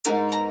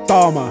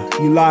Thelma,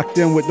 you locked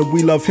in with the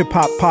We Love Hip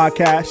Hop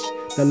podcast,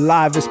 the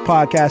livest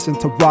podcast in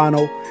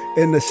Toronto,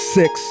 in the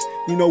 6.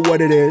 You know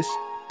what it is.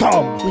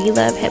 Thelma. We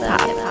Love Hip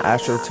Hop.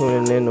 Astro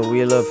tuning in to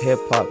We Love Hip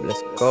Hop.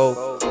 Let's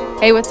go.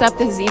 Hey, what's up?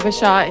 This is Eva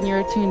Shaw, and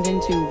you're tuned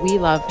into We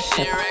Love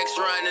Hip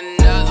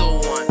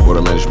Hop. What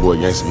up, man? It's your boy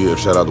Gangsta Gibb.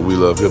 Shout out to We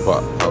Love Hip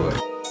Hop.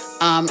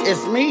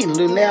 It's me,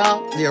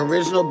 Lunel, the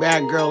original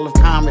bad girl of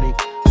comedy.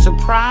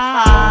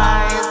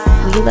 Surprise!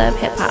 We Love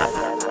Hip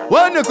Hop.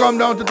 When you come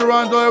down to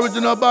Toronto,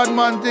 original bad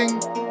man thing,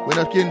 we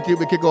not kidding teeth,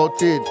 we kick out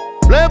teeth.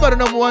 Play by the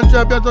number one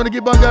champion, so to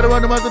keep on getting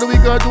around the man to the week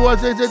or two. I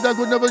say that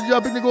could never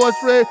jump in to go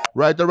astray.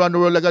 Right around the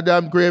world like a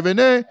damn craving,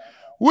 eh?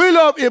 We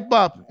love hip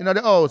hop in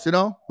the house, you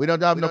know? We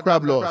don't have no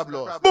crab laws.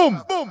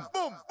 Boom, boom,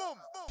 boom, boom.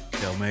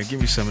 Yo, man,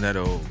 give me some of that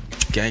old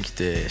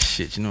gangsta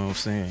shit, you know what I'm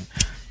saying?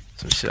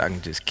 Some shit I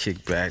can just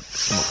kick back,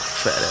 smoke a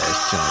fat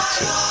ass joint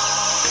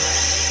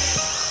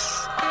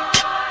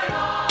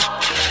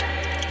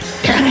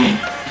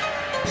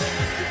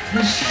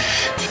Put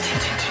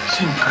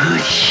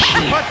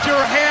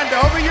your hand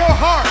over your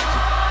heart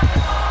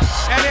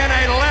and in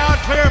a loud,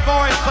 clear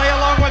voice say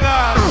along with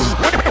us.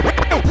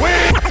 We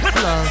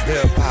love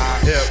hip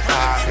hop, hip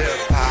hop, hip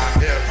hop,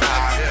 hip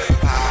hop,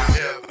 hip hop,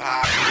 hip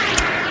hop.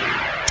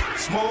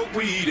 Smoke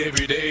weed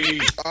every day.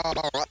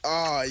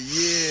 Oh,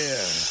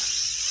 yeah.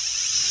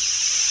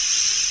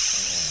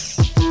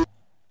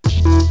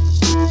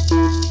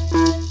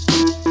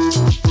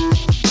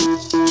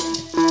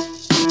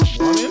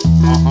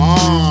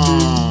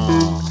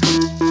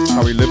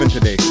 How we living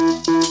today?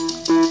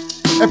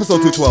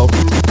 Episode 212.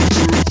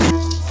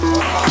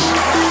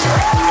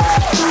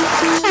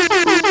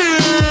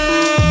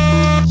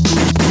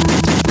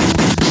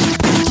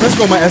 Let's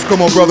go, my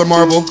Eskimo brother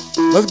Marvel.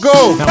 Let's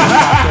go.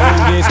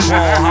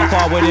 How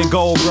far would it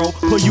go, bro?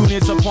 Put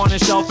units up on the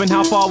shelf and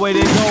how far would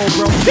it go,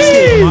 bro?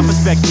 Still, my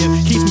perspective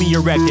keeps me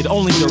erected.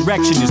 Only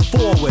direction is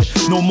forward.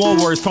 No more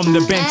words from the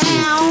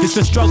benches. It's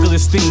a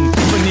struggleless thing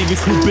for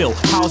niggas who built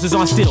houses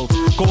on stilts.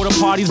 Go to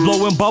parties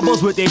blowing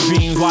bubbles with their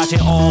dreams.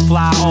 Watching all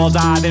fly, all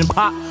die, then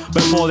pop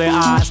before their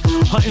eyes.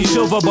 Hunting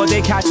silver, but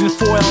they catching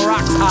foil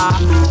rocks high.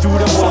 Through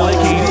the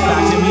hurricanes,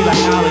 back to me like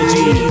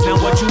allergies.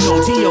 And what you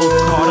know, T.O.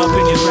 caught up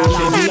in his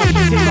rhapsody.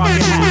 Take off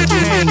your hat,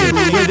 hang it.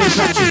 Hear the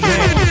tracks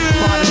bang.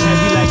 Bottom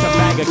heavy like a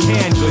bag of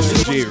canned goods.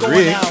 What's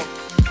going out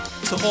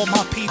to all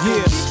my people?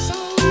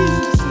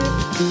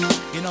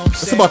 You know what I'm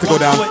saying? It's about to go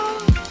down.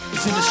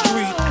 It's in the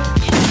street. You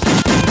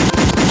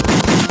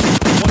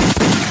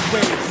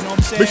know what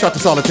I'm saying? Big shot to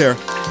Solitaire.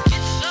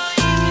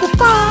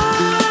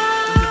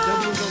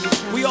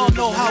 We all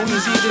know how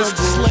easy it is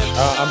to slip.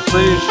 I'm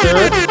pretty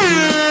sure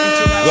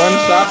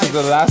Gunshots is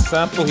the last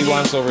sample he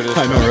wants over this.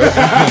 I know, right?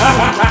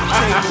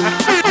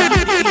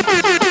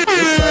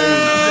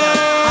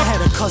 I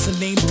had a cousin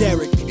named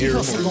Derek. He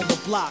hustled on the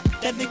block.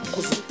 That nigga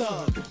was a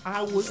thug.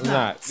 I was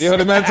not. Yo,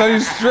 the man tell you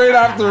straight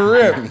off the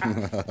rip.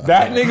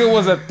 That nigga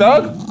was a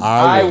thug.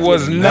 I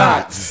was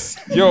not.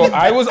 Yo,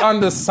 I was on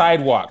the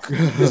sidewalk.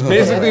 That's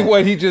basically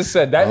what he just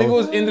said. That nigga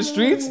was in the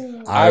streets.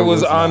 I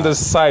was on the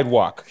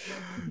sidewalk.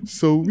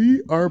 So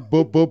we are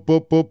Buck.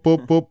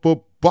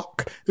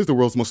 This is the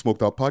world's most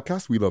smoked out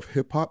podcast. We love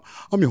hip hop.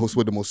 I'm your host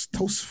with the most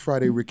toast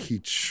Friday,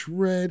 Ricky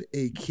Shred,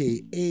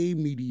 aka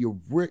Media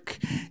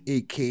Rick,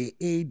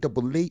 aka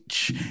Double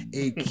H,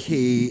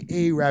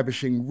 aka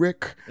Ravishing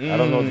Rick. I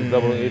don't know what the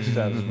double H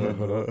stands for,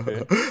 but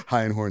okay.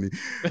 High and horny.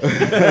 Okay.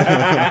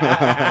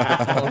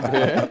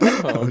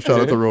 Shout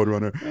out to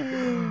Roadrunner.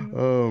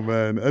 Oh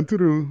man. And to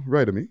the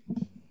right of me.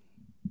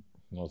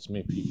 No, it's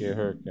me, PK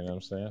Herc, you know what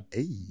I'm saying?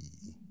 Hey.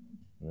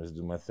 Let's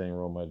do my thing,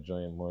 roll my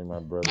joint, more my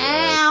brother,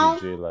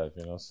 J Life,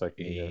 you know,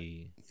 second year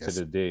to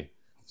the day.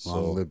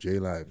 So live J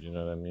Life. You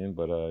know what I mean?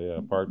 But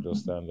yeah, Park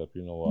just stand up,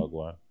 you know what,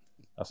 Wagwan.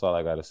 That's all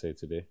I gotta say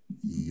today.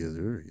 Yes,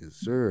 sir. Yes,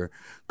 sir.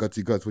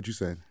 Gutsy Guts, what you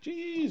saying?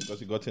 Jeez,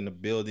 Gutsy Guts in the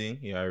building.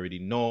 You already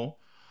know.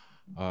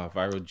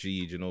 Viral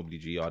G, Ginobili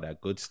G, all that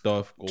good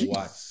stuff. Go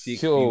watch Sick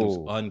Views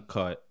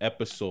Uncut,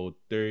 episode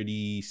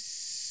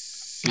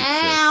 36.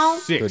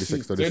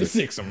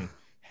 36. I'm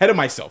ahead of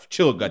myself.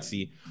 Chill,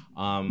 Gutsy.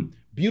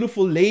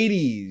 Beautiful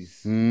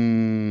ladies.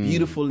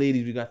 Beautiful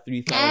ladies. We got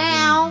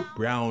 3,000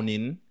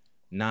 Browning,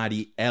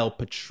 Naughty El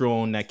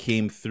Patron that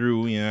came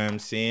through. You know what I'm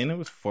saying? It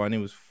was fun.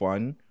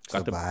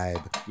 Got the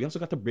vibe. We also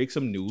got to break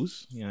some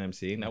news. You know what I'm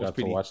saying? That was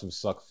pretty. To watch them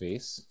suck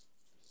face.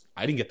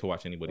 I didn't get to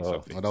watch anybody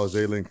suck face. Oh, that was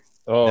Z-Link.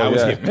 Oh, that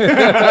was him.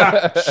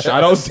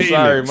 Shout out Z-Link.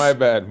 Sorry, my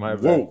bad.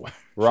 Whoa.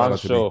 Wrong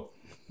show.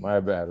 My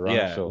bad. Wrong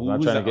show.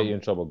 Not trying to get you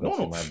in trouble,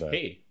 Gutsy. My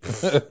bad.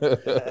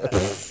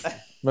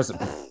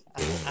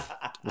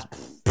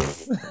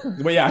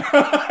 But yeah,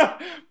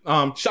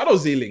 shout out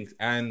Z-Link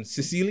and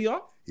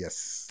Cecilia.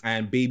 Yes.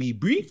 And Baby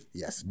Bree.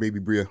 Yes, Baby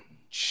Bria.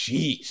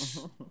 Jeez.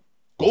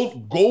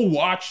 Go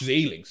watch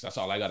Z-Links. That's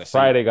all I gotta say.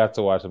 Friday got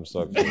to watch them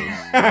suck.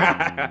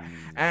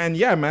 And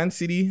yeah, Man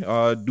City,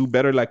 do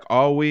better like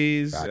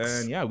always.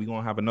 Facts. And yeah, we're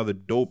gonna have another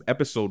dope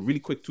episode. Really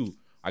quick too.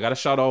 I gotta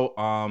shout out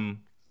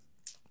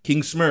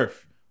King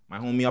Smurf. My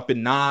homie up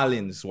in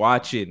Nolans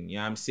watching. You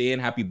know what I'm saying?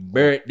 Happy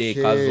birthday,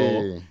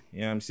 Cuzzo.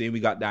 You know what I'm saying?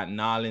 We got that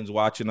Nolans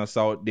watching us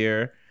out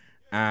there.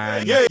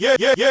 And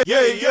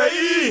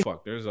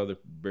fuck, there's other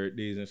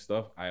birthdays and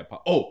stuff.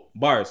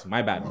 Bars,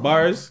 my bad.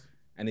 Bars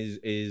and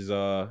his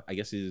I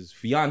guess his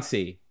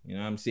fiance. You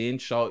know what I'm saying?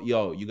 Shout,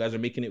 yo, you guys are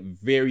making it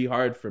very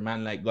hard for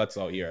man like Guts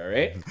out here, all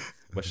right?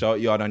 But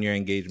shout you out on your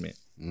engagement.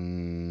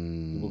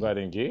 People got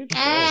engaged?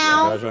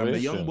 The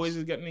young boys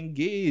is getting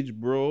engaged,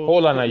 bro.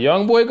 Hold on, a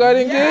young boy got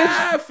engaged?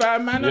 Yeah,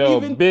 fam, man. Yo,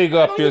 big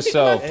up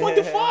yourself.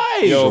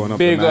 25. Yo,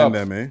 big up.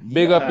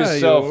 Big up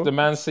yourself. Yo. The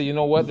man say, you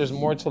know what? There's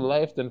more to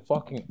life than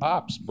fucking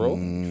ops, bro.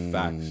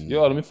 Facts.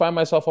 Yo, let me find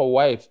myself a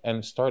wife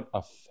and start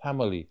a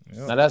family.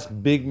 Now that's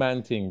big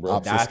man thing, bro.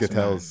 Ops and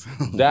skittles.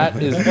 That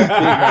is big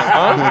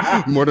man.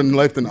 Huh? More than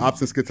life than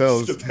ops and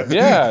skittles.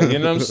 Yeah, you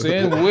know what I'm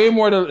saying? Way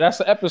more than, that's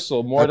the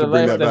episode. More than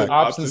life than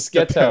ops and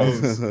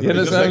skittles. You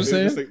understand what I'm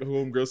saying? Just like the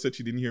homegirl said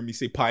she didn't hear me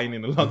say pine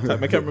in a long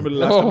time. I can't remember the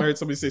last time I heard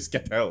somebody say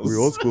skittles. We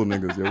old school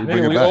niggas, yo.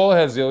 We old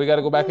heads, yo. We got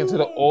to go back into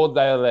the old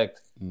dialect.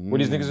 Where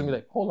these niggas gonna be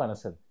like, hold on a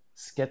second.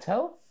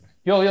 Skettel?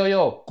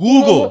 Yo.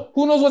 Google.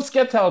 Who knows what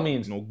skettel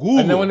means? No, Google.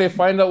 And then when they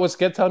find out what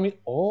skettel means,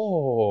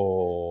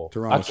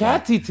 a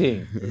catty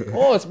thing.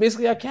 It's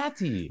basically a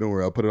catty. Don't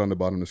worry, I'll put it on the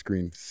bottom of the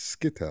screen.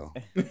 Skittel.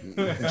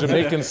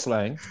 Jamaican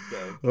slang.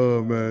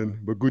 Oh, man.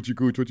 But Gucci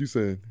Gooch, what you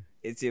saying?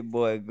 It's your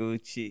boy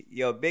Gucci.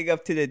 Yo, big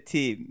up to the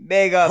team.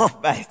 Big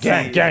up, my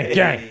team.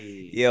 Gang.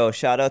 Yo,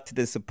 shout out to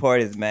the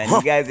supporters, man.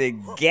 You guys are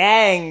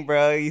gang,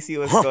 bro. You see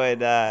what's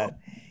going on.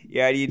 You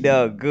already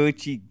know,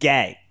 Gucci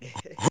gang.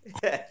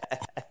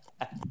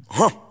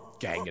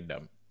 Ganging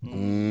them.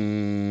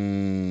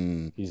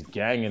 He's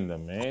ganging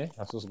them, man.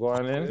 That's what's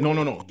going on.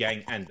 No.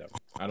 Gang and them.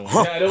 I don't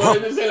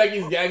want to say like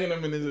he's ganging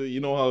them in his,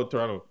 you know how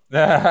Toronto.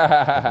 Let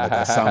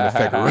that sound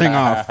effect ring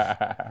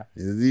off.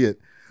 You see it.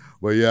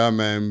 But yeah,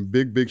 man,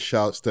 big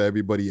shouts to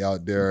everybody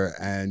out there.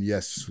 And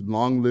yes,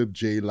 long live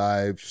J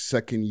Live,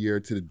 2nd year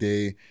to the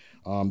day.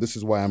 This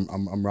is why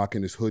I'm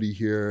rocking this hoodie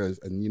here.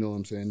 And you know what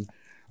I'm saying?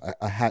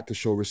 I had to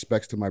show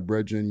respects to my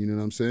brethren, you know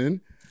what I'm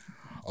saying?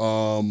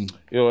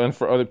 Yo, and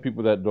for other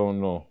people that don't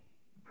know,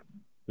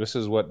 this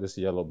is what this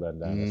yellow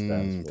bandana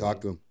stands for.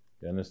 Talk to them.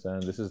 You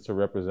understand? This is to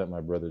represent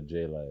my brother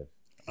J Live.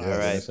 All right. You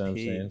understand what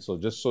I'm saying? So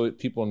just so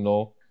people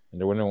know,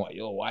 and they're wondering,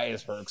 why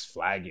is Herx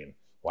flagging?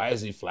 Why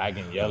is he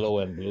flagging yellow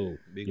and blue?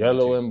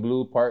 Yellow and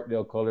blue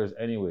Parkdale colors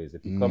anyways.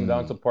 If you come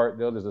down to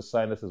Parkdale, there's a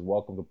sign that says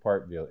welcome to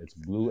Parkdale. It's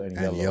blue and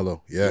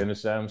yellow. Yeah. You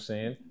understand what I'm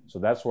saying? So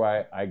that's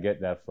where I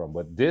get that from.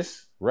 But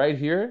this right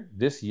here,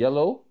 this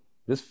yellow,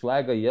 this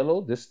flag of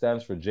yellow, this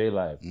stands for J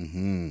Live.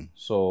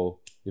 So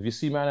if you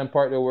see man in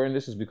Parkdale wearing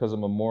this, it's because of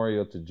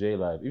memorial to J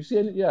Live. If you see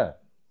it,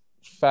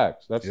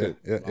 facts. That's it.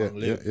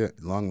 Yeah.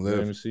 Long live. You know what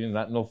I'm saying?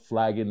 Not no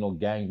flagging, no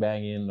gang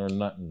banging or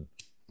nothing.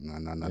 No.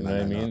 You know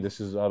what I mean? This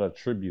is out of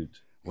tribute.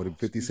 What did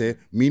 50 say?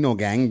 Me no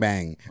gang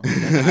bang.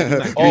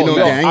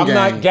 I'm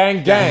not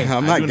gang gang.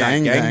 I'm not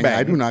gang gang.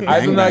 I do not gang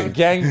bang. I do not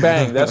gang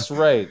bang. That's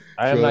right.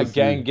 I am not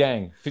gang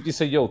gang. 50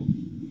 say, yo,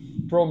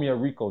 throw me a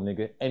RICO,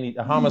 nigga.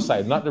 A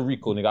homicide, not the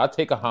RICO, nigga. I'll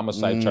take a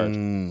homicide charge.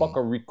 Fuck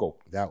a RICO.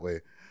 That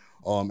way.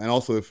 And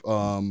also, if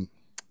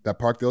that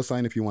Parkdale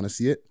sign, if you want to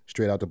see it,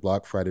 straight out the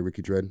block, Friday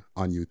Ricky Dread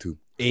on YouTube.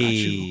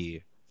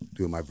 Hey.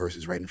 Doing my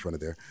verses right in front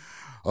of there.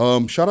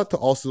 Shout out to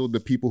also the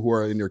people who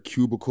are in their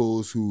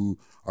cubicles who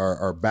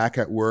are back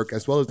at work,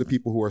 as well as the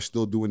people who are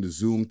still doing the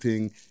Zoom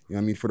thing, you know what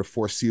I mean, for the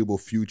foreseeable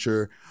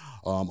future.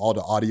 All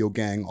the audio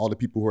gang, all the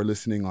people who are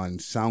listening on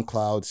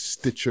SoundCloud,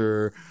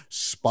 Stitcher,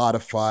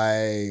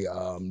 Spotify,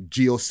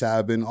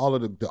 GeoSavin, all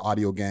of the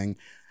audio gang,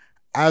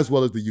 as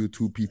well as the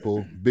YouTube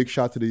people. Big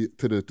shout to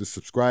the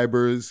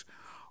subscribers,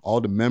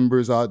 all the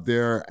members out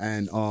there,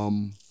 and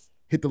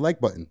hit the like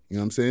button. You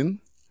know what I'm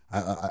saying?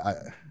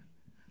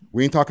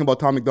 We ain't talking about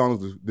Tom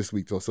McDonald's this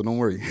week, so don't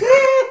worry.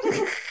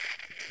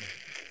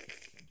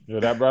 Yo,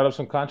 that brought up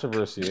some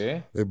controversy,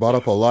 eh? They brought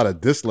up a lot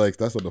of dislikes.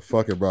 That's what the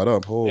fuck it brought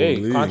up.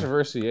 Holy. Hey,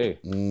 controversy, eh?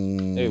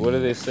 Hey, what do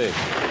they say?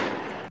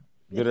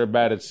 Good or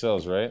bad, it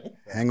sells, right?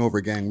 Hangover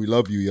gang, we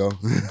love you, yo.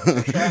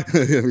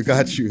 We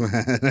got you,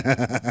 man.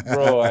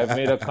 Bro, I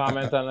made a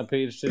comment on the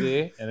page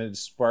today, and it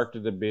sparked a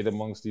debate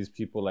amongst these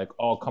people like,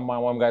 oh, come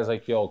on. One guy's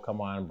like, yo, come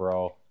on,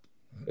 bro.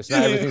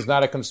 Everything's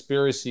not a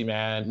conspiracy,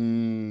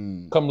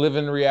 man. Come live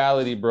in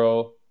reality,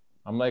 bro.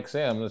 I'm like,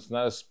 Sam, it's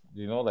not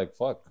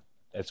fuck.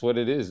 It's what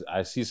it is.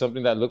 I see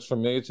something that looks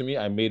familiar to me.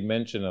 I made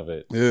mention of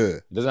it. Yeah.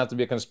 It doesn't have to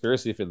be a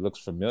conspiracy if it looks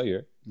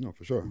familiar. No,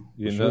 for sure.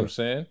 You know what I'm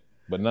saying?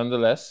 But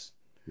nonetheless,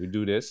 we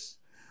do this.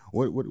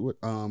 What?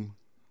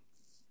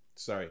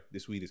 Sorry,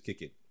 this weed is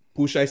kicking.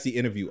 Push Icy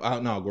interview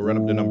out now. Go run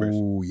up the numbers.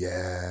 Oh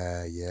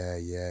yeah.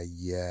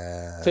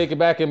 Take it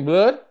back in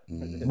blood.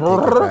 Take it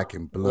back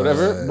in blood.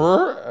 Whatever.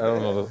 Brr. I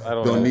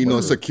don't know. Need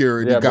no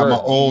security. Got my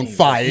own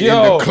fire in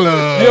the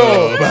club.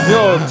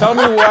 Yo, tell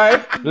me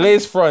why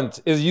Lace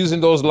Front is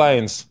using those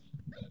lines.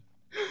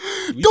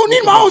 Don't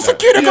need my own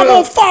security. Got my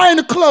own fire in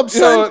the club,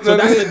 son. So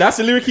that's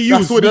the lyric he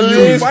used. That's what he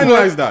used.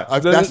 Finalize that.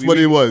 That's what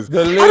it was.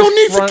 I don't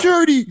need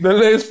security. The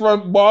Lace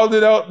Front balled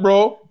it out,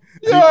 bro.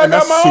 Yo, I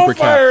got my own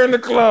fire in the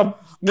club.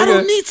 I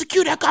don't need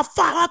security. I got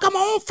fire. I got my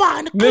own fire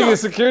in the club. Nigga,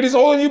 security's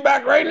holding you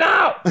back right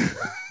now.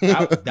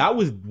 that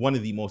was one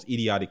of the most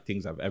idiotic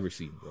things I've ever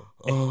seen, bro.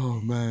 Oh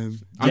man,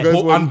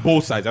 On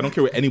both sides. I don't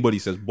care what anybody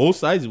says. Both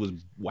sides, it was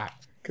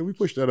whack. Can we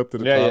push that up to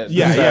the top?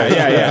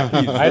 Yeah.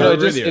 I know.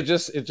 It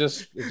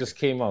just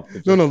came up.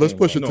 No, let's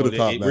push it to the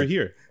top, man. We're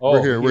here.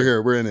 We're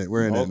here. We're in it.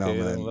 We're in it now, man.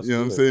 You know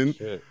what I'm saying?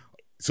 Shit.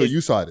 So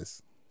you saw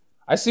this.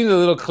 I seen the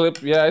little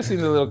clip. Yeah, I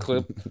seen the little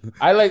clip.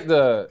 I like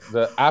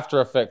the After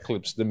Effect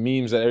clips, the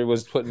memes that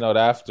everyone's putting out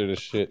after the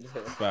shit.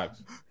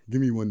 Facts. Give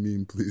me one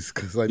meme, please,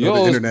 because I know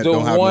the internet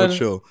don't have no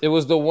chill. It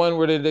was the one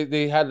where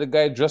they had the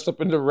guy dressed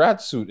up in the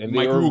rat suit and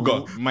Mike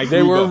Ruger.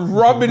 They were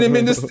rubbing him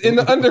in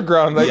the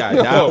underground. Like,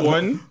 that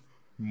one.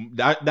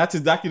 That's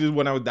exactly the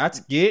one I was.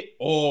 That's it.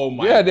 Oh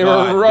my god! Yeah, they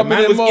were rubbing the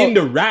man him was up in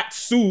the rat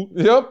suit.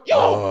 Yep.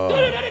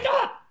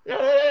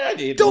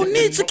 Don't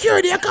need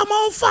security. I got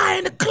my own fire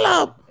in the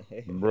club.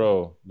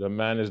 Bro, the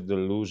man is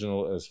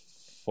delusional as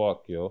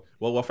fuck, yo.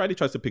 Well, while Friday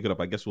tries to pick it up,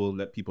 I guess we'll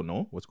let people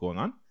know what's going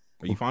on.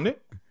 You found it?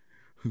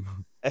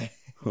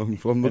 I'm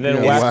and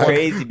then Wack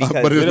crazy because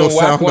but there's no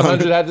Wack sound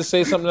 100 had to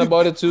say something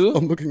about it too.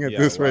 I'm looking at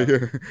this right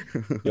here.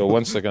 Yo,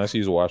 1 second. I see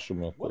his washroom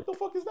real quick. What the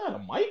fuck is that? A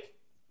mic?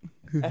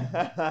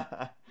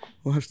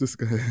 Watch this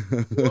guy.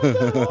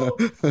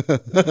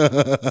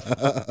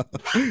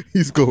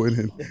 He's going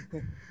in.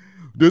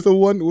 There's a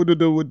one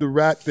with the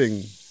rat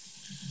thing.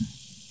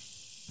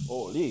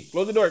 Holy!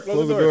 Close the door.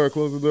 Close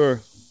the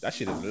door. That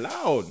shit is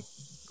loud.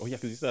 Oh yeah,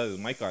 because he still has his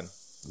mic on.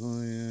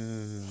 Oh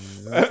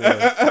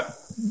yeah.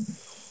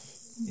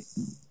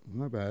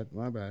 My bad.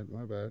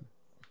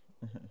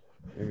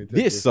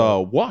 This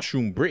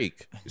washroom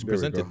break is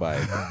presented by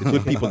the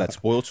good people at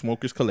Spoiled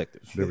Smokers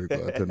Collective. There we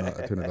go. I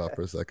turn it off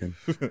for a second.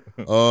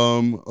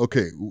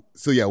 Okay.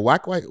 So yeah,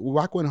 Wack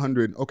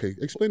 100. Okay,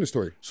 explain the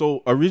story.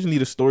 So originally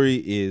the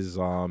story is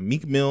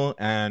Meek Mill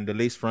and the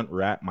lace front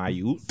rat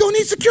Mayute. Don't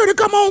need security.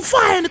 Got my own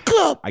fire in the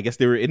club. I guess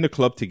they were in the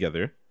club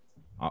together.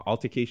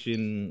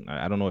 Altercation.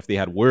 I don't know if they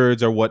had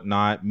words or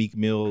whatnot. Meek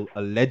Mill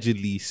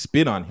allegedly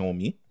spit on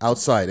homie.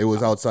 Outside. It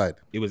was outside.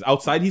 It was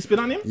outside he spit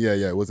on him? Yeah,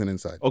 it wasn't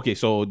inside. Okay,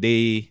 so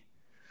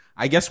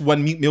I guess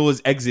when Meek Mill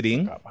was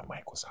exiting. God, my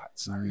mic was hot.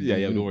 Sorry. Yeah,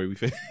 don't worry.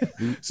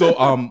 So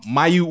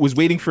Mayute was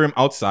waiting for him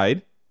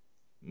outside.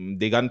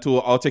 They got into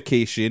an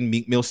altercation.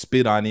 Meek Mill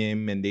spit on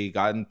him and they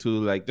got into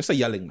like just a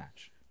yelling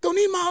match. Don't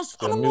need my house.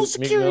 I don't know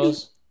security.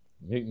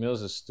 Meek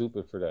Mills is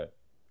stupid for that.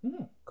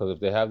 Because if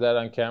they have that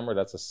on camera,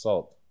 that's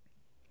assault.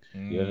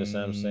 You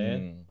understand what I'm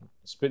saying?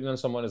 Spitting on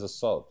someone is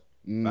assault.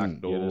 You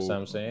understand what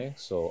I'm saying?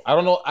 So I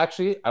don't know.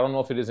 Actually, I don't know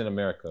if it is in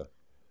America,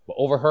 but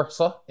over here,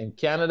 in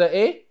Canada,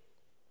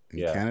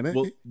 Canada?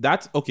 Well,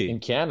 that's okay. In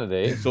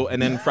Canada, So and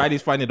then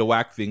Friday's finding the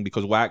Wack thing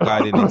because Wack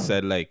got in and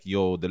said like,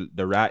 "Yo,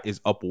 the rat is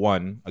up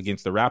 1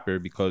 against the rapper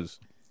because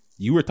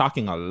you were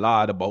talking a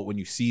lot about when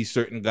you see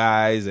certain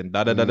guys and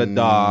da that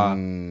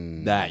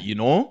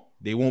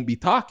they won't be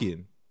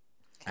talking."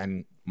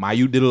 And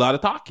Mayute did a lot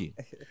of talking.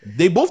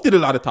 They both did a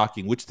lot of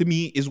talking, which to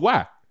me is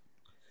whack.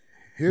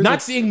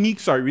 Not saying Meek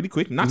should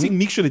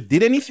have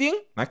did anything.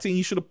 Not saying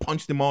he should have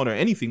punched him out or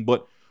anything.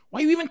 But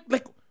why you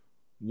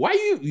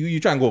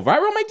trying to go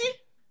viral, my G?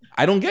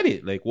 I don't get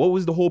it. Like, what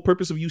was the whole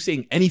purpose of you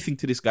saying anything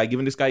to this guy,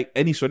 giving this guy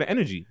any sort of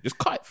energy? Just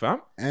cut,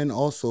 fam. And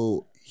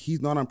also,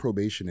 he's not on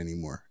probation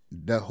anymore.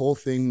 That whole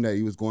thing that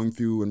he was going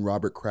through and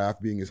Robert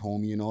Kraft being his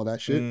homie and all that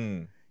shit,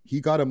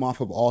 he got him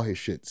off of all his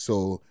shit.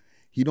 So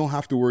he don't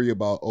have to worry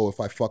about, if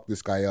I fuck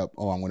this guy up,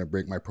 I'm going to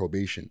break my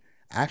probation.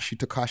 Actually,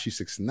 Tekashi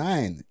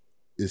 6ix9ine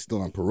is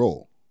still on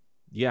parole.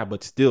 Yeah,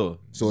 but still.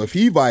 So if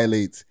he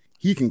violates,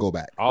 he can go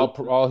back.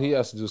 All he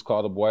has to do is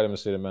call the boy and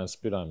say, the man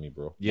spit on me,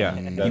 bro. Yeah,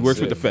 he works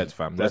with the feds,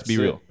 fam. Let's be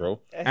real,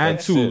 bro. And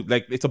two,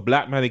 like, it's a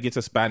black man against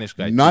a Spanish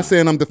guy. Not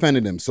saying I'm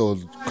defending him. So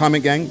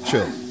comment gang,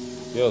 chill.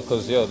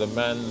 The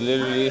man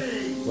literally,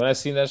 when I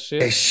seen that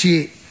shit.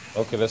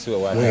 Okay, let's see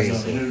what Wack has to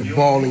say. The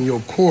ball in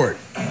your court.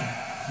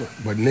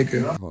 But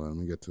nigga, hold on, let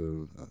me get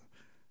to the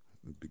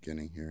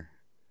beginning here.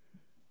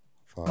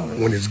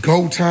 When it's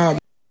go time,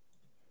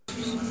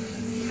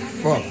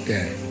 fuck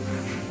that.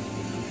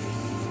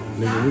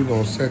 Nigga, we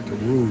gonna set the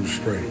rules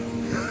straight.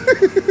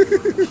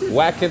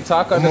 Wack can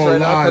talk on this right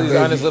now because he's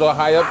on his little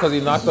high up because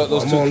he knocked out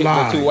those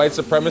two white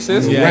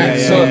supremacists.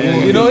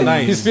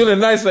 He's feeling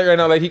nice right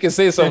now. Like he can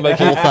say something like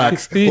Full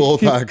facts. He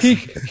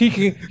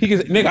can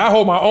nigga, I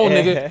hold my own,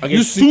 nigga.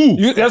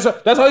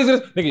 That's how he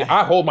says, nigga,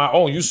 I hold my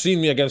own. You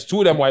seen me against 2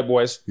 of them white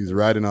boys. He's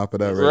riding off of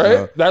that right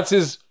now. That's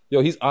his.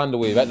 He's on the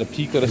wave at the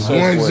peak of the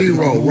surfboard.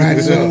 1-0,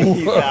 racks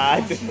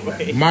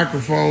up.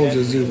 Microphones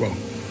are 0.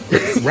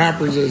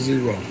 Rappers are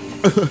 0.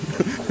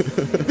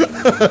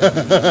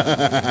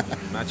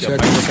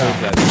 Check this out.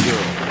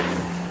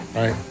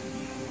 Right.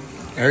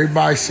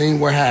 Everybody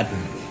seen what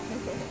happened.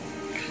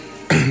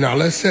 Now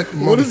let's set the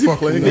What is he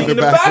playing in the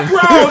background?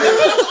 What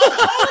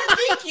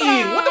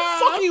the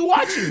fuck are you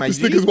watching, my This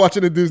nigga's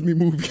watching a Disney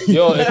movie.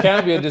 It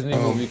can't be a Disney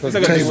movie because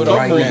they would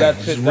have pulled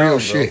that shit real down,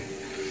 shit.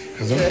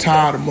 Cause I'm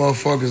tired of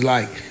motherfuckers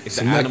like It's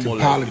an selective animal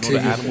life. You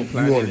know the politics. Animal You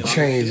Planet, want you to know?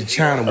 change the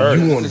channel, but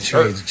you want to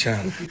change the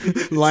channel.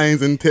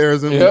 Lions and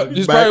tears and Yep,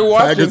 he's probably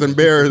watching. tigers and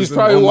bears. He's and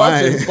probably oh my.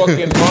 watching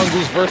fucking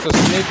mongoose versus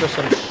snake or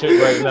some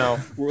shit right now.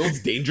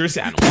 World's dangerous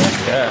animal.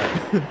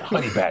 Yeah,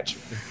 honey badger.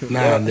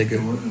 Nah, nigga.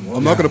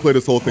 I'm not gonna play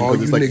this whole thing All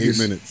because it's you like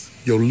niggas, 8 minutes.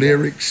 Your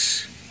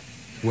lyrics,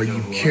 when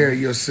you carry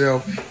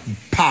yourself, you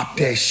pop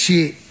that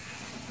shit.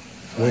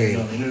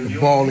 When the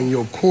ball in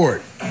your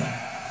court.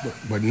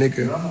 But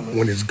nigga,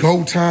 when it's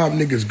go time,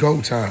 niggas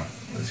go time.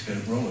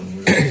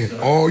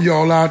 All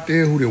y'all out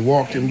there who done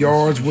walked them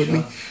yards with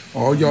me,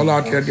 all y'all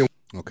out there that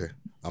Okay,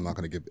 I'm not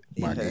gonna give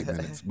Mark 8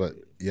 minutes, but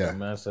yeah. The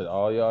man said,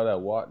 all y'all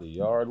that walk the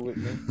yard with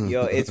me.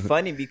 Yo, it's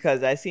funny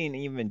because I seen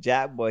even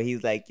Jack Boy.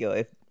 He's like,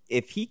 yo,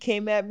 if he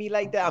came at me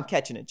like that, I'm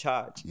catching a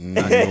charge.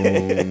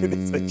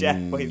 That's what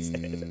Jack Boy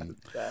said.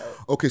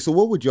 Okay, so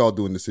what would y'all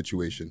do in this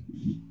situation?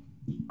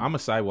 I'm a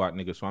sidewalk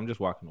nigga, so I'm just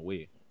walking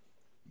away.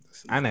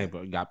 And I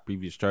got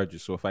previous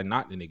charges, so if I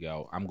knock the nigga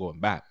out, I'm going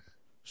back.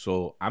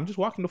 So I'm just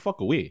walking the fuck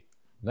away.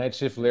 Night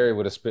Shift Larry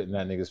would have spit in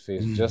that nigga's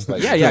face just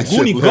like yeah.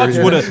 Goonie Guts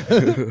would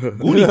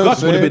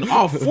have been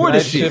all for Night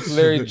the shit. Shift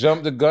Larry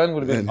jumped the gun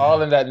would have been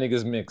all in that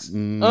nigga's mix.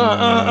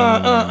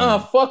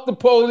 Fuck the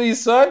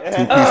police, son. 2 piece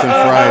and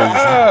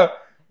fries.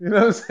 You know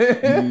what I'm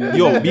saying?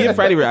 Yo, me and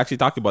Friday were actually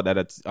talking about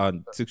that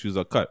on 6 Views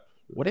Uncut.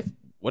 What if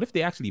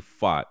they actually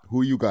fought?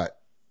 Who you got?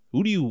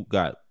 Who do you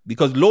got?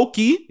 Because low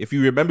key, if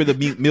you remember the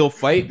Meek Mill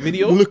fight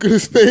video, Look at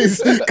his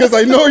face, because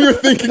I know you're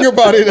thinking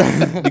about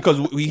it. because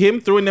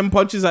him throwing them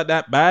punches at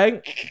that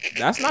bag,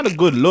 that's not a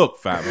good look,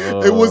 fam.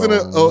 It wasn't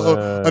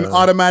an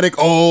automatic.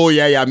 Oh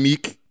yeah,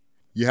 Meek.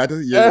 You had to.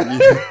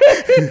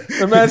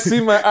 The man see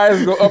my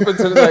eyes go up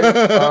into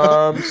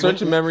the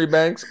searching memory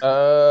banks.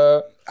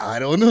 I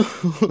don't know.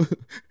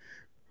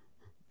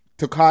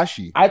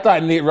 Tekashi. I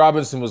thought Nate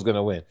Robinson was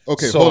gonna win.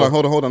 Okay, So,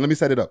 hold on. Let me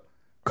set it up.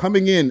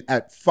 Coming in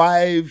at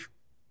 5'4",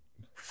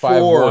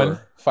 5'1",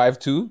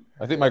 5'2".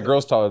 I think my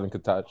girl's taller than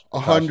Katachi.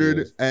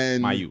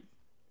 110 Mayu.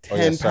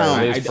 pounds.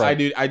 I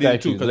did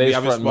Thank too you. because Lace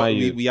front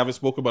Mayu. we haven't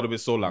spoken about it in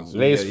so long. So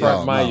Lace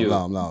front Mayu.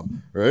 No,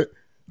 right?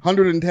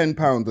 110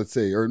 pounds, let's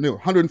say, or no,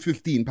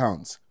 115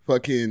 pounds.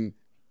 Fucking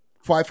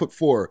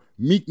 5'4".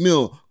 Meek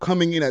Mill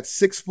coming in at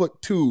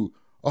 6'2",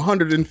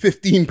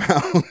 115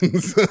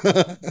 pounds.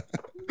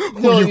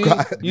 Who you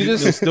got? You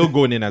just You're still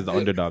going in as the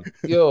underdog.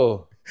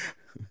 Yo.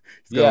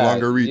 He's got a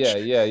longer reach.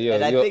 Yeah.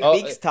 And I think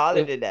Meek's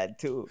taller than that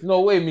too.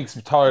 No way Meek's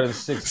taller than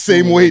 6'2".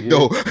 Same weight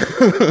though.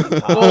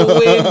 No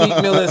way Meek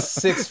Mill is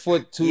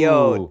 6'2".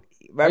 Yo,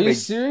 are you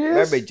serious?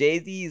 Remember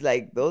Jay-Z's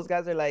like those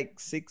guys are like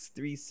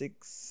 6'3",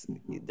 6.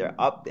 They're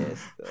up there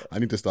still. I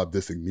need to stop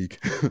dissing Meek.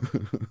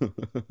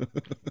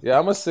 Yeah,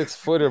 I'm a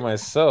 6-footer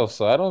myself,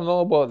 so I don't know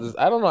about this.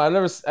 I don't know.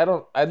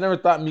 I never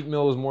thought Meek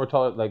Mill was more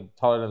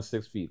taller than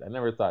 6 feet. I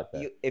never thought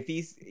that. If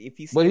he's,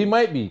 but he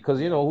might be because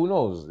who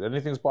knows?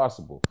 Anything's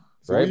possible,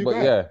 So right? But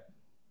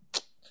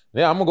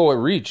yeah, I'm gonna go with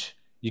reach.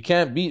 You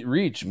can't beat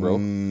reach, bro.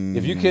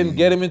 If you can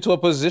get him into a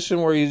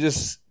position where you're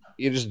just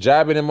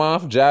jabbing him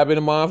off,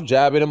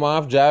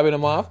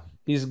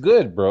 he's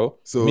good, bro.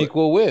 So Meek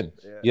will win.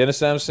 You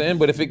understand what I'm saying?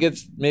 But if it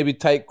gets maybe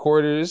tight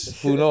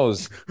quarters, who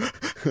knows?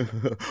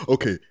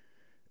 Okay.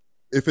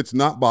 If it's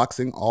not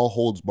boxing, all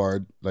holds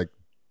barred, like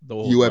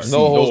UFC.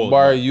 No holds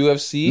barred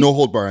UFC? No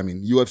hold bar, I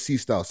mean UFC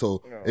style.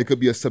 So it could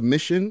be a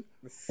submission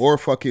or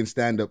fucking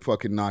stand-up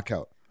fucking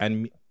knockout.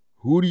 And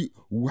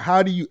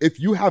if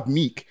you have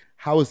Meek,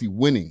 how is he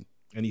winning?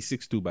 And he's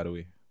 6'2", by the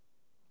way.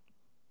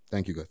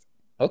 Thank you, guys.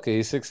 Okay,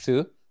 he's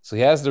 6'2". So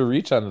he has the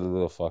reach on the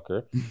little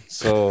fucker.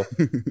 So,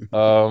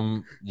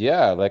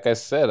 yeah, like I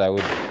said, I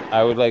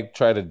would like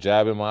try to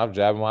jab him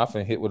off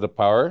and hit with the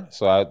power.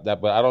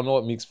 But I don't know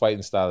what Meek's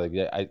fighting style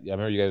is. I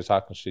remember you guys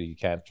talking shit. You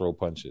can't throw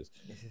punches.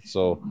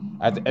 So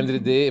at the end of the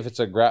day, if it's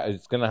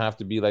it's gonna have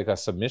to be like a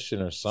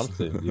submission or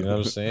something. You know what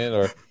I'm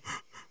saying?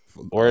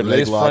 Or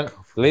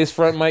lace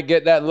front might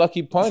get that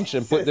lucky punch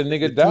and put the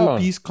nigga down.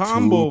 2-piece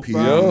combo, fam.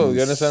 Yo,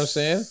 you understand what I'm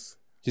saying?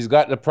 He's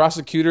got the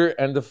prosecutor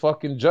and the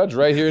fucking judge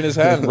right here in his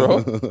hand, bro.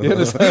 You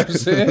understand what I'm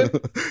saying?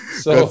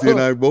 So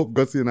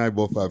Gutsy and I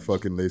both have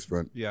fucking lace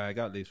front. Yeah, I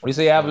got lace front. We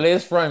say you have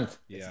lace front.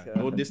 Yeah,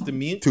 no diss to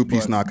me.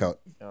 2-piece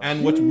knockout.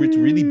 And what's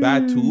really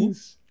bad too,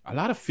 a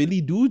lot of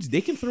Philly dudes, they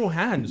can throw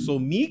hands. So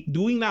me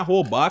doing that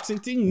whole boxing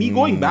thing, me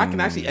going back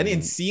and actually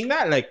and seeing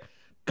that, like,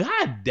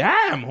 god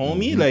damn,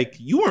 homie, like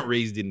you weren't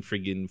raised in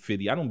friggin'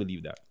 Philly. I don't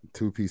believe that.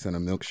 2-piece and a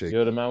milkshake.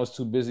 Yo, the man was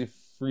too busy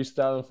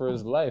freestyling for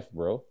his life,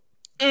 bro.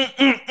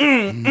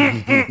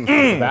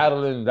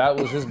 Battling, that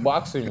was his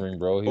boxing ring,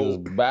 bro. He was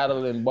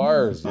battling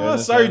bars.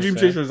 Sorry, Dream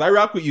Chasers. I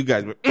rock with you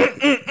guys. But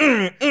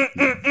they're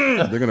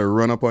gonna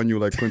run up on you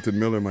like Quentin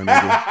Miller, my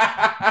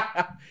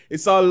nigga.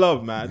 It's all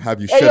love, man. Have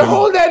you hey, yo,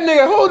 hold that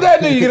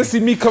nigga. You're gonna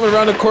see me coming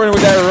around the corner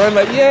with that run,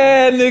 like,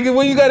 yeah, nigga,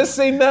 what you gotta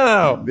say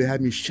now? They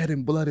had me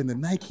shedding blood in the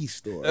Nike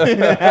store. They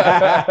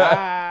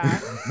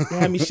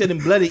had me shedding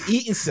blood at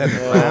Eaton Center.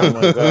 Oh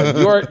my god,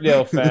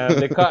 Yorkdale, fam.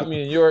 They caught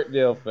me in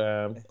Yorkdale,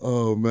 fam.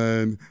 Oh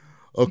man.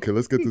 Okay,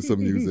 let's get to some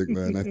music,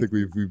 man. I think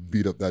we've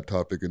beat up that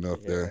topic enough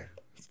there.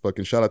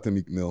 Fucking shout out to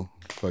Meek Mill.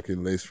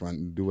 Fucking lace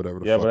front, do whatever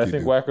the Yeah, fuck but I you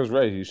think do. Wack was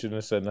right. You shouldn't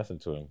have said nothing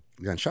to him.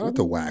 Yeah, and shout out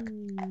to Wack.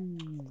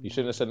 You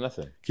shouldn't have said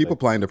nothing. Keep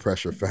applying the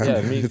pressure, fam.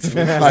 Yeah, Meek,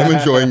 I'm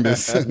enjoying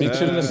this. Meek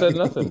shouldn't have said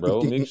nothing,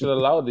 bro. Meek should have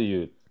allowed the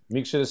youth.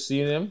 Meek should have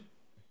seen him.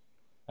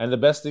 And the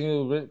best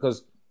thing would be,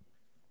 because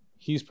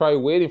he's probably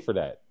waiting for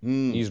that.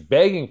 He's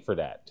begging for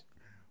that.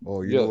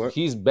 Oh, you know what?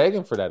 He's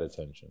begging for that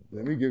attention.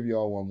 Let me give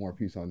y'all one more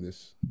piece on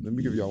this.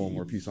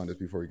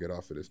 Before we get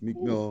off of this. Meek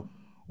Mill,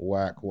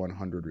 Wack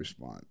 100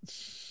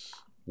 response.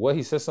 What,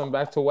 he said something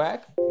back to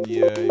Wack?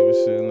 Yeah, he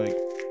was saying like,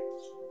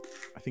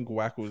 I think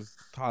Wack was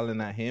hollering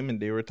at him and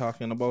they were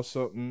talking about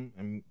something.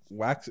 And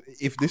Wack,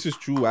 if this is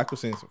true, Wack was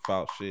saying some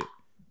foul shit.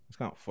 It's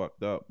kind of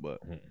fucked up,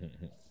 but.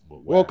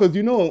 Well, because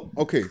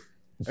okay,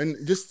 and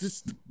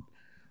just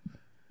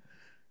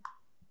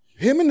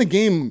him in the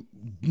game,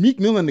 Meek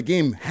Mill in the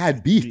game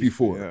had beef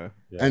before.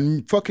 Yeah.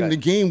 And fucking the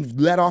game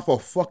let off a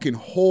fucking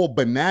whole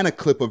banana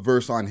clip of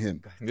verse on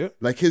him. Yep.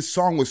 Like his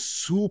song was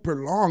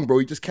super long, bro.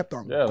 He just kept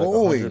on Like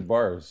going. 100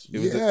 bars.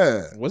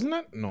 Wasn't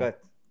that? No.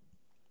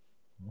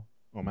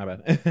 Oh, my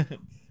bad.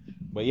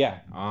 But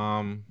yeah,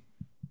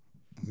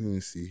 let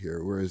me see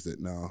here. Where is it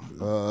now?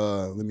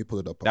 Let me pull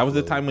it up. That was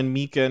the time when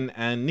Meek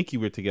and Nicki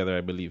were together,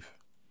 I believe.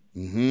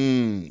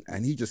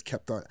 And he just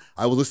kept on.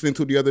 I was listening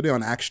to it the other day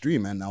on Act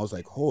Stream, and I was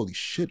like, holy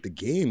shit, the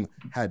game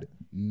had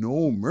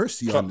no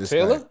mercy on this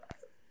Taylor? guy.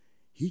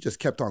 He just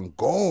kept on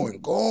going.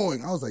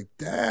 I was like,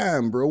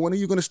 damn, bro, when are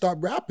you going to stop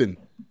rapping?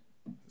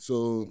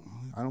 So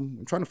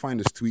I'm trying to find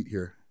this tweet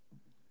here.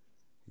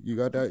 You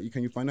got that?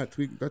 Can you find that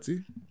tweet,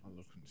 Gutsy? I'll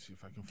look and see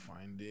if I can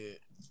find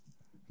it.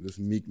 This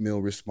Meek Mill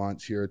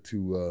response here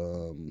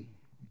to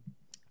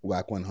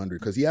Wack 100,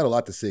 because he had a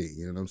lot to say.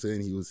 You know what I'm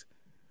saying? He was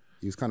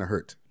kind of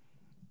hurt.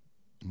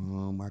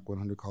 Wack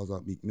 100 calls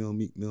out Meek Mill,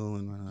 and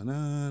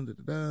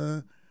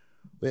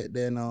wait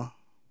there now.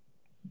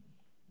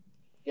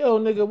 Yo,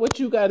 nigga, what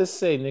you got to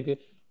say, nigga?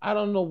 I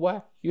don't know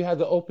why you had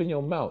to open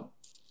your mouth.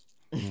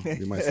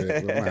 You might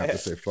say, we might have to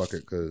say fuck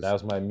it, because that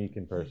was my Meek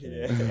impression.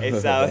 Yeah.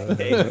 It's not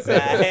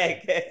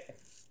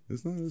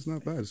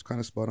bad. It's kind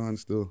of spot on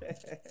still.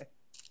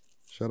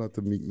 Shout out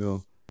to Meek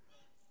Mill.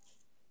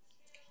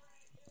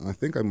 I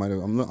think I might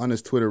have. I'm not on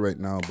his Twitter right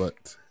now,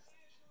 but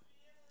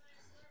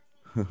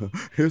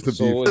here's the beef.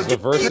 So is the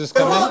verses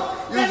coming?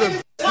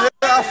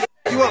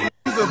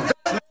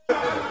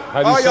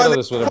 How do you settle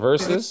this, with a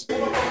verses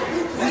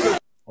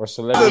or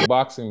celebrity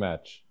boxing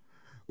match?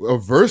 A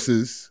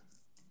versus?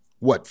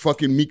 What,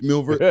 fucking Meek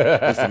Mill versus?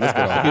 Listen, let's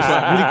get off. Okay, so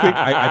really quick,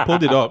 I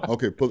pulled it up.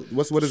 Okay,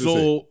 what does it say?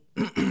 So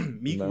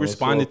Meek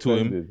responded to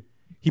him.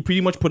 He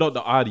pretty much put out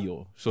the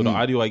audio. So the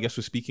audio, I guess,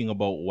 was speaking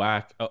about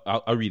Wack.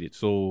 I'll read it.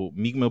 So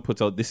Meek Mill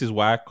puts out, this is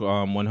Wack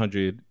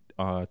 100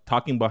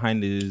 talking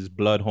behind his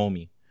blood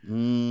homie.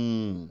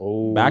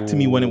 Back to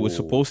me when it was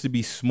supposed to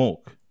be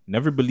smoke.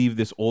 Never believe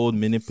this old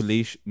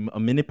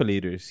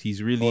manipulators.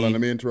 He's really... Hold on,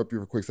 let me interrupt you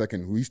for a quick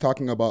second. He's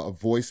talking about a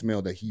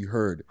voicemail that he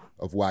heard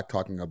of Wack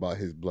talking about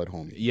his blood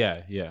homie.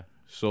 Yeah.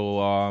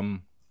 So,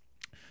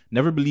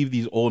 never believe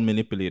these old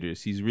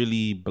manipulators. He's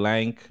really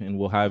blank and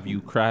will have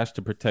you crash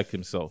to protect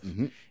himself.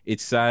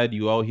 It's sad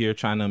you out here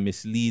trying to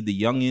mislead the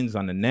youngins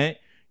on the net.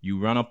 You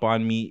run up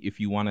on me if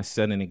you want to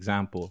set an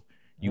example.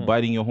 You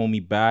biting your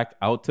homie back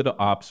out to the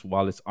ops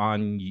while it's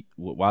on.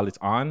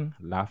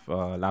 Laugh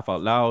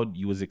out loud.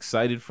 You was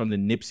excited from the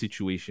Nip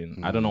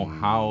situation. I don't know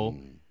how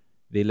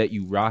they let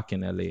you rock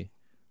in LA.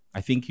 I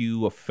think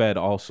you were fed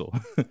also.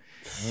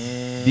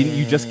 Didn't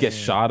you just get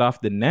shot off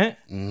the net?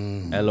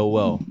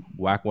 LOL.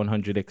 Wack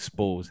 100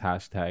 exposed. # I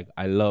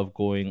love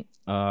going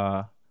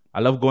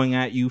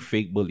at you,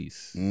 fake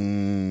bullies.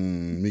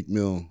 Meek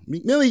Mill.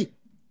 Meek Millie.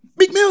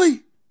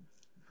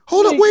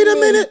 Hold up, wait a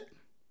minute.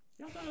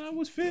 Y'all thought I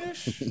was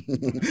finished.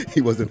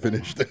 He wasn't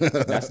finished.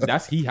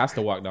 That's he has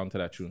to walk down to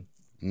that tune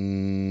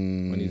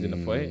when he's in the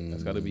fight.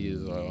 That's got to be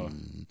his.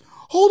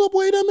 Hold up,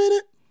 wait a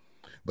minute.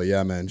 But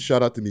yeah, man,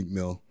 shout out to Meek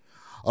Mill.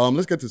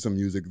 Let's get to some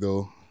music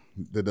though.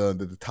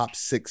 The top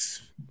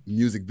 6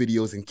 music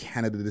videos in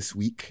Canada this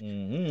week.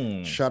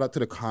 Shout out to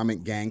the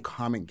Comment Gang.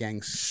 Comment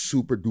Gang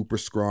super duper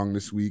strong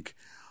this week.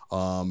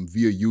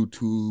 Via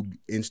YouTube,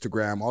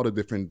 Instagram, all the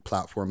different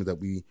platforms that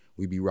we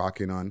be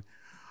rocking on.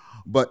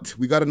 But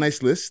we got a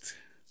nice list.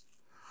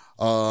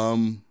 Power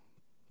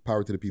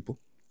to the people.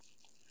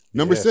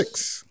 Number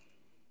 6.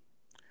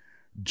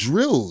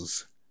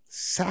 Drills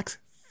Sax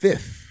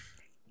 5th.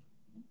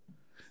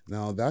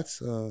 Now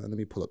that's let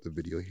me pull up the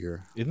video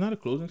here. Isn't that a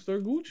clothing store,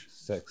 Gooch?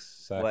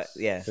 Sax. What?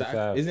 Yeah.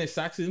 Isn't it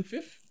Sax in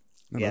 5th?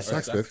 No,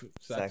 Sax 5th.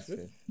 Sax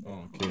 5th.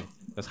 Oh, okay.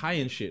 That's high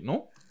end shit,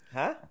 no?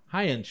 Huh?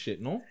 High end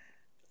shit, no?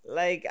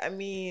 Like, I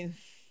mean,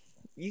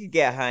 you could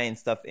get high end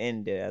stuff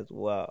in there as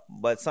well,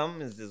 but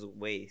some is just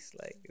waste.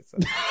 Like, it's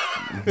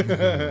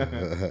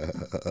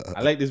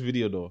I like this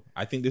video though.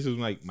 I think this is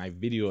like my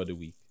video of the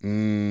week.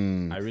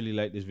 I really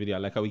like this video. I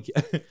like how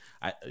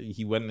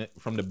he went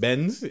from the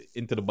Benz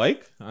onto the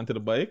bike.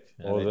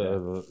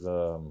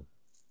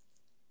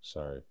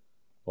 Sorry.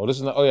 Oh, this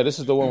is not, this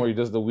is the one where he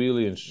does the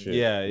wheelie and shit.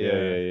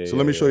 Yeah. So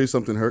let me show you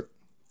something, Herc.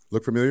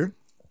 Look familiar?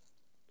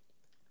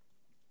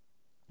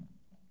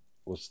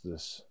 What's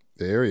this?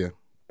 The area.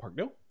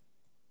 Parkdale?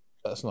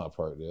 That's not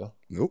Parkdale.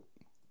 Nope.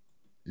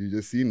 You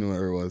just seen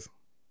where it was.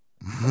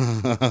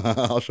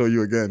 I'll show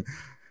you again.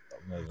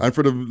 And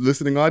for the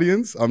listening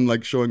audience, I'm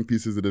like showing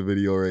pieces of the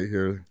video right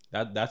here.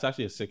 That's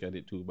actually a sick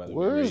edit too, by the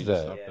way. Where is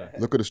that?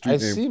 Look at the street I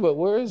name. see, but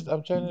where is?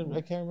 I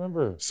can't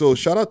remember. So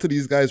shout out to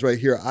these guys right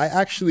here.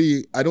 I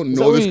don't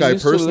know this guy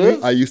personally.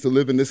 I used to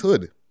live in this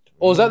hood.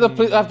 Oh, is that the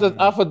place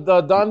off of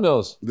Don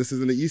Mills? This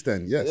is in the East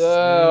End, yes.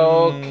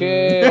 Yeah,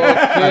 okay.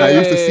 And I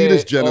used to see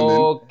this gentleman.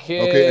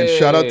 Okay. And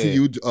shout out to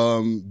you,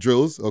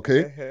 Drills.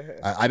 Okay.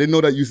 I didn't know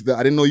that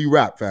I didn't know you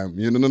rap, fam.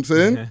 You know what I'm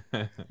saying?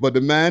 But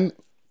the man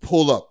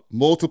pull up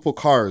multiple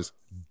cars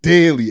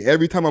daily.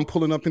 Every time I'm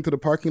pulling up into the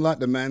parking lot,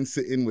 the man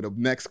sitting with the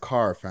next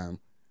car, fam.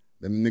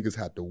 Them niggas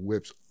had the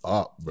whips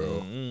up,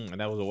 bro.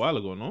 And that was a while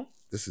ago, no?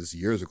 This is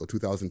years ago,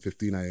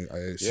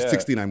 2015.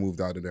 16, I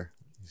moved out of there.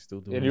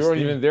 And you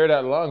weren't even there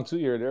that long, too.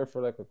 You were there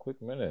for like a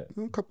quick minute.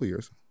 A couple of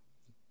years.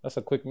 That's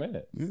a quick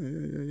minute.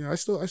 Yeah. I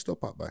still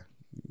pop by.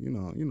 You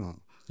know.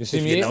 You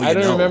see me? I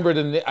don't remember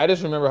I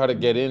just remember how to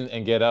get in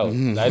and get out.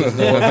 I just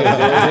know, okay,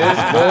 there it is.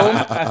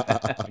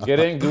 Boom. Get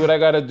in, do what I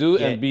gotta do,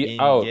 and be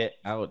out. Get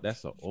out.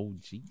 That's an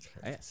OG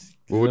classic.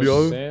 What do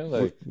y'all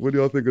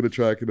think of the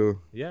track, you know?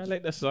 Yeah, I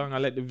like the song. I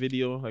like the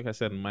video. Like I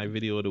said, my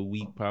video of the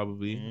week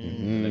probably.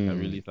 Like I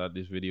really thought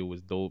this video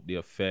was dope. The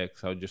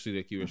effects. I just see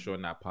like you were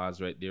showing that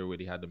pause right there where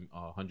they had the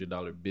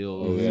 $100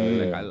 bill. Oh,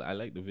 yeah. Like I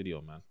like the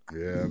video, man.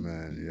 Yeah,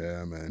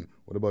 man.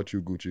 What about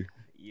you, Gucci?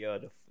 Yo,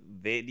 the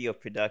video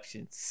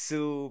production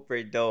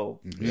super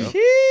dope. Yeah.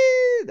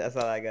 That's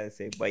all I gotta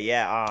say. But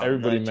yeah,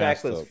 Everybody the track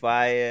masked was up.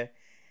 fire.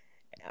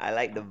 I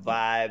like the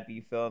vibe.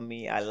 You feel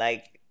me? I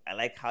like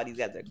how these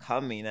guys are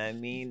coming. You know what I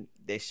mean?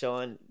 They're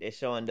showing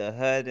the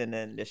hood, and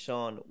then they're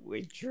showing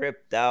we're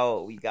dripped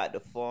out. We got the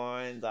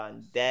foreigns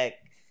on deck.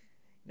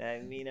 You know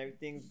what I mean?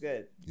 Everything's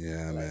good.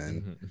 Yeah,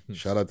 man.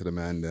 Shout out to the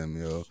man, them,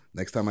 yo.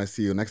 Next time I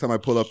see you, next time I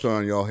pull up to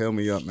on y'all, hail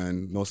me up,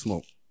 man. No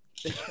smoke.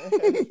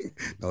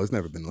 No, it's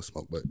never been no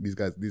smoke, but these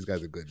guys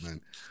are good,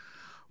 man.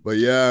 But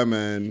yeah,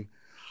 man.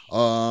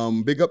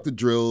 Big up the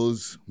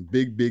Drills.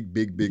 Big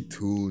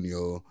tune,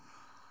 yo.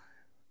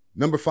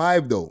 Number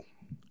 5 though.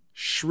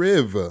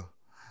 Shriv.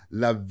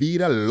 La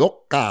Vida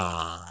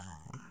Loca.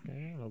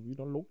 La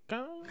Vida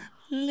Loca.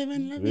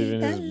 Living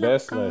his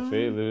best life,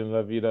 eh? Living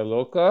La Vida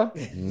Loca.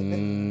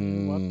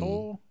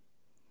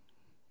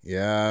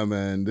 Yeah,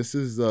 man. This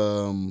is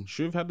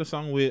Shriv had the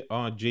song with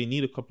Jay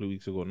Need a couple of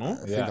weeks ago, no?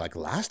 I think like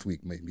last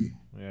week maybe.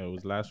 Yeah, it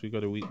was last week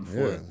or the week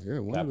before. Yeah.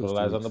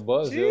 Capitalize on the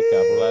buzz, yo.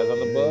 Capitalize on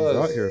the buzz.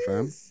 He's out here,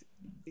 fam.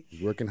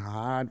 He's working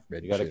hard.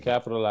 You gotta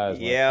capitalize.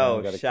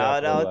 Yo,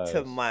 shout out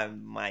to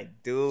my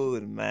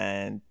dude,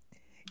 man.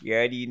 You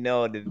already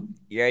know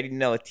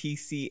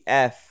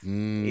TCF.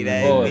 You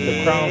know what I mean?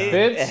 The Crown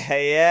Fits?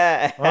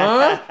 Yeah.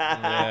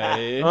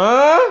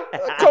 Huh?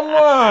 Come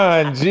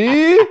on,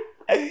 G.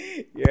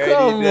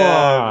 Come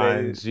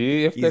on,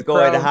 G. If he's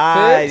going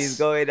high. He's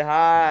going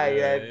high.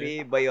 You know what I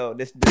mean? But yo,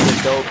 this is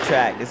a dope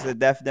track. This is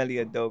definitely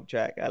a dope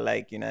track. I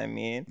like, you know what I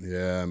mean?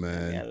 Yeah,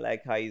 man. I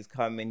like how he's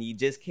coming. He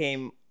just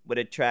came with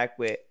a track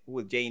with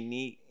Jay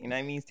Neat. You know what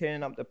I mean? He's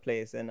turning up the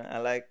place. And I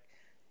like,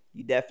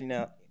 you definitely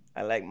know,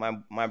 I like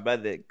my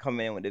brother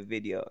coming in with the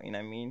video. You know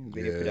what I mean?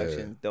 Video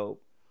production's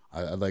dope.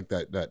 I like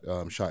that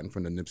shot in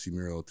front of Nipsey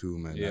mural too,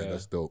 man. Yeah.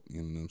 That's dope.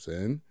 You know what I'm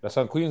saying? That's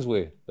on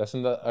Queensway. That's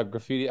in the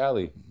Graffiti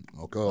Alley.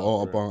 Okay.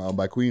 Up on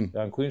by Queen.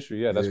 Yeah, on Queen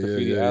Street. Yeah, that's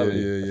Graffiti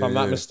Alley. If I'm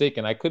not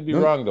mistaken, I could be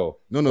wrong though.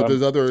 No.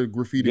 There's other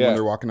graffiti when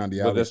they're walking on the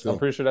alley. I'm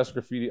pretty sure that's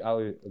Graffiti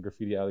Alley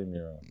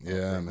mural.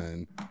 Yeah,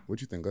 man. What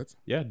you think, Guts?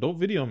 Yeah, dope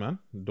video, man.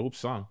 Dope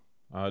song.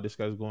 This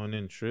guy's going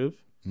in Shriv.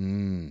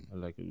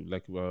 Like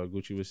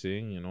Gucci was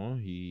saying, you know,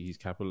 he's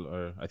I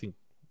think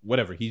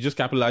whatever. He's just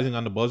capitalizing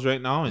on the buzz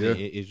right now, and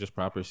it's just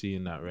proper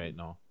seeing that right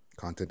now.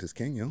 Content is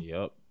king, yo. Yep. You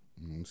know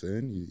what I'm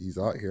saying? He's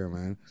out here,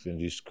 man. He's in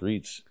these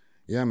streets.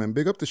 Yeah, man.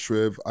 Big up to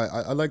Shriv.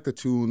 I like the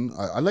tune.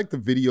 I like the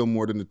video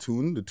more than the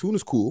tune. The tune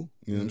is cool.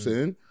 You know what I'm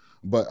saying?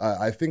 But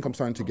I think I'm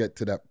starting to get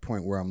to that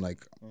point where I'm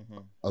like,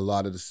 a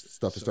lot of the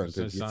stuff is starting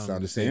to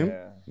sound the same.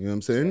 Yeah. You know what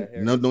I'm saying?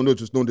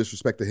 No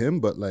disrespect to him,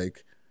 but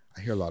like, I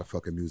hear a lot of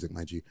fucking music,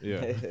 my G.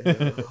 Yeah.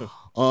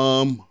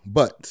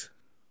 But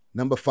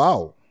number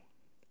 5,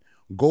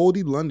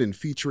 Goldie London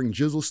featuring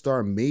Jizzle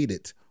Star Made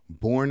It,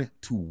 Born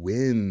to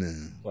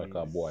Win. Like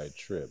our boy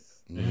Trip.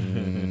 This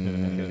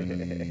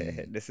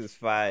is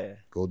fire.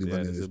 Goldie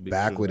London is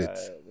back with it.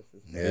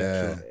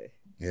 Yeah.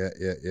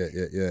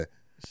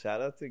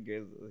 Shout out to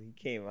Gizzle. He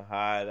came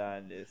hard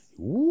on this.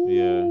 Ooh.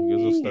 Yeah,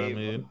 Gizzle Star Came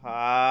made.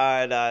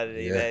 hard on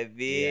it. You know what I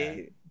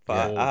mean?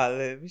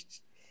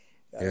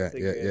 Yeah.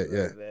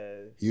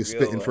 He was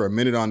spitting for a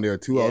minute on there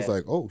too. I was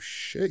like, oh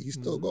shit, he's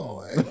still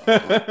going.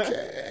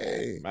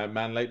 Okay. My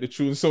man liked the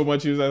tune so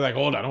much, he was like,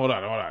 hold on.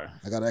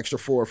 I got an extra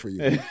 4 for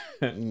you. You know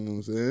what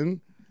I'm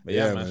saying? But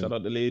yeah, man, shout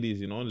out the ladies,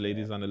 you know,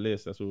 ladies on the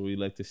list. That's what we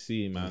like to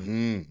see,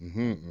 man.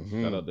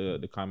 Shout out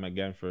the comment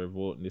gang for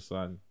voting this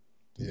on.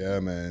 Yeah,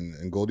 man.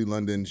 And Goldie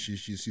London,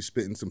 she's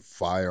spitting some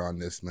fire on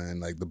this, man.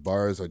 Like the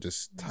bars are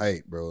just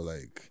tight, bro.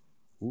 Like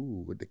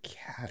Ooh, with the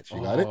catch.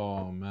 You got it?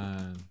 Oh,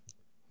 man.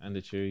 And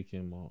the cherry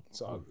came out.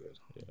 It's all good.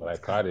 Yeah, but I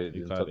caught it.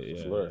 You and caught took it, the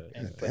yeah. floor.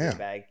 And put Damn. it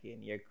back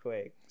in. You're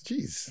quick.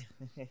 Jeez.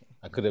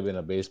 I could have been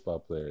a baseball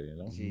player, you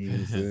know?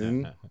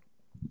 Listen.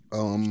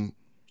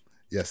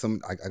 Yeah,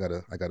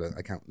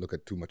 I can't look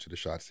at too much of the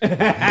shots.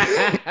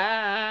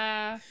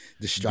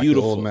 Distract the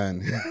old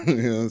man. You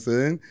know what I'm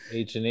saying?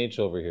 H&H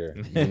over here.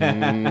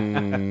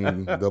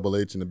 Double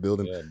H in the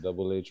building. Yeah,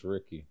 Double H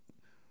Ricky.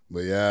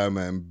 But yeah,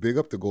 man, big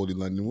up to Goldie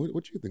London.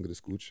 What you think of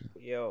this Scooch?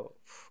 Yo,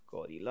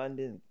 Goldie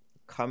London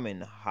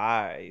coming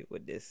high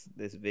with this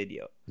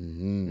video.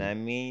 Mm-hmm. Know what I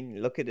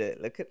mean? Look at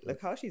it. Look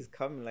how she's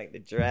coming, like the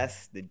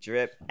dress, the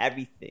drip,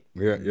 everything.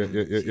 Yeah.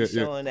 She's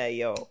showing that,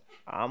 yo,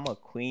 I'm a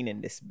queen in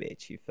this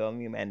bitch. You feel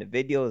me, man? The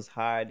video is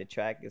hard, the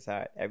track is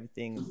hard,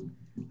 everything's.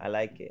 I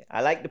like it.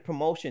 I like the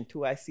promotion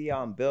too. I see her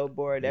on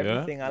Billboard,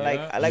 everything. I like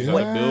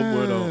what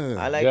Billboard.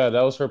 I like. Yeah,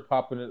 that was her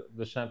popping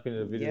the champagne in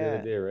the video the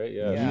other day, right?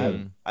 Yeah.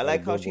 I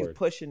like how she's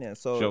pushing it.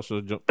 So She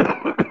also jumped.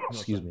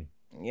 Excuse me.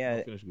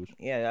 yeah,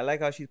 I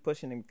like how she's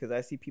pushing it because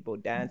I see people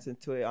dancing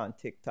to it on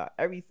TikTok.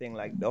 Everything,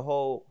 like the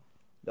whole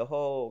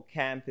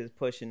camp is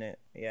pushing it.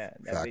 Yeah,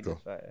 that video's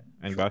fire.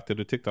 And back to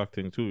the TikTok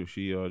thing too.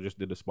 She just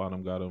did the spot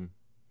and got him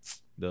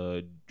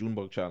the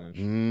Junebug challenge.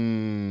 You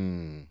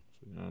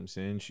know what I'm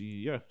saying?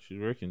 She's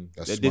working.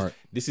 That's smart.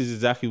 This is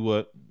exactly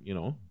what,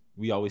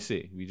 we always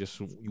say.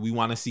 We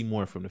want to see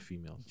more from the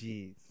females. Jeez.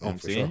 You know what I'm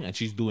for saying? sure. And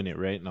she's doing it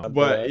right now.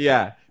 But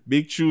yeah,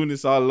 big tune,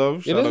 it's all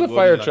love. It is a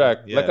fire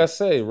track. Like I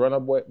say, run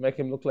up boy, make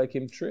him look like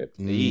him tripped.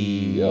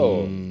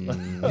 Yo.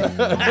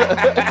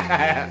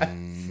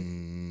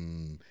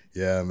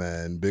 Yeah,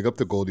 man. Big up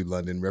to Goldie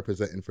London,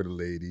 representing for the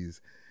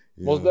ladies.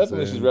 You Most know what I'm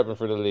definitely she's saying? repping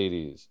for the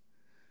ladies.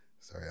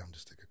 Sorry, I'm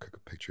just taking a quick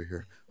picture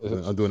here.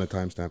 I'm doing a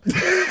timestamp.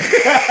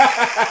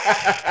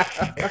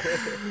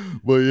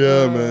 But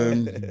yeah,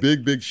 man,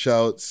 big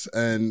shouts.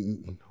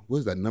 And what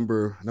is that,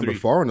 number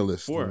 4 on the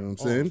list? 4. You know what I'm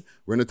saying?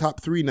 We're in the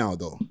top 3 now,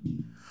 though.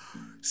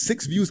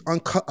 6 Views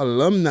Uncut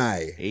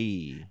alumni.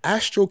 Hey.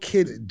 Astro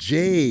Kid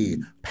J.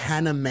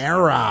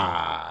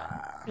 Panamera.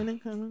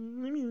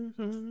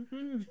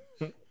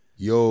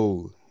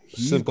 Yo,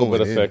 he's Simple but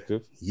going in.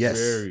 effective. Yes.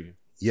 Very.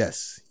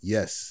 Yes.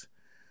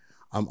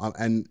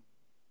 And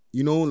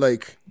he's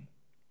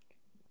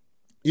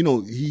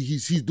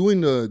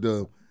doing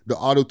the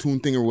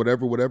auto-tune thing or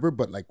whatever,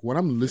 but like when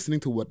I'm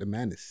listening to what the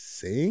man is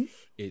saying,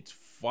 it's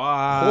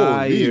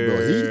fire. Holy,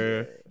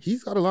 bro.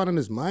 He's got a lot on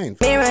his mind.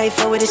 Me right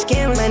for with a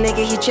scam, my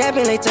nigga, he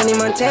trapping like Tony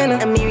Montana.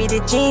 I'm me the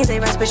jeans, they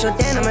rock special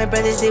denim. My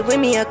brothers did with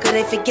me, how could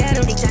I forget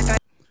him?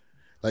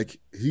 Like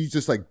he's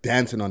just like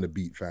dancing on the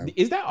beat, fam.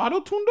 Is that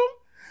auto-tune though?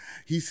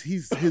 He's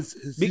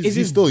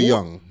still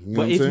young, you know but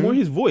what I'm it's saying? more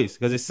his voice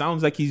because it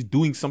sounds like he's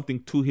doing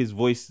something to his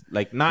voice,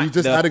 like not. He's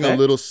just the adding a effect.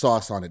 little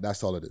sauce on it.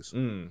 That's all it is.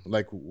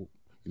 Like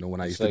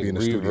when I used to be in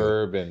the studio,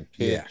 reverb and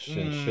pitch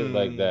and shit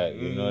like that.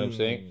 You know what I'm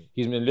saying?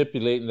 He's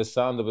manipulating the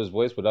sound of his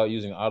voice without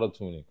using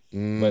auto-tuning.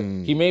 But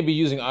he may be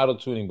using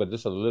auto-tuning, but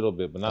just a little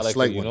bit, but not A like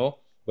slight you one. know.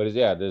 But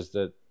there's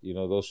that,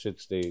 those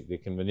shits, they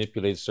can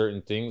manipulate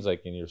certain things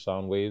like in your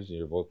sound waves,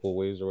 your vocal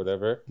waves or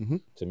whatever,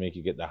 to make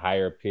you get the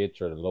higher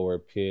pitch or the lower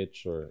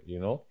pitch or,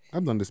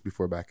 I've done this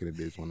before back in the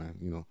days when I,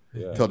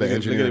 Yeah. tell the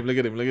engineer, Look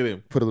at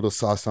him. put a little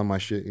sauce on my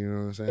shit. You know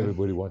what I'm saying?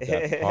 Everybody want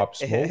that pop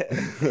smoke.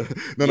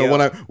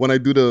 No. When I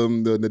do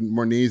the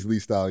more nasally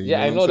style. You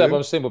Yeah, I what know I'm that, saying? but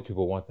I'm saying, but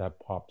people want that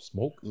pop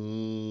smoke.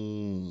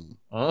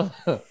 Huh?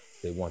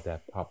 They want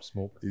that pop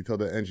smoke. You tell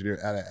the engineer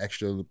add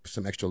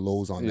some extra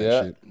lows on that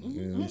Yeah. shit.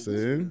 You know what I'm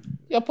saying?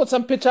 Yo, put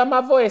some pitch on my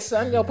voice,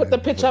 son. Yo, put the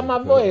pitch on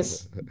my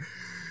voice.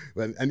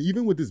 And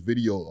even with this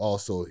video,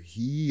 also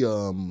he's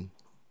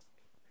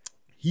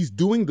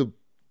doing the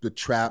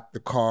trap,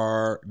 the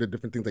car, the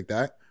different things like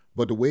that.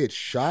 But the way it's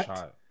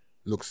shot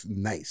looks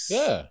nice.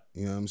 Yeah,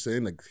 you know what I'm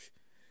saying?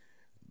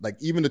 Like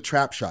even the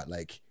trap shot,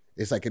 like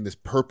it's like in this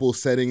purple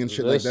setting and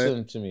shit like that.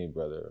 Listen to me,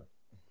 brother.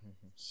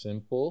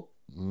 Simple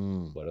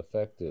but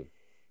effective.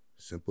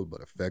 Simple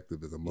but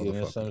effective as a motherfucker. You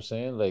know what I'm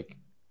saying? Like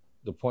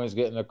the point's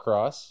getting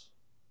across.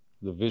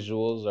 The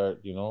visuals are,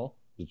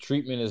 the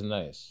treatment is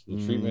nice.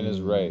 The treatment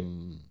is right.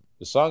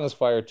 The song is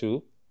fire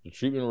too. The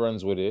treatment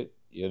runs with it.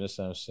 You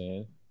understand what I'm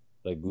saying?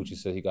 Like Gucci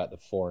said, he got the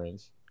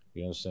foreigns.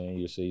 You know what I'm saying?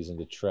 You say he's in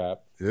the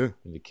trap, in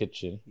the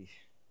kitchen.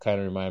 Kind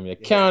of remind me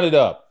of Count It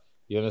Up.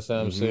 You understand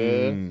what I'm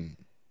saying?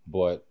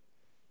 But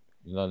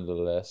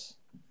nonetheless,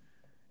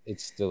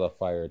 it's still a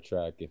fire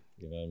track. If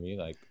you know what I mean?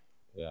 Like,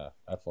 yeah,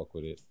 I fuck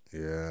with it.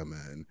 Yeah,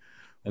 man.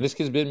 And this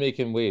kid's been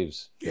making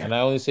waves. Yeah. And I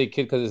only say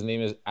kid because his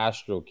name is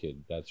Astro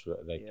Kid. That's right.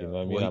 Like, you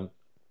know what I mean?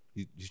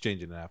 He's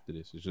changing it after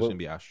this. It's just gonna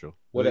be Astro.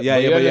 You I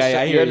hear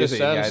understand you what I'm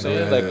saying.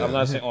 saying? Like, I'm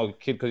not saying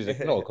kid because he's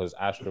like, no, because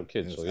Astro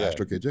Kid. So yeah,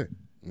 Astro Kid J.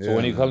 Yeah, so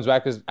when he comes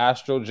back as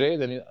Astro J,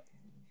 then he's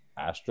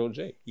Astro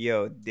J.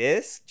 Yo,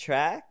 this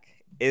track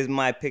is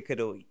my pick of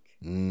the week.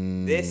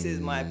 This is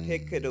my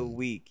pick of the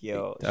week,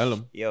 yo. Tell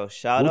him. Yo,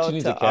 shout Gucci out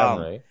needs to a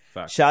camera,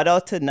 shout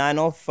out to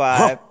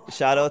 905.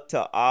 Shout out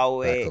to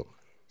Awe.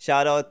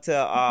 Shout out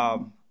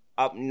to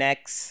Up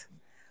Next,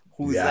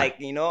 who's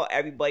like,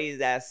 everybody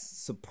that's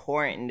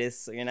supporting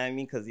this. You know what I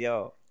mean? Because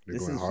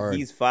This going is hard.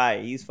 he's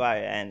fire. He's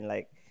fire, and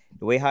like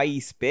the way how he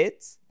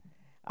spits,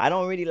 I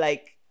don't really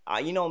like.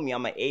 You know me,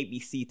 I'm an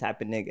ABC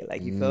type of nigga.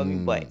 Like you feel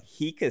me, but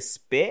he could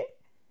spit.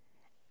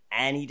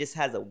 And he just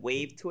has a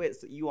wave to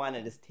it, so you want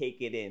to just take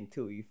it in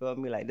too. You feel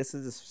me? Like this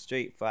is a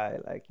straight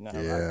fire. Like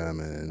yeah,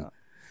 man. You know.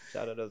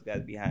 Shout out those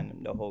guys behind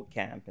him, the whole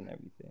camp and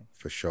everything.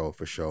 For sure,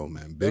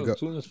 man. Big up.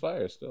 Tune is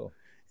fire still.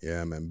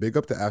 Yeah, man. Big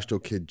up to Astro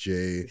Kid J.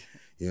 You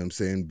know what I'm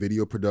saying?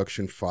 Video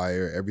production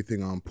fire,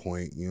 everything on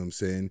point. You know what I'm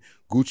saying?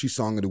 Gucci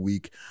song of the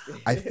week.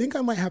 I think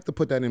I might have to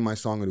put that in my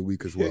song of the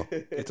week as well.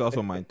 It's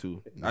also mine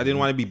too. I didn't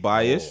want to be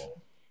biased.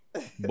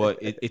 But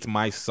it's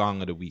my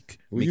song of the week.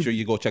 Make sure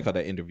you go check out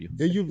that interview.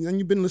 Yeah,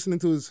 you've been listening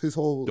to his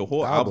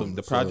whole album,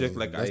 the project.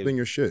 Like that's been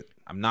your shit.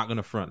 I'm not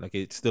gonna front. Like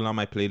it's still on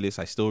my playlist.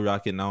 I still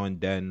rock it now and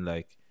then.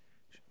 Like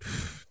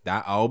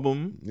that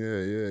album. Yeah.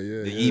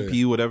 The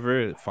EP,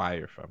 whatever,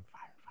 fire.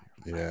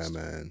 Yeah,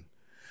 man.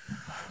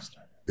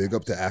 Big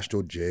up to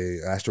Astro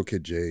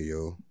Kid J,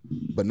 yo.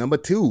 But number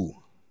 2,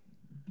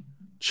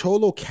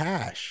 Cholo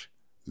Cash,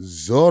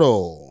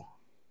 Zorro.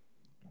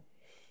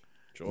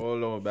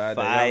 Cholo, bad.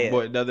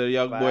 Another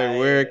young boy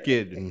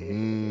working.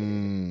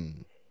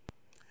 Mm-hmm.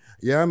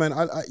 Yeah, man.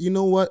 I you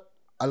know what?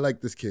 I like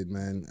this kid,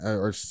 man,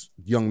 or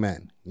young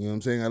man. You know what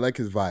I'm saying? I like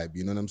his vibe.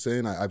 You know what I'm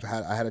saying? I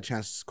had a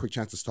quick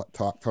chance to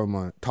talk to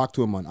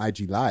him on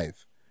IG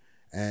Live,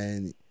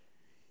 and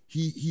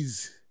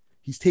he's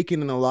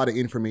taking in a lot of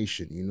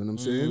information. You know what I'm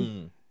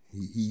saying?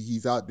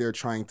 He's out there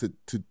trying to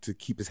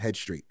keep his head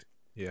straight.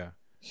 Yeah.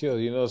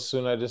 Yo,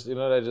 soon I just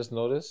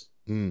noticed?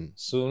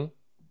 Soon.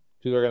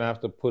 People are going to have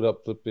to put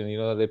up flipping,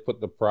 they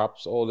put the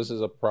props. Oh, this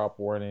is a prop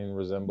warning,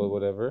 resemble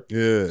whatever.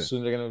 Yeah.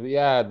 Soon they're going to be,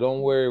 don't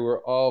worry,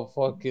 we're all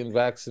fucking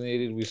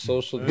vaccinated. We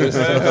social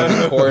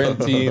distance,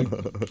 quarantine.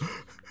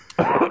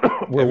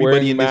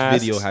 Everybody in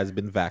this video has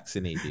been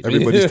vaccinated.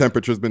 Everybody's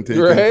temperature's been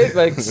taken. Right?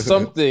 Like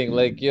something,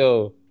 like,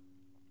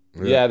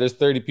 there's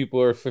 30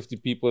 people or 50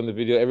 people in the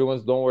video.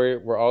 Everyone's, don't worry,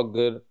 we're all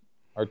good.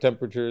 Our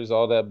temperatures,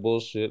 all that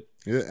bullshit.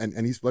 Yeah,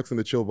 and he's flexing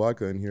the Chill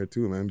vodka in here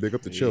too, man. Big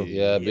up the Chill.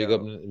 Yeah, big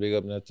up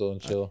Neto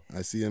and Chill.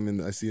 I see him in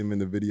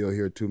the video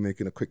here too,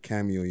 making a quick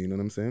cameo. You know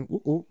what I'm saying?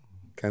 Ooh.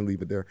 Can't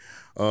leave it there.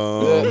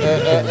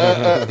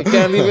 You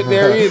can't leave it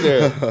there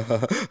either.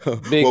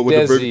 Big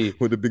Desi.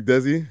 With the Big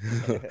Desi?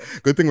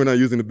 Good thing we're not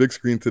using the big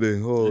screen today.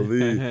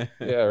 Holy.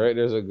 Yeah, right.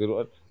 There's a good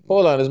one.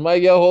 Hold on, is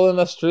Miguel holding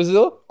a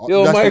strizzle?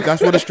 Yo,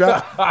 that's what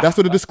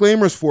the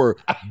disclaimer's for.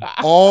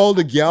 All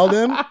the gal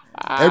them,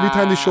 every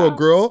time they show a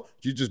girl,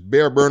 you just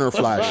bare burner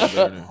flash.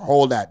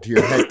 Hold that to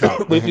your head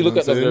top. But if you look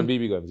at them, they're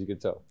BB guns, you can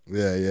tell.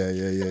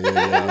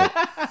 Yeah.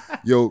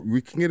 Yo,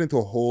 we can get into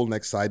a whole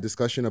next side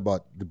discussion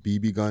about the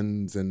BB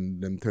guns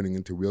and them turning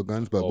into real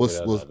guns, but we'll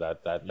save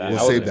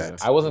that.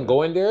 I wasn't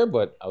going there,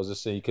 but I was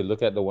just saying you could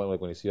look at the one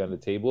like when you see it on the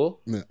table,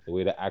 the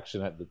way the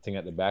action at the thing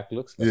at the back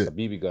looks, that's a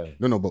BB gun.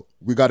 No, but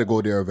we got to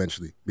go there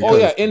eventually.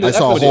 I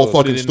saw a whole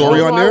fucking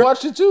story on there. I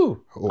watched it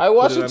too.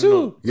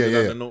 Yeah.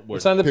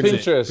 It's on the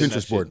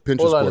Pinterest board.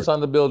 Hold on, it's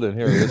on the building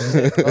here.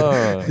 You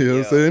know what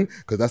I'm saying?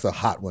 Because that's a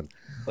hot one.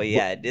 But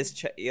yeah,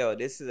 this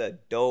is a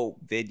dope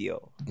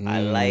video. I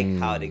like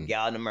how the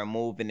gal them are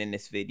moving in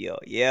this video.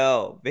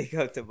 Yo, big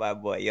up to my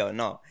boy. Yo,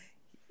 no,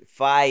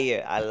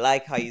 fire. I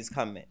like how he's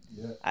coming.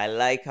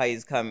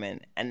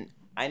 And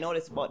I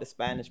noticed about the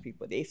Spanish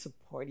people. They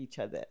support each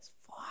other as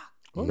fuck.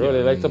 Bro,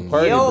 they like to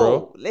party,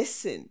 bro.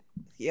 Listen.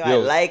 I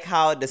like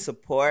how the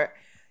support.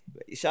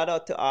 Shout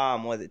out to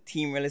was it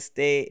Team Real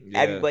Estate? Yes.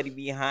 Everybody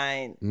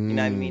behind. You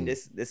know what I mean?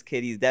 This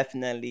kid, he's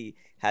definitely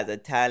has a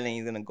talent.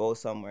 He's gonna go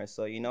somewhere.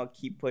 So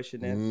keep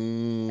pushing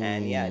him.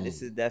 And yeah,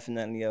 this is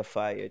definitely a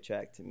fire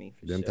track to me.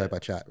 Them type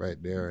of chat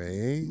right there,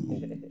 eh?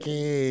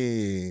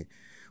 Okay.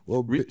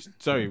 Well,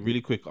 sorry,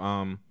 really quick.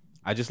 I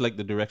just like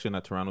the direction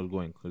that Toronto's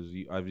going because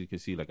as you can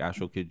see, like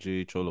Astro Kid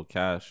J, Cholo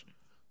Cash,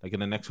 like in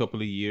the next couple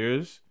of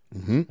years.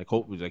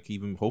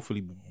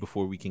 Hopefully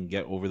before we can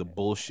get over the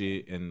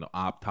bullshit and the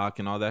op talk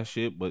and all that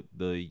shit, but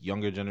the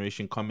younger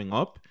generation coming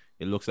up,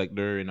 it looks like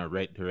they're in a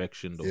right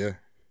direction though.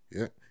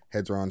 Yeah.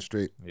 Heads are on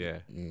straight. Yeah.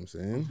 You know what I'm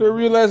saying? They're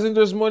realizing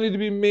there's money to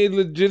be made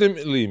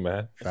legitimately,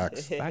 man.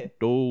 Facts.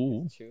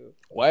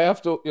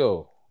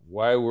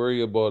 Why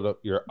worry about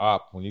your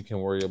op when you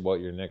can worry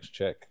about your next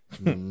check?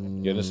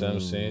 You understand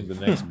what I'm saying? The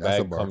next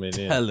bag coming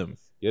in. Tell him.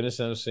 You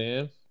understand what I'm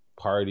saying?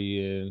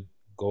 Partying,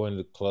 going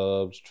to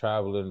clubs,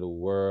 traveling the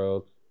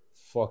world,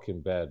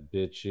 fucking bad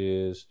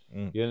bitches.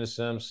 You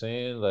understand what I'm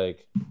saying?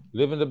 Like,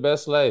 living the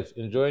best life,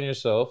 enjoying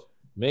yourself,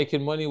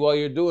 making money while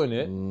you're doing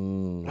it.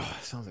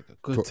 Sounds like a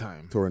good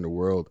time. Touring the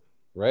world.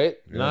 Right?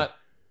 Yeah. Not,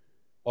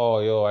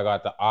 I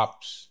got the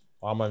ops.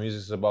 All my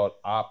music's about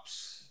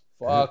ops.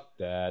 Fuck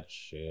that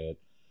shit.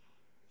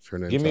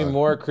 Give me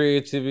more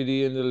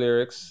creativity in the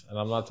lyrics. And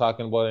I'm not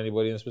talking about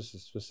anybody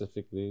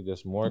specifically.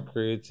 Just more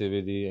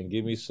creativity and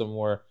give me some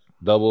more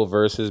double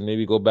verses.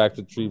 Maybe go back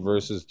to 2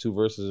 verses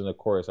in the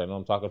chorus. I know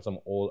I'm talking some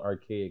old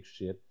archaic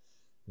shit.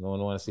 No one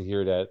wants to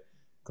hear that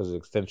because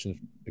of intention.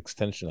 The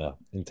attention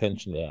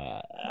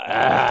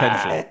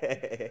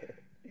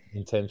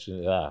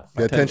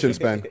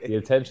span. The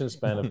attention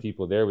span of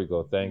people. There we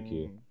go. Thank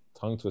you.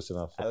 tongue twisting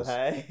off.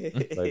 like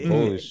Like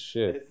holy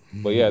shit.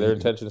 But yeah, their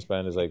attention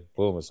span is like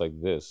boom. It's like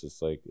this.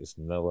 It's like it's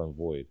null and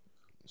void.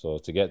 So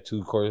to get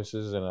 2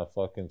 choruses and a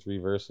fucking 3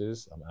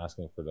 verses, I'm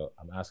asking.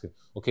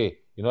 Okay,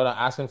 you know what I'm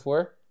asking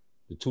for?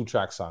 The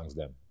 2-track songs.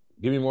 Then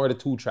give me more of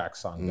the 2-track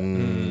song.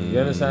 Then you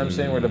understand what I'm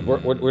saying?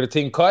 Where the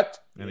thing cut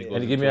and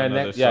you give me a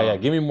next. Yeah,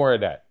 give me more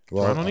of that.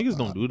 Well, Toronto niggas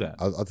don't do that.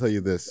 I'll tell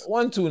you this.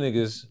 1-2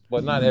 niggas,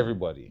 but not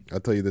everybody.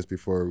 I'll tell you this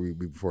before we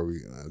get to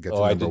number 1.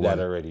 Oh, I did that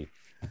already.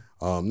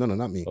 No,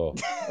 not me. Oh.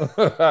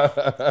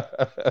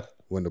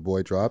 When the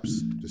boy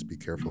drops, just be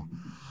careful.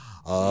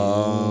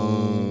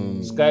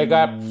 This guy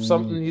got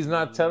something he's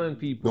not telling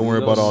people. Don't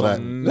worry about all that.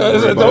 Don't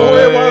worry about all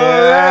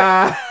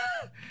that.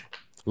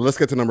 Let's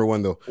get to number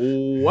 1 though.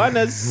 What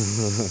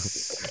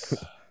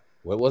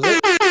was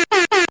it?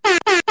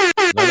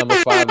 Not number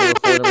 5, number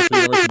 4, number 3,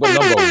 number 2, but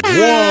number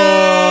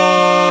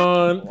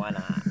 1.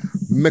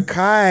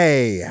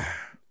 Makai,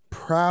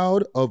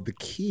 Proud of the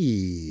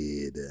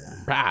Kid.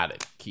 Proud of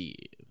the Kid.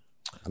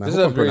 And this is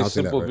a very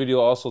simple video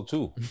also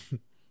too.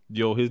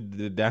 Yo,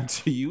 the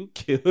dance to you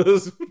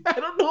kills. I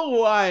don't know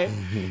why.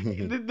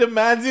 the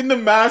man's in the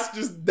mask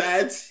just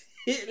dance.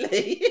 Just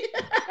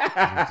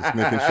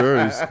making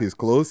sure he's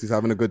close, he's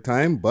having a good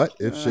time. But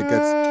if shit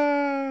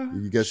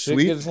gets shit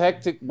sweet, gets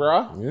hectic,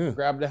 bro. Yeah,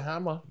 grab the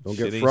hammer. Don't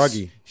get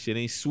froggy. Shit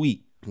ain't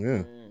sweet.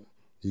 Yeah,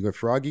 you get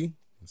froggy,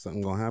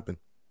 something gonna happen.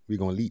 We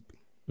gonna leap.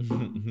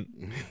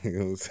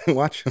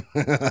 Watch him.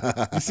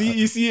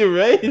 you see it,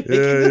 right? Yeah.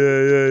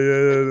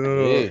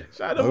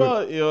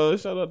 No.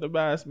 Shout out the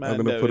Bass man. I'm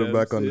gonna put it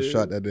back on the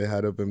shot that they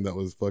had of him that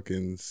was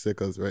fucking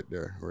sick as right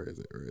there. Where is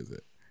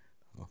it?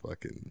 Oh,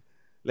 fucking.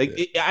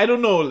 Like I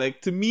don't know, like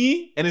to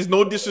me, and it's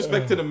no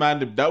disrespect to the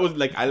man. That was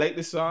like I like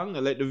the song. I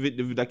like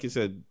the like you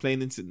said,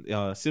 plain and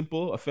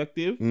simple,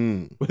 effective.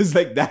 But it's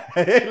like that,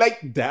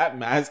 like that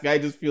mask guy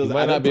just feels. You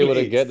might not be able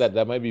to get that.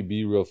 That might be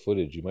B-real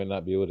footage. You might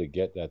not be able to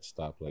get that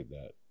stop like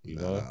that. You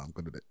know, I'm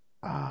good at it.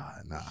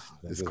 Nah.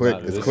 It's quick.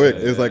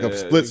 It's like a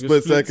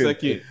split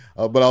second.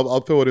 But I'll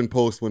throw it in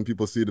post when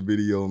people see the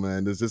video,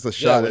 man. There's just a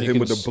shot of him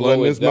with the blood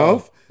in his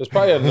mouth. There's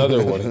probably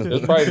another one.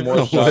 There's probably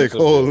more shots. Like,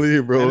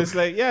 holy, bro. And it's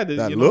like, yeah,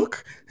 that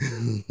look.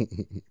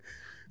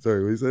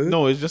 Sorry, what you saying?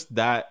 No, it's just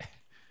that.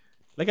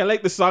 Like, I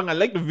like the song, I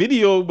like the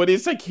video, but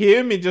it's like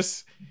him. It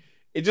just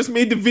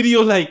made the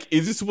video like,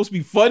 is this supposed to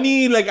be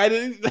funny? Like, I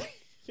didn't. Like,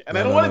 and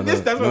I don't want to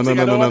diss. That's what I'm saying.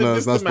 I don't want to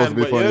diss the man.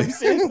 But you know what I'm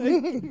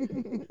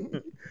saying?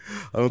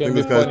 I don't think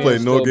this guy's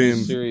playing no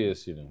games.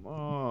 Serious, you know.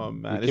 Oh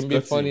man, it can be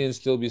funny and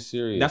still be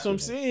serious. That's what I'm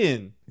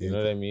saying. You know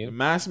what I mean? The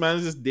masked man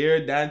is just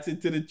there dancing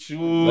to the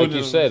tune. Like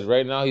you said,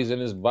 right now he's in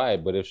his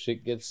vibe. But if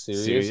shit gets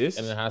serious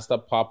and it has to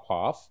pop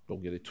off,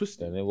 don't get it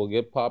twisted. Then it will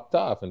get popped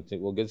off and it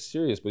will get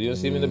serious. But you don't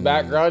see him in the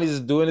background. He's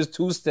doing his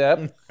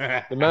 2-step.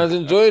 The man's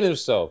enjoying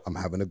himself. I'm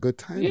having a good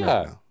time. Yeah.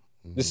 Right now.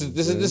 This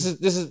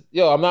is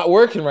yo, I'm not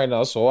working right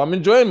now, so I'm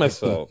enjoying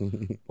myself.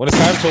 When it's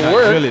time to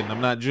work,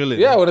 I'm not drilling.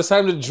 Yeah, when it's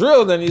time to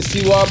drill, then you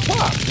see what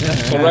pop.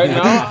 So right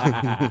now,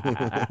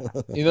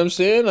 you know what I'm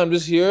saying? I'm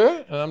just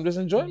here and I'm just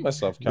enjoying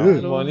myself.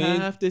 Counting money. I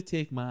have to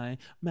take my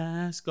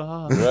mask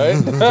off.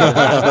 Right?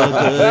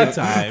 Good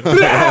time.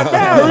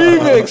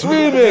 Remix,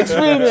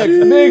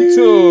 big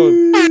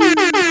tune.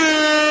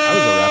 I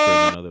was a rapper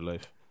in another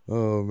life.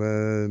 Oh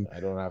man, I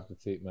don't have to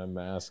take my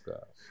mask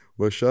off.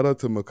 But shout out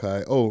to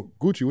Makai. Oh,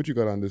 Gucci, what you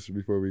got on this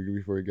before we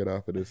get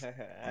off of this?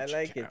 I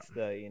like it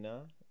still, you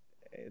know.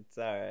 It's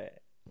all right.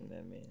 You know what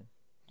I mean?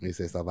 He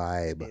says a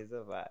vibe. It's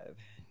a vibe.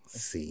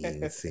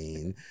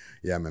 Scene.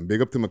 Yeah, man.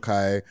 Big up to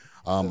Makai.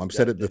 I've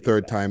said it the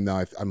third time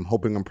now. I'm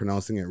hoping I'm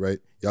pronouncing it right.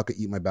 Y'all can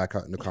eat my back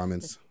out in the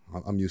comments.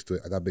 I'm used to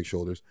it. I got big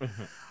shoulders.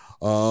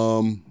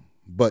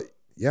 But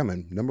yeah,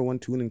 man. Number 1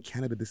 tune in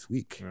Canada this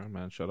week. Yeah,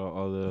 man. Shout out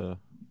all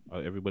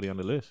everybody on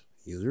the list.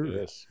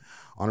 Yes.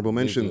 Honorable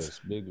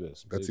mentions. Big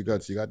list. Guts. You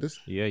got this?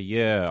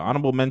 Yeah.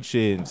 Honorable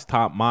mentions.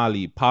 Top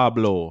Molly,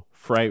 Pablo,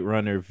 Fright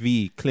Runner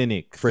V,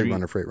 Clinic. Freight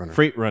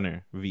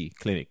Runner V,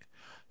 Clinic.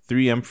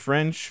 3M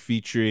French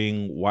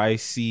featuring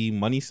YC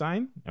Money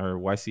Sign or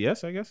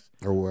YCS, I guess.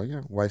 Or yeah,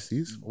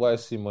 YCs.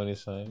 YC Money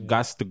Sign. Yeah.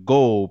 Gots to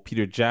Go,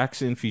 Peter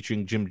Jackson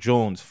featuring Jim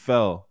Jones,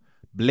 Fell.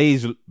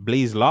 Blaze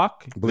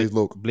Loke,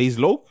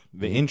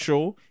 the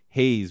intro,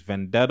 Hayes,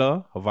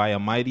 Vendetta,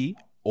 Havaya Mighty,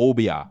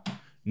 Obia.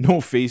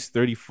 No Face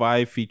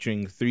 35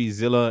 featuring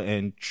 3Zilla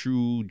and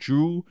True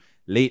Drew,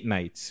 Late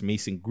Nights,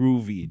 Mason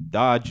Groovy,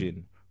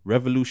 Dodgin,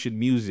 Revolution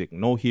Music,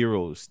 No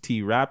Heroes,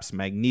 T-Raps,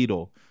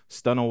 Magneto,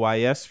 Stunner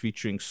YS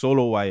featuring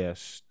Solo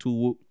YS,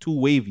 Too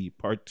Wavy,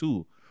 Part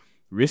 2,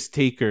 Risk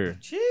Taker.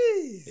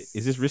 Jeez.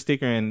 Is this Risk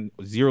Taker in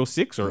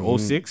 06 or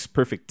 06?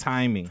 Perfect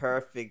Timing.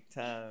 Perfect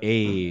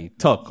time.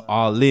 Tuck,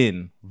 All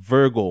In,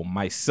 Virgo,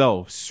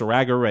 Myself,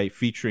 Sragarite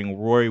featuring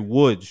Roy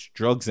Woods,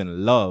 Drugs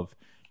and Love,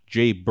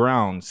 Jay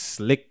Brown,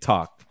 Slick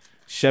Talk,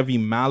 Chevy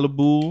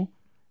Malibu,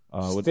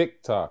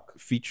 Slick Talk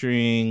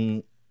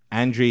featuring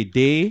Andre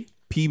Day,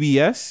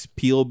 PBS,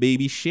 Peel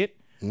Baby Shit,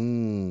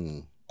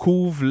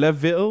 Couve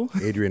Leville,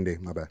 Adrian Day,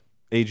 my bad.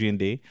 Adrian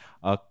Day,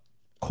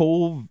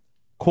 Cove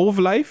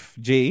Life,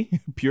 J,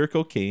 Pure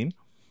Cocaine,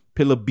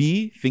 Pillar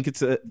B, Think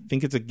It's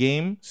a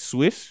Game,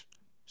 Swish,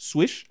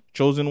 Swish,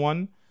 Chosen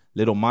One,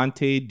 Little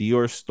Monte,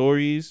 Dior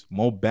Stories,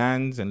 Mo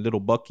Bands and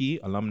Little Bucky,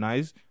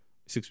 alumni,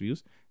 6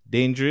 views.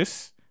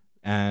 Dangerous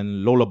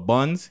and Lola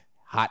Buns,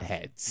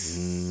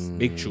 Hotheads.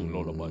 Big tune,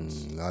 Lola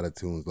Buns. A lot of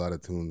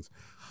tunes.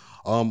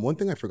 One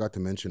thing I forgot to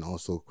mention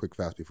also, quick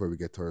fast before we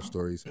get to our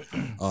stories,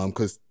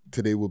 because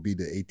today will be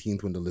the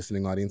 18th when the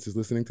listening audience is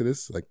listening to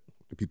this, like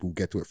the people who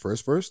get to it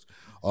first.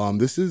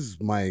 This is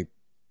my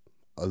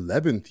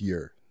 11th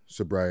year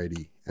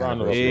sobriety.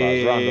 Round of applause.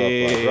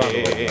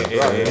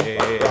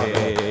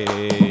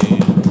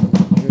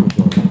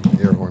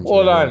 Air horns.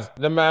 Hold on,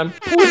 the man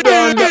put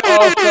down the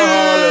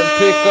alcohol and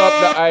pick up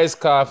the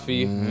iced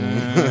coffee.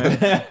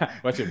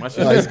 Watch it.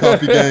 Iced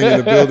coffee gang in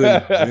the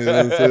building. You know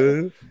what I'm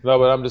saying? No,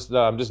 but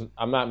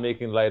I'm not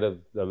making light of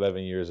the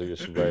 11 years of your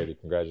sobriety.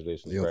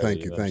 Congratulations. Yo,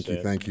 Brady,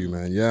 thank you,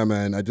 man. Yeah,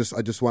 man. I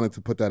just wanted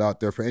to put that out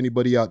there for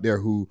anybody out there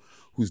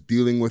who's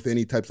dealing with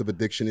any types of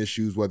addiction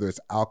issues, whether it's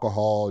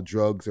alcohol,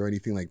 drugs, or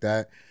anything like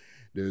that.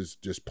 There's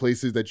just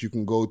places that you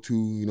can go to.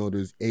 You know,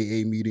 there's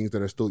AA meetings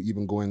that are still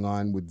even going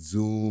on with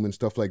Zoom and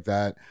stuff like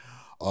that.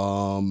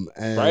 And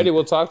Friday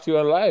we'll talk to you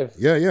on live.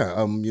 Yeah.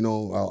 You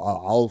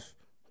know,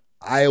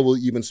 I will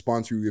even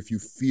sponsor you if you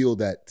feel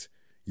that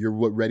you're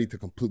ready to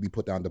completely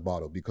put down the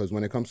bottle. Because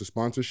when it comes to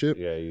sponsorship,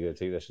 yeah, you gotta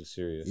take that shit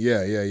serious.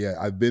 Yeah.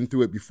 I've been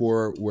through it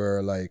before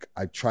where like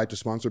I tried to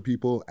sponsor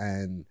people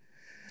and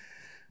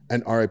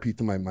RIP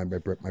to my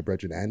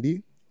brethren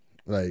Andy,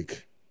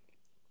 like.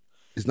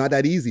 It's not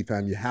that easy,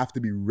 fam. You have to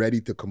be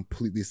ready to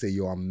completely say,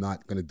 yo, I'm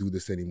not going to do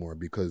this anymore.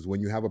 Because when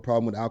you have a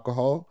problem with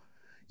alcohol,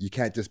 you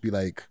can't just be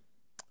like,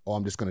 oh,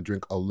 I'm just going to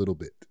drink a little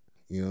bit.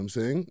 You know what I'm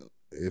saying?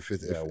 If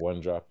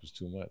one drop is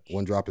too much.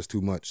 One drop is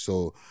too much.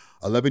 So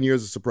 11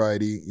 years of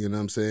sobriety, you know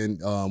what I'm saying?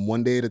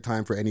 One day at a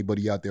time for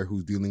anybody out there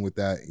who's dealing with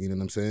that, you know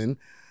what I'm saying?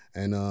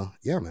 And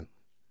yeah, man.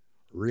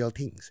 Real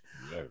things.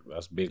 Yeah,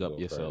 that's big up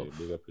yourself.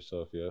 Friday. Big up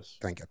yourself, yes.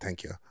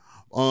 Thank you.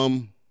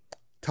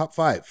 Top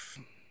 5.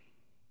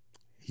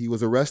 He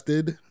was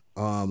arrested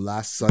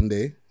last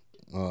Sunday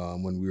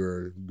when we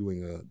were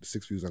doing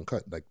 6 Views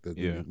Uncut.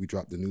 We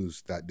dropped the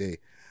news that day.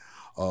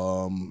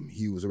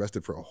 He was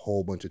arrested for a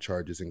whole bunch of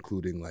charges,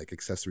 including like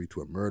accessory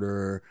to a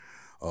murder.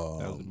 That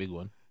was the big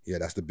one. Yeah,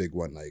 that's the big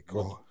one. Like,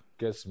 what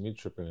gets me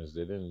tripping is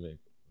they didn't make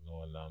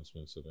no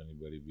announcements of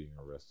anybody being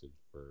arrested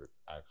for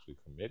actually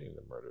committing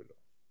the murder,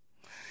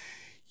 though.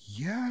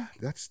 Yeah,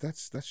 that's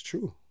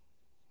true.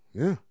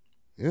 Yeah.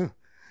 Yo,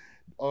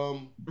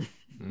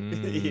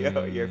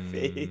 your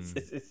face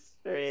is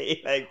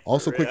straight. Like,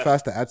 also, quick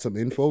fast to add some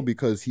info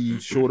because he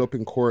showed up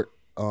in court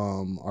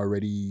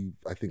already,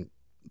 I think,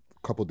 a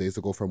couple days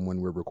ago from when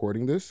we're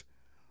recording this.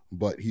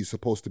 But he's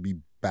supposed to be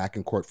back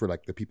in court for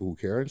like the people who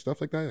care and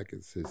stuff like that, like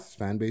his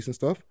fan base and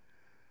stuff.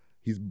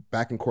 He's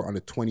back in court on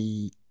the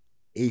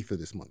 28th of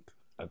this month.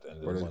 At the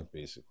end of the month,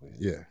 basically.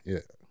 Yeah.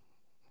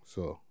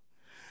 So,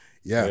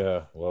 yeah.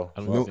 Yeah. Well,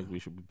 I don't think we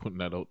should be putting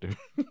that out there.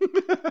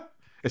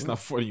 It's not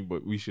funny,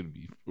 but we shouldn't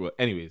be. Well,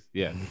 anyways,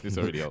 yeah, it's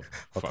already out.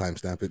 I'll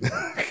timestamp it.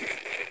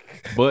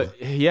 But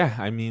yeah,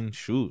 I mean,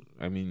 shoot.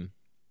 I mean,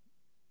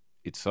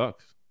 it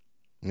sucks.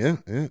 Yeah.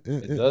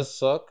 It does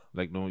suck.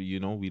 Like, no,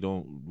 you know, we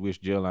don't wish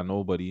jail on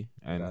nobody.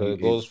 And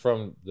it goes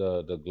from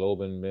the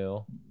Globe and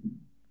Mail.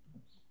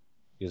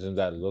 Isn't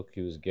that look he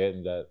was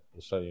getting that,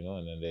 you know,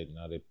 and then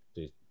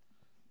the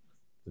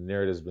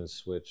narrative's been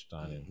switched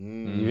on him.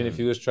 Mm-hmm. Even if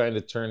he was trying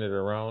to turn it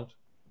around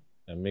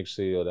and make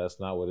sure, yo,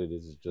 that's not what it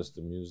is. It's just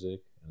the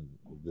music, and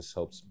this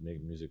helps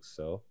make music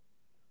sell.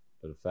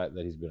 But the fact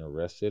that he's been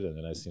arrested, and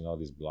then I've seen all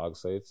these blog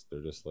sites,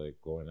 they're just like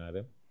going at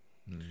him.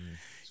 Mm-hmm.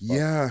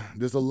 Yeah,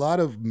 there's a lot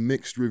of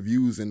mixed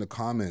reviews in the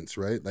comments,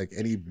 right? Like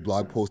any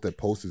blog post that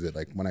posts it,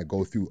 like when I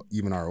go through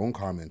even our own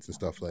comments and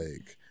stuff,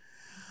 like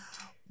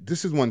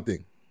this is one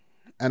thing.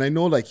 And I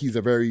know like he's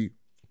a very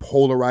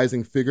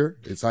polarizing figure.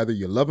 It's either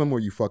you love him or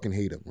you fucking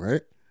hate him,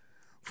 right?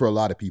 For a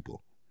lot of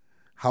people.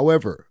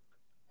 However,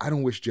 I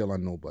don't wish jail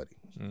on nobody.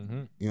 Mm-hmm. You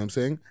know what I'm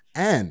saying?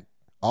 And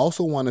I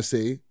also want to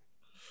say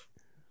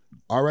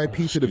RIP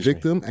to the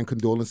victim and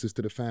condolences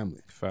to the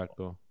family. Fact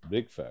though.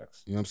 Big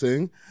facts. You know what I'm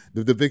saying?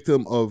 The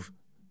victim of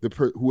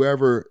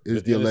whoever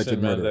is the alleged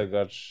man murderer. that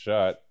got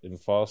shot in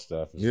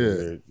Falstaff.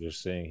 Yeah. They're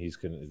saying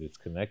it's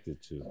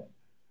connected to.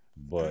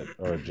 But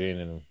Jane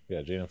and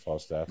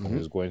Falstaff. Mm-hmm. He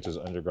was going to his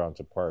underground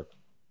to park.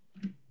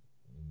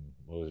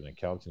 Was an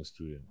accounting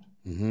student.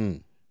 Mm-hmm.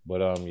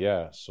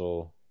 But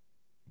so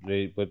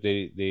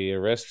they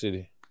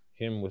arrested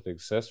him with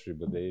accessory,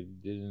 but they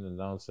didn't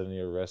announce any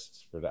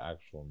arrests for the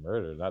actual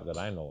murder. Not that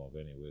I know of,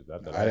 anyways.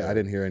 Not that I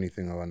didn't hear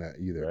anything on that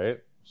either.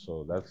 Right.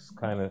 So that's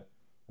kind of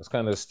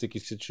a sticky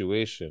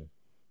situation.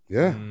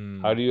 Yeah.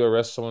 How do you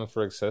arrest someone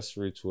for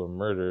accessory to a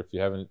murder if you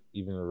haven't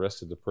even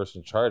arrested the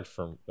person charged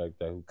from like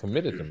that who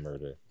committed the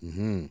murder?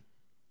 Mm-hmm.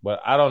 But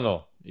I don't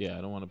know. Yeah,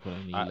 I don't want to put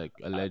any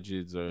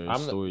allegeds or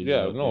I'm stories.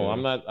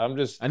 I'm not. I'm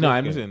just. I know.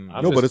 I'm saying.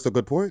 But it's a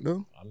good point,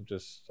 though. I'm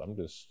just.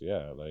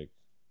 Yeah.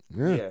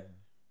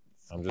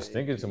 I'm just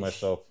thinking to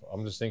myself.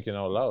 I'm just thinking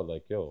out loud,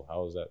 like, yo,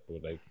 how is that?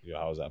 Like,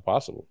 how is that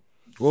possible?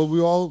 Well,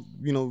 we all,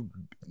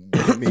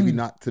 maybe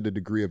not to the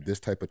degree of this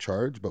type of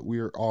charge, but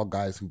we're all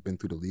guys who've been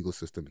through the legal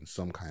system in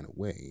some kind of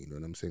way. You know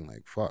what I'm saying?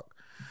 Like, fuck.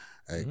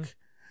 Like,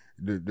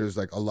 there's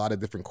like a lot of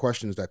different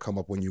questions that come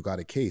up when you got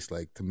a case,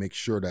 like to make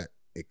sure that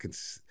it can,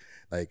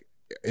 like,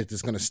 it's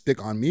just going to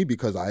stick on me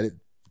because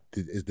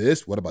is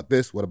this, what about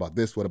this, what about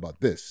this, what about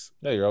this?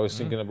 Yeah, you're always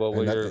thinking about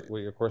what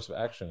your course of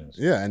action is.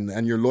 Yeah,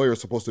 and your lawyer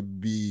is supposed to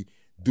be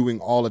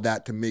doing all of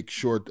that to make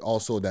sure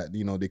also that,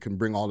 you know, they can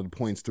bring all of the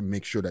points to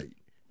make sure that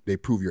they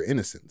prove your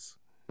innocence.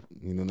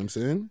 You know what I'm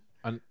saying?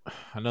 And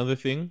another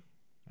thing,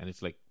 and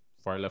it's like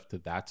far left to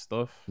that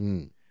stuff.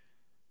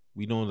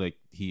 We know like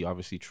he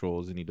obviously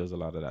trolls and he does a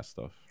lot of that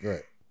stuff.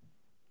 Right.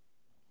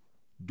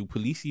 Do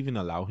police even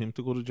allow him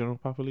to go to general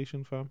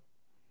population, fam?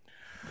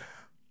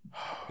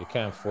 They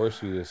can't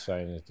force you to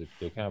sign it.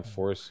 They can't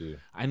force you.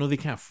 I know they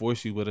can't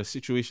force you, but a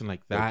situation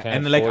like that,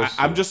 and like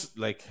I'm just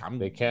like I'm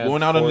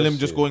going out on a limb,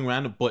 just going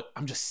random. But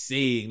I'm just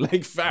saying,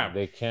 like, fam,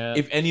 they can't.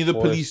 If any of the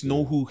police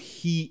know who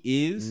he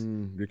is,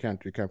 they can't.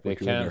 They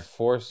can't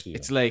force you.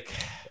 It's like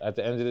at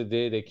the end of the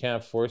day, they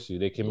can't force you.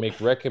 They can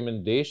make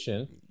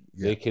recommendation.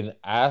 Yeah. They can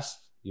ask,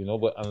 you know,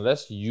 but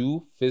unless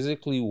you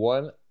physically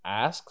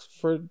ask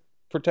for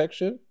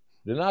protection.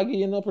 They're not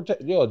getting no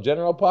protection. Yo,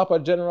 General Pop, y'all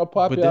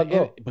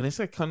go. But it's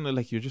like kind of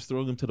like you're just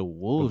throwing them to the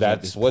wolves.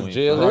 But that's what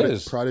jail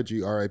is.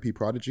 Prodigy, R.I.P.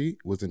 Prodigy,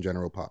 was in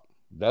General Pop.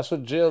 That's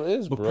what jail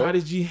is, but bro.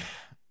 Prodigy,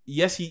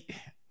 yes, he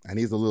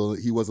was a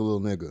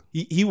little nigga.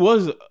 He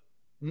was.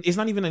 It's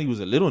not even that he was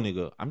a little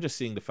nigga. I'm just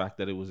saying the fact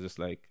that it was just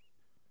like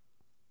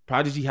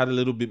Prodigy had a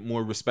little bit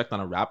more respect on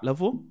a rap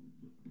level.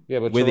 Yeah,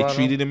 but where they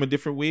treated him a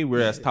different way.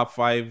 Whereas Top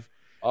 5,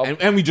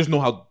 and we just know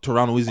how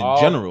Toronto is in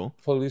general.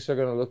 Police are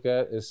gonna look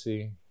at is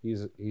see.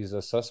 He's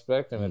a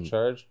suspect and a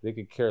charge. They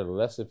could care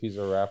less if he's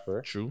a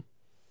rapper. True.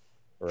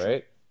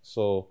 Right?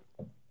 So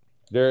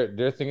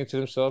they're thinking to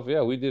themselves,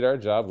 yeah, we did our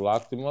job,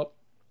 locked him up,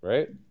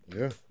 right?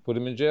 Yeah. Put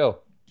him in jail.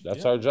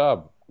 That's our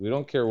job. We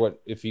don't care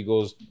if he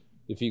goes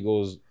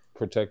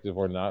protective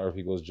or not, or if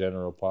he goes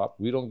General Pop.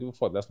 We don't give a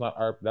fuck. That's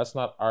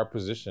not our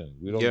position.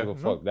 We don't give a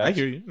fuck. I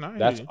hear you.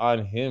 That's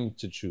on him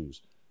to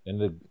choose. In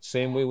the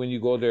same way when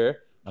you go there,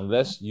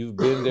 unless you've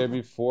been there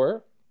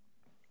before,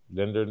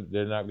 then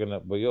they're not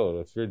gonna. But yo,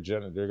 if you're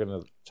they're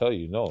gonna tell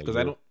you no. Because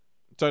I don't.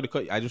 Sorry to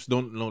cut you. I just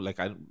don't know. Like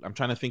I'm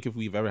trying to think if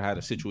we've ever had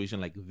a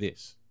situation like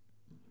this.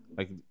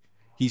 Like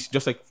he's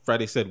just like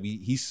Friday said.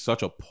 He's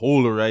such a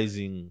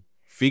polarizing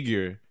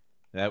figure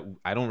that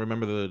I don't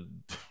remember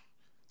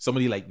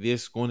somebody like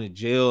this going to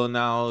jail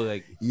now.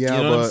 Like you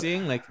know what I'm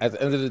saying? Like at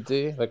the end of the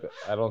day, like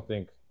I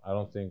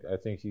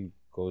think he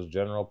goes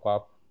General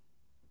Pop.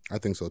 I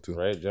think so too.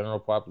 Right, General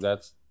Pop.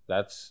 That's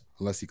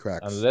unless he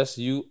cracks. Unless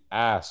you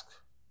ask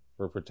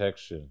for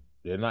protection,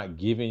 they're not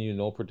giving you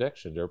no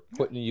protection. They're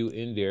putting you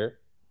in there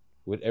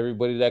with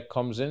everybody that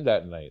comes in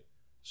that night.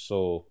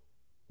 So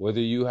whether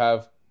you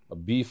have a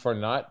beef or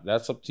not,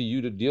 that's up to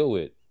you to deal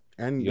with.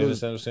 And you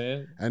understand what I'm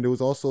saying? And there was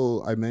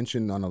also, I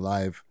mentioned on a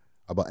live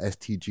about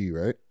STG,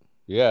 right?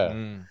 Yeah.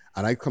 And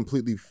I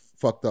completely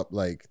fucked up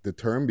like the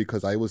term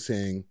because I was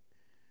saying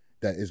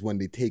that is when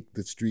they take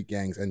the street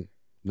gangs, and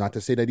not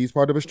to say that he's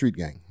part of a street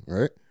gang,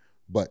 right?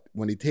 But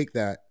when they take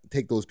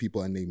those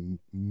people and they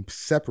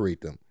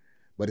separate them,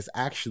 but it's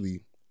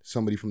actually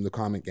somebody from the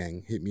Comment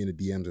Gang hit me in the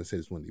DMs and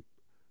says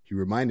he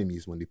reminded me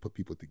is when they put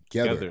people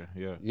together.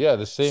 Yeah,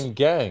 the same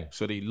gang.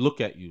 So they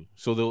look at you.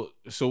 So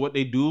what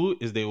they do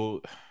is they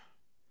don't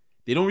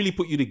really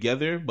put you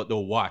together, but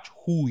they'll watch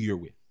who you're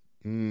with.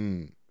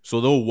 So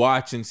they'll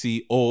watch and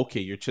see, oh, okay,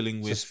 you're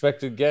chilling with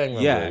suspected gang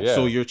member. Yeah,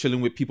 so you're chilling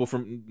with people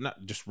from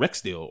not just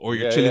Rexdale, or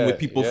you're chilling with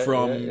people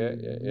from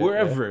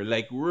wherever,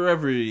 like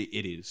wherever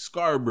it is,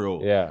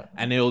 Scarborough. Yeah.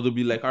 And they'll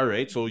be like, all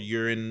right, so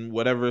you're in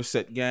whatever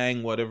set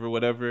gang,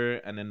 whatever,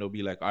 and then they'll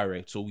be like, all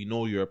right, so we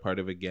know you're a part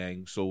of a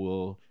gang, so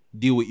we'll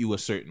deal with you a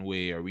certain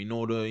way, or we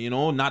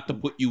know not to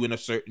put you in a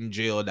certain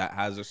jail that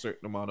has a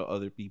certain amount of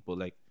other people,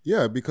 like.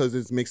 Yeah, because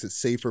it makes it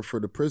safer for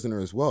the prisoner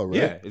as well, right?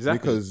 Yeah, exactly.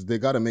 Because they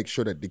got to make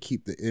sure that they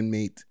keep the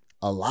inmate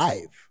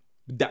alive.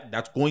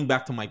 That's going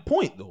back to my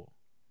point, though.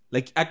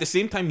 Like, at the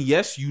same time,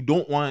 yes, you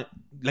don't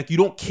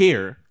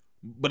care,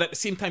 but at the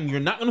same time, you're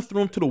not going to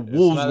throw them to the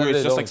wolves where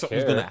it's just like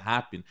something's going to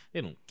happen.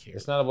 They don't care.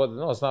 It's not about,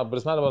 it's not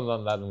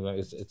about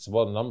that. It's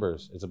about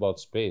numbers. It's about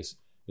space.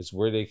 It's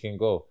where they can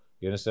go.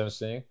 You understand what I'm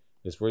saying?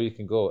 It's where you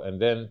can go. And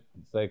then,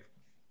 it's like,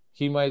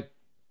 he might,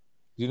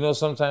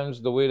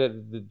 sometimes the way that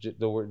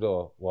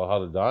how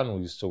the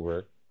Don used to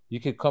work, you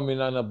could come in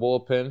on a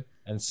bullpen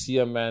and see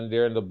a man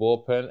there in the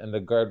bullpen, and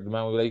the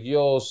man will be like,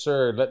 yo,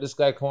 sir, let this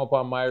guy come up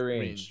on my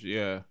range.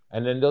 Yeah.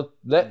 And then they'll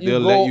let you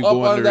go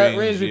up on that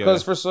range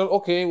because for some,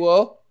 okay,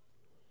 well,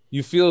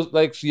 you feel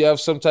like you have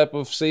some type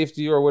of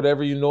safety or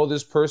whatever,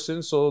 this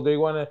person, so they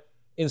want to,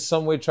 in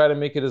some way, try to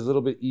make it a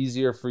little bit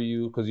easier for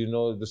you because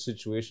the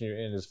situation you're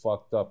in is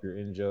fucked up. You're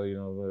in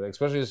jail,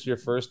 especially if it's your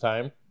first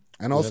time.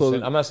 And also,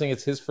 I'm not saying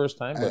it's his first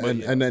time, but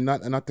and then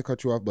not to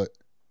cut you off, but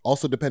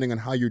also depending on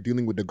how you're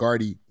dealing with the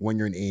guardie when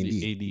you're in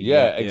A&D.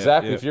 Yeah,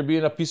 exactly. If you're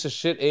being a piece of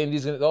shit,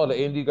 A&D's gonna. Oh, the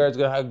A&D guard's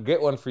gonna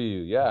get one for you.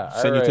 Yeah,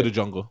 Send you to the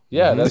jungle.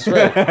 Yeah, that's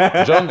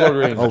right. Jungle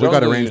range. Oh, we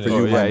got a range for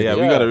you. We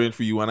got a range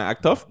for you. Want to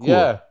act tough? Cool.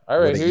 Yeah. All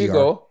right. Here you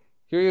go.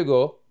 Here you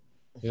go.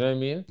 You know what I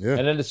mean? Yeah.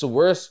 And then it's the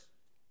worst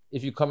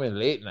if you come in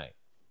late night,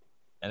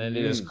 and then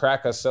they just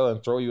crack a cell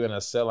and throw you in a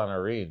cell on a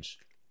range.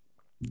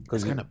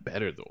 It's kind of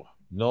better though.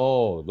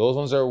 No, those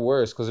ones are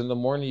worse because in the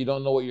morning you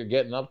don't know what you're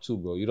getting up to,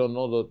 bro. You don't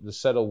know the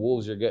set of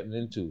wolves you're getting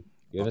into.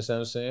 You understand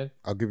what I'm saying?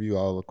 I'll give you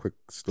all a quick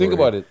story. Think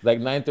about it. Like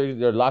 9:30,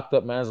 they're locked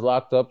up. Man's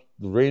locked up.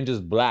 The range is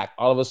black.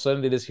 All of a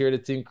sudden, they just hear the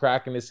thing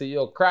crack and they say,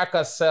 "Yo, crack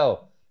a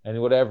cell." And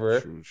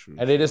whatever.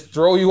 And they just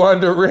throw you on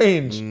the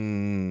range.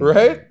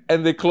 Right?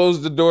 And they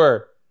close the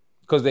door.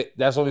 Because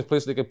that's the only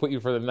place they can put you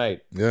for the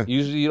night. Yeah.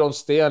 Usually you don't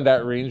stay on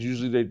that range.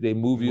 Usually they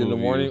move you in the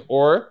morning.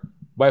 Or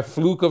by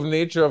fluke of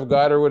nature of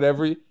God or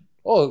whatever.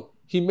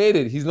 He made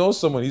it. He knows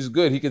someone. He's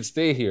good. He can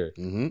stay here.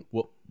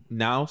 Well,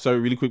 now,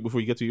 sorry, really quick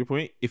before you get to your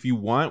point. If you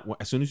want,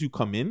 as soon as you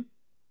come in,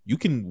 you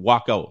can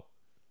walk out.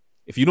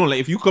 If you don't like,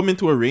 if you come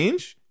into a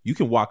range, you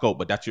can walk out.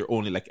 But that's your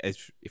only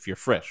if you're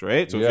fresh,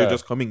 right? So if you're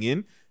just coming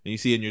in and you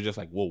see it and you're just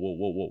like,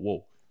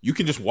 whoa, you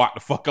can just walk the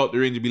fuck out the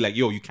range and be like,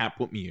 yo, you can't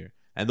put me here,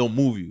 and they'll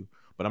move you.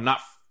 But I'm not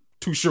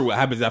too sure what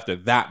happens after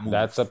that move.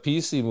 That's a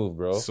PC move,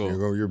 bro. So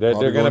you're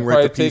they're gonna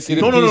probably take you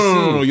to PC.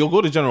 No. You'll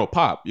go to General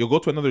Pop. You'll go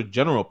to another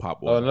General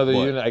Pop. Another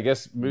unit. I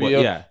guess maybe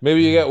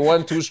you get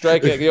 1-2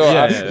 strike. If you're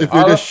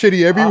just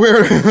shitty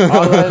everywhere,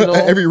 all I know,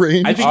 every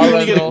range. I think you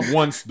only get it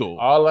once though.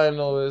 All I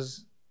know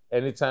is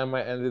anytime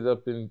I ended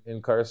up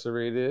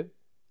incarcerated,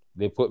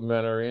 they put me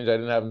on a range. I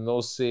didn't have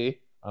no say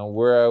on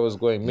where I was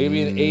going.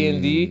 Maybe in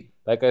A&D,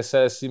 like I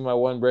said, I see my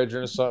one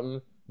brethren or something.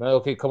 Man,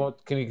 okay, come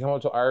up. Can you come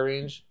up to our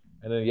range?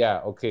 And then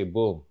okay,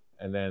 boom.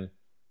 And then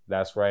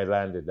that's where I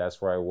landed.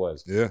 That's where I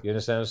was. Yeah. You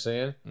understand what I'm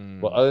saying?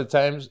 But other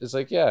times it's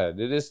like,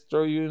 they just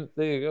throw you in.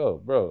 There you go,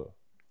 bro.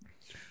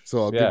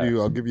 So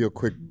I'll give you a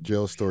quick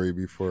jail story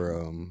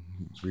before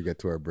we get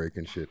to our break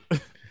and shit.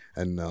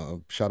 And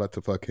shout out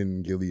to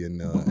fucking Gilly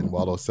and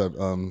Waldo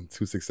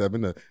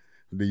 267.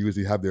 They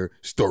usually have their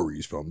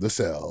stories from the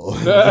cell.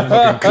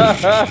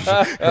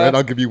 Right,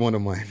 I'll give you one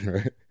of mine.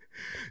 Right,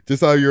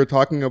 just how you're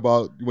talking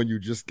about when you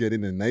just get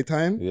in at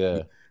nighttime.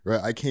 Yeah. Right,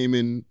 I came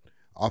in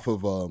off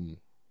of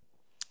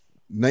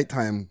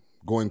nighttime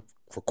going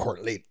for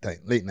court late night,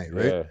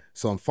 right? Yeah.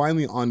 So I'm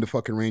finally on the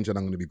fucking range that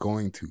I'm going to be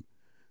going to.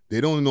 They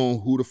don't know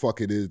who the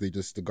fuck it is.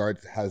 The guard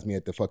has me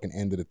at the fucking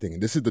end of the thing.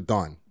 And this is the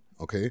Dawn,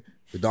 okay?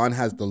 The Dawn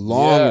has the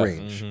long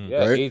range,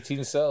 right?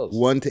 18 cells.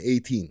 1 to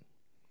 18.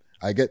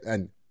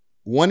 And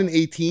 1 and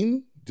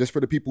 18, just for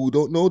the people who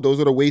don't know,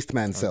 those are the waste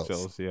man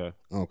cells. Yeah.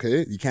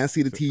 Okay? You can't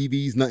see the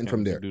TVs, nothing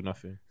from there. Do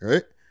nothing.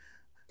 Right?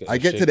 I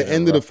get to the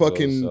end of the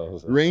fucking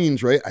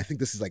range, right? I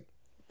think this is like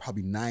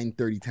probably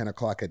 9:30, 10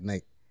 o'clock at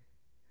night.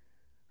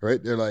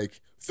 Right? They're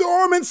like,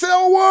 throw him in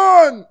cell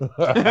 1!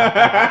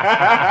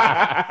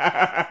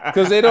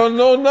 Because they don't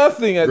know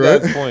nothing at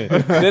that point.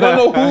 They don't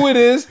know who it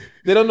is.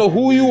 They don't know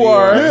who you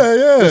are.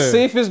 Yeah. The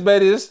safest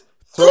bet is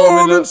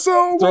throw him in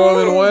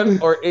 1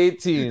 or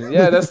 18.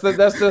 Yeah, that's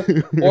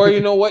the. Or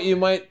you know what? You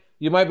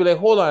might be like,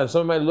 hold on.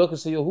 Someone might look and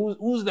say, yo,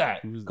 who's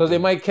that? Because they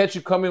might catch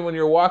you coming when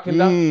you're walking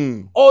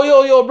down. Oh,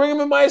 yo, bring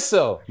him in my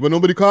cell. But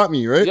nobody caught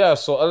me, right? Yeah,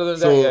 so other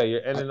than that,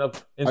 you're ending up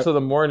into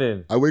the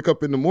morning. I wake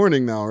up in the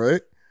morning now,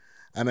 right?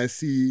 And I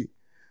see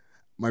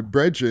my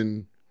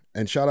brethren,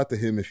 and shout out to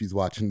him if he's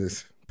watching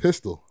this,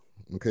 Pistol,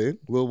 okay?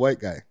 Little white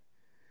guy.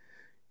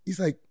 He's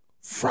like,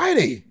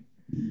 Friday,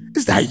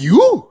 is that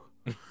you?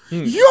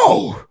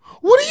 Yo,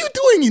 what are you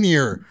doing in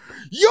here?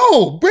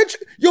 Yo, bitch,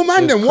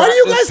 man, then why do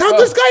you guys have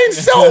this guy in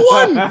cell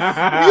 1? Yo,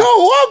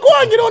 what go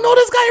on? You don't know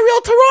this guy,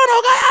 real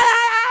Toronto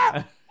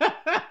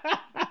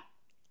guy.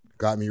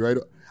 Got me right.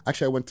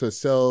 Actually, I went to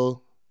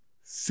cell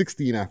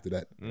 16 after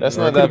that. That's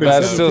not that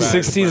bad. Still,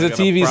 16's a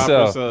TV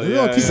cell.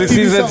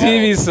 16's a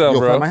TV cell,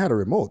 bro. Fam, I had a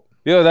remote.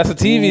 Yo, that's a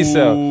TV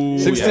cell.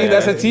 16,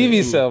 that's a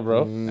TV cell,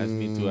 bro. That's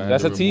me too.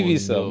 That's a TV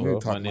cell, bro.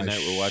 Monday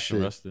night we're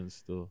watching wrestling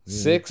still.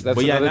 6, that's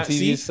another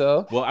TV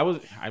cell. Well,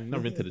 I've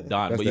never been to the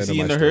Don, but you see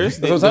in the hearse.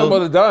 I'm talking about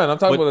the Don. I'm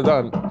talking about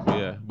the Don.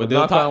 Yeah, but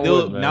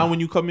they'll now when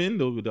you come in,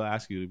 they'll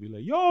ask you to be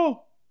like,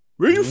 yo,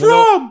 where you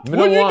from?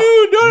 What you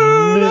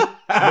do?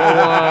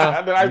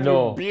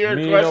 No, beer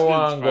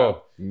questions.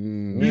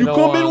 You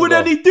come in with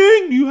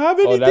anything? Do you have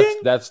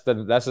anything? That's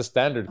a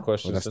standard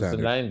question since the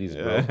 90s,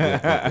 bro.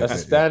 That's a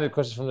standard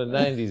question from the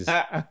 90s.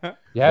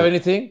 You have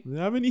anything? You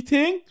have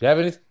anything? You have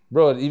anything?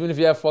 Bro, even if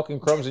you have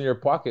fucking crumbs in your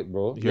pocket,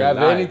 bro. You have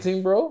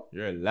anything, bro?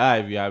 You're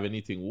alive. You have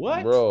anything?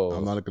 What? Bro.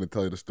 I'm not going to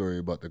tell you the story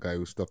about the guy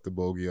who stuffed the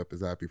bogey up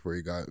his ass before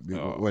he got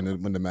when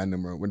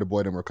the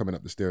boy them were coming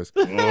up the stairs.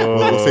 We'll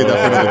say that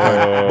for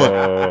another time.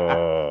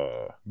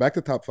 But back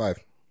to top 5.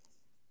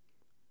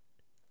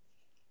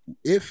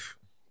 If,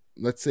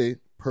 let's say,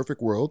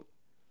 perfect world,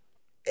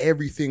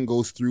 everything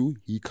goes through,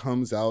 he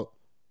comes out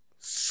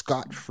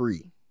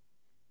scot-free.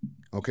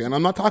 Okay, and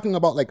I'm not talking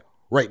about like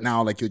right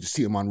now, like you'll just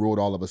see him on road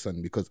all of a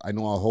sudden, because I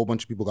know a whole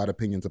bunch of people got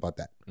opinions about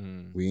that.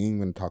 We ain't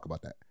gonna talk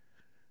about that.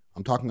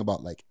 I'm talking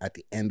about like at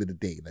the end of the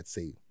day, let's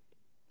say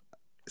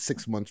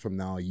 6 months from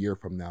now, a year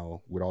from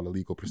now, with all the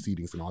legal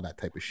proceedings and all that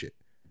type of shit,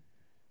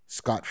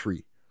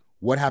 scot-free.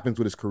 What happens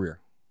with his career?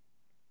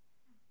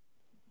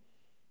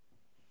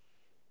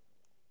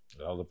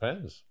 It all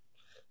depends.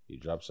 He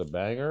drops a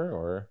banger,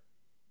 or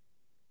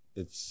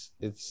it's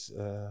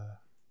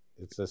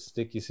a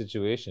sticky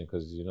situation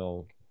because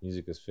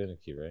music is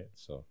finicky, right?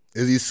 So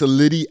is he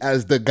solidity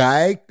as the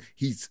guy?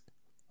 He's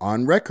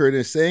on record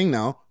and saying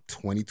now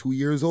 22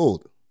 years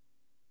old.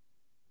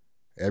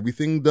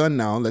 Everything done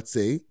now, let's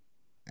say,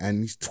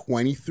 and he's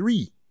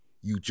 23.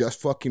 You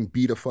just fucking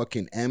beat a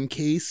fucking M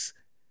case.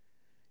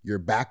 You're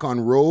back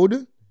on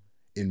road.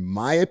 In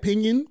my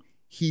opinion,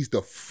 he's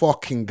the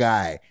fucking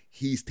guy.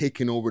 He's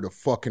taking over the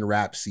fucking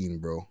rap scene,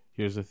 bro.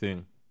 Here's the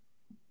thing.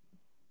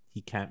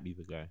 He can't be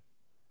the guy.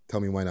 Tell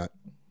me why not.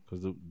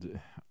 Because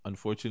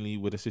unfortunately,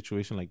 with a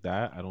situation like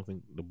that, I don't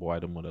think the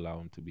Boydom would allow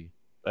him to be.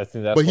 I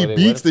think that's. But he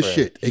beats the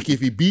shit. Like,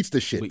 if he beats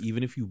the shit. But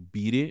even if you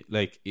beat it,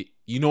 like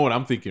you know what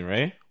I'm thinking,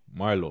 right?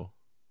 Marlo.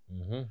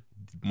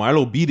 Mm-hmm.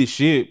 Marlo beat his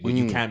shit, but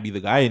you can't be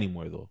the guy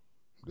anymore, though.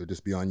 They'll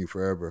just be on you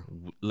forever.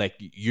 Like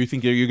you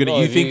think you're gonna,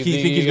 you think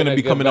he's gonna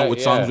be coming out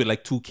with songs with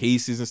like 2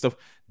 cases and stuff.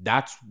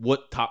 That's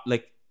what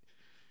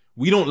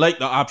we don't like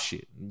the op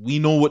shit. We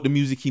know what the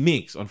music he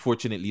makes.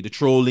 Unfortunately, the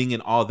trolling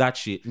and all that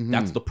shit.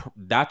 Mm-hmm.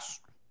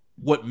 That's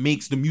what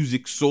makes the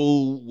music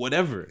so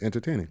whatever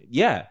entertaining.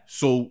 Yeah.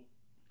 So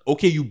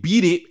okay, you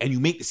beat it and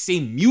you make the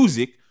same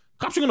music.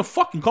 Cops are gonna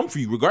fucking come for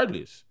you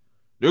regardless.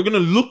 They're gonna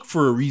look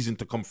for a reason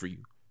to come for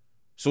you.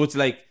 So it's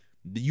like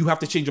you have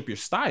to change up your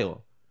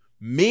style.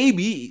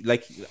 Maybe,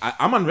 like,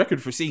 I'm on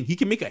record for saying he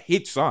can make a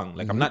hit song.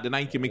 Like, I'm not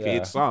denying he can make a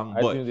hit song,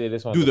 but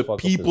do the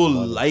people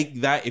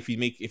like that if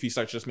he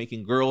starts just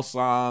making girl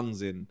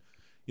songs and,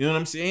 you know what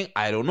I'm saying?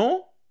 I don't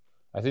know.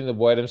 I think the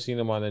Boydom seen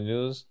him on the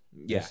news.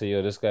 Yeah. They say,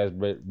 yo, this guy's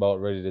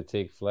about ready to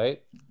take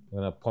flight. I'm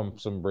going to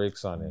pump some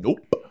brakes on him. Nope.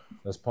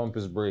 Let's pump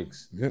his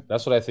brakes. Yeah.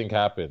 That's what I think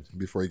happened.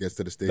 Before he gets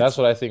to the States. That's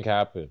what I think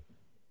happened.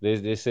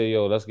 They say,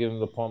 yo, let's give him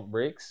the pump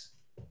brakes.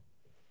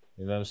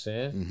 You know what I'm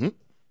saying? Mm-hmm.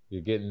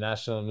 You're getting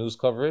national news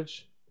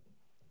coverage,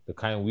 the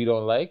kind we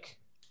don't like.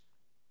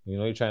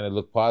 You're trying to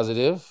look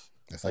positive.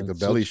 That's like the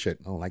belly shit.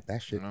 I don't like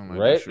that shit. Like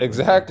right? That shit.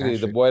 Exactly.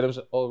 The Boydom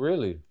said, oh,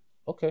 really?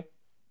 Okay.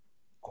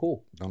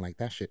 Cool. Don't like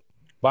that shit.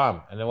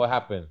 Bam. And then what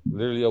happened?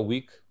 Literally a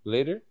week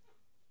later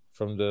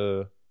from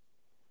the...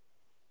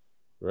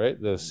 Right?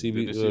 The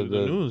CB...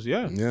 the news,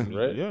 yeah. Yeah.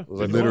 Right? Yeah.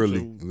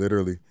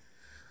 Literally.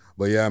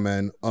 But yeah,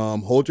 man.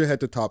 Hold your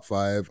head to top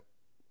 5.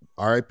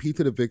 RIP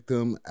to the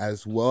victim,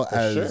 as well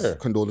as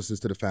condolences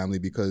to the family,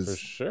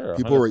 because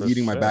people were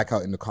eating my back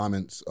out in the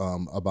comments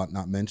about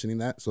not mentioning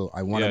that. So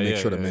I want to make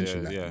sure to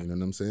mention that. You know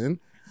what I'm saying?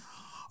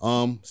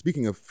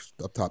 Speaking of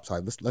top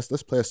 5,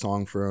 let's play a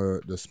song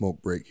for the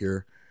smoke break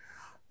here.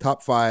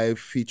 Top 5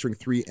 featuring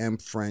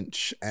 3M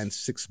French and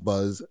 6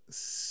 Buzz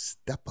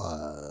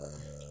Steppers.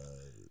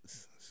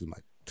 This is my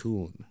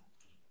tune.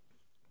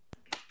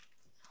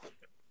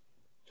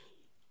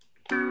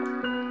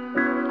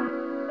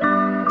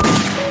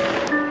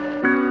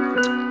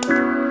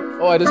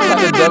 Oh, I just caught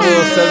the devil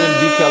selling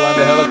decal on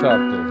the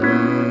helicopter.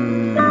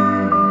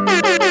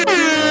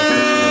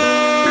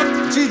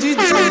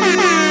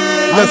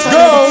 Let's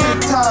go.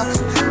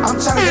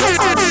 I'm trying to get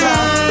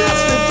outside.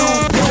 Spin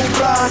through your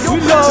blind. We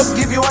love just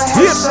give you a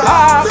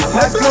headshot.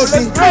 Let's go.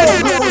 Your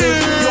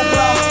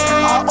block,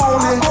 I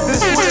own it.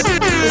 This whip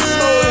is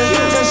stolen.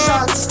 10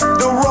 shots,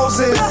 the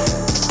roses.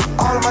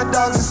 All of my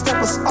dogs and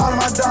steppers. All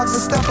of my dogs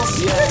and steppers.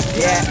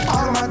 Yeah.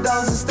 All of my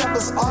dogs and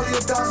steppers. All of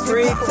your dogs and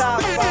steppers. 3 top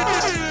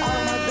 5.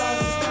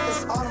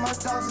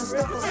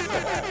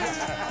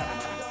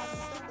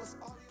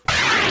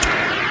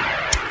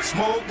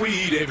 Smoke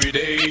weed every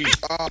day.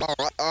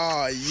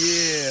 Oh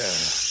yeah.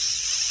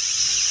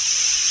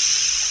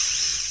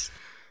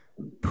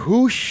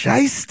 Pooh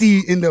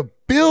Shiesty in the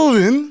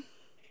building.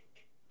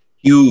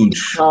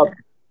 Huge.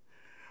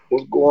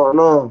 What's going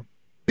on?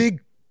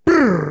 Big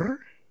brr.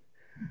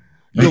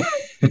 Yo,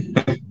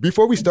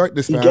 before we start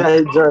this,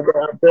 man.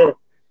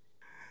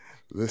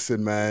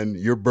 Listen, man,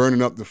 you're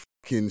burning up the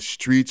fucking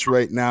streets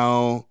right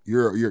now.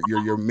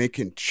 You're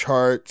making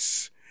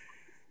charts.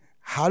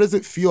 How does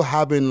it feel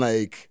having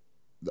like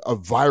a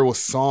viral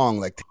song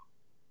like?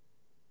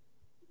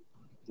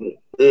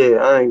 Yeah,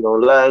 I ain't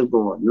gonna lie, it's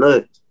going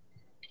nuts.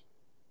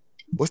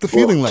 What's the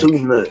feeling like? Too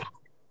nuts.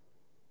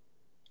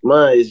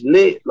 Man, it's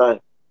lit.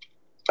 Like,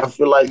 I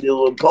feel like it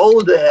was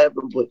supposed to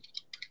happen, but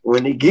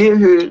when it get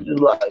here, it's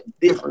like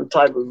different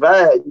type of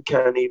vibe. You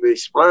can't even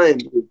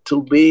explain it. It's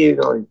too big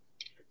on you.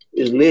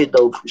 It's lit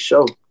though for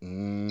sure.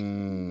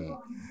 And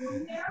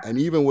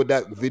even with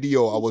that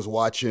video I was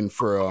watching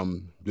for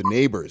the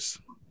Neighbors,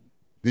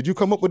 did you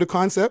come up with the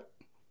concept?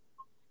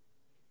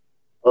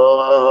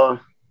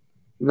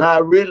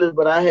 Not really,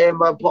 but I had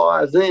my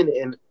parts in it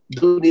and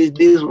do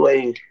this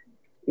way.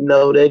 You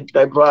know, they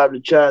probably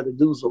tried to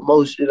do some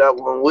more shit I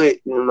wasn't with,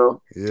 you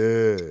know.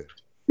 Yeah.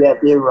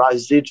 Got me right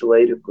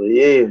situated, but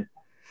yeah,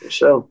 for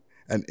sure.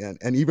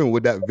 And even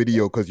with that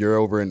video, because you're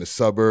over in the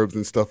suburbs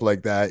and stuff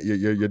like that,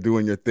 you're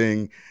doing your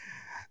thing.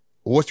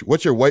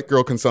 What's your white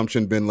girl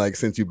consumption been like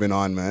since you've been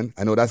on, man?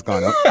 I know that's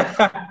gone up.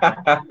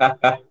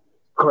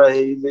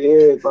 Crazy,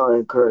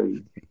 everything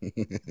crazy.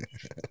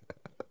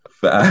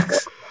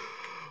 Facts.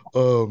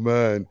 Oh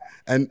man,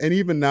 and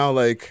even now,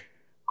 like,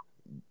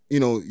 you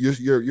know,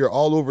 you're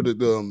all over the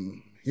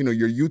you know,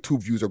 your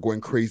YouTube views are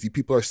going crazy.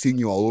 People are seeing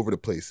you all over the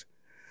place.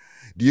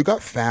 Do you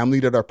got family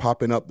that are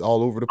popping up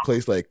all over the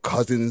place, like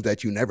cousins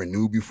that you never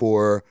knew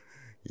before?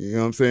 You know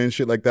what I'm saying?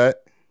 Shit like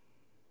that.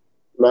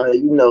 Man,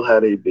 you know how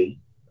they be.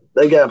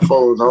 They got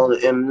folks on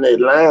the internet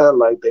lying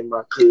like they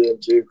my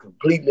cousins. You're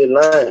completely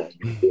lying.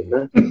 Give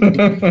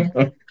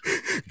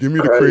me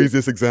the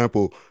craziest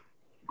example.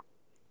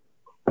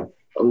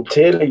 I'm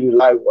telling you,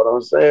 like what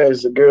I'm saying.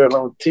 It's a girl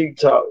on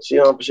TikTok. She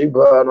probably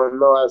don't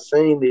know I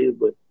seen this,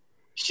 but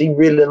she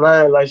really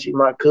lying like she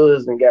my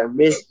cousin. Got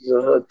messages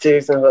of her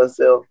texting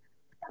herself,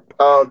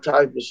 all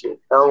type of shit.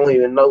 I don't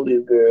even know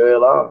this girl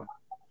at all.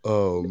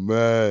 Oh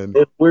man,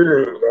 it's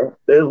weird, bro.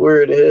 That's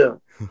weird as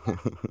hell.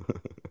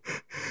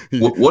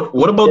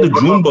 What about the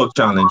Junebug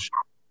challenge?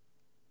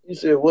 You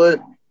said what?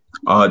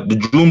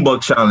 The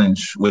Junebug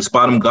challenge with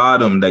Spot'em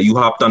Got 'Em that you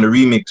hopped on the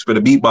remix for the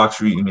beatbox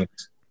remix.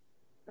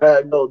 I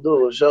had to go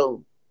do a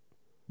show.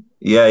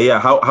 Yeah.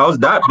 How's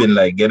that been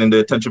like? Getting the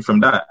attention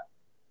from that?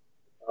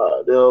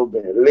 They'll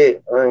been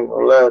lit. I ain't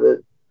gonna lie,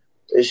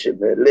 that shit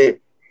been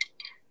lit.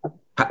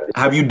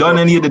 Have you done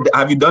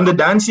Have you done the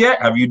dance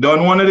yet? Have you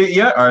done one of it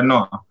yet or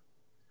no?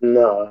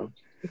 No.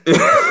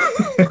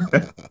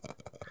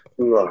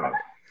 No.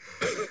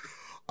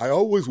 I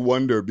always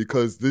wonder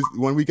because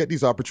when we get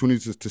these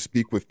opportunities to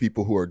speak with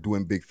people who are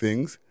doing big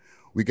things,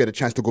 we get a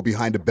chance to go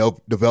behind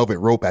the velvet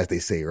rope, as they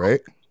say,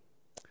 right?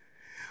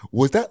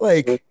 Was that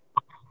like,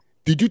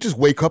 did you just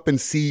wake up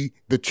and see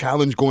the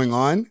challenge going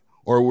on?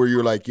 Or were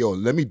you like, yo,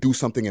 let me do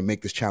something and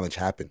make this challenge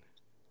happen?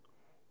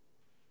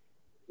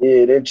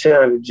 Yeah, that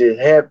challenge just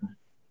happened.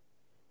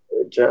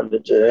 I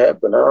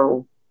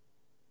don't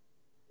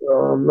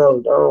know.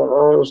 I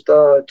don't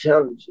start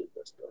challenges and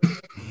stuff.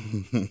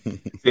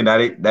 See,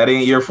 that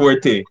ain't your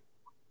forte.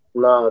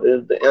 No,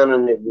 this is the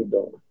internet we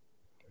doing.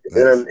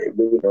 Internet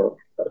we doing.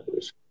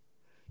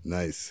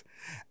 Nice.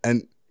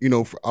 And you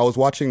know, I was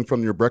watching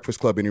from your Breakfast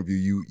Club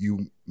interview.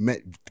 You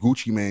met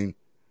Gucci Mane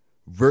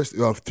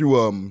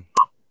through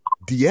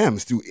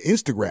DMs, through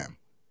Instagram.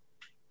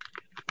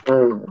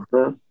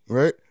 Mm-hmm.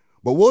 Right?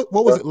 But what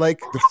was it like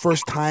the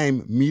first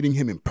time meeting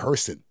him in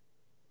person?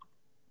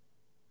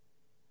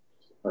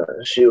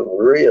 She was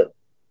real.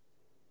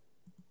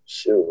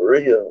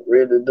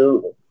 Really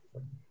dude.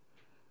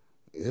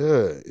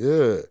 Yeah.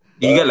 You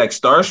get like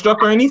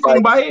starstruck or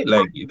anything by it?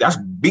 Like, that's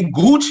big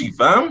Gucci,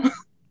 fam.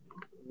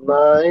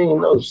 Nah, I ain't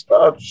no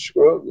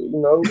starstruck, you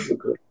know,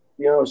 because,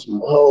 you know, some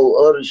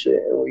whole other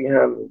shit and we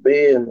handle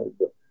business.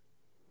 But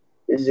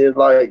it's just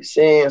like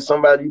seeing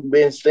somebody you've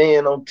been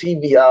seeing on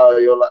TV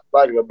all your life,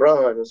 like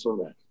LeBron or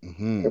something.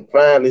 Mm-hmm. And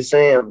finally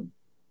seeing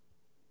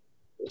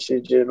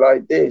shit just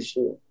like this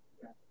shit.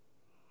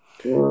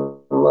 I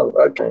don't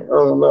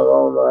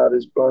know how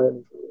this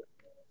playing.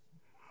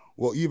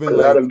 Well, even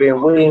like, I done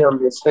been with him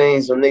and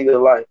seen some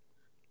niggas like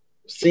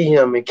see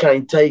him and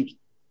can't take it.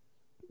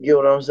 You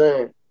know what I'm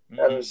saying?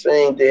 Mm-hmm. I done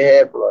seen that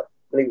happen, like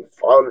niggas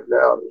falling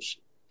down and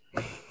shit.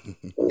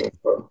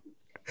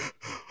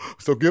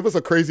 So give us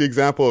a crazy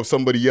example of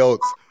somebody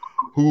else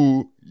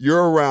who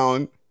you're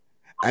around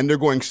and they're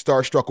going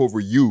starstruck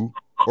over you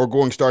or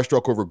going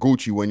starstruck over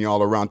Gucci when you're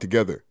all around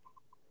together.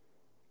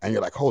 And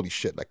you're like, holy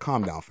shit, like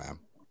calm down,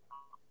 fam.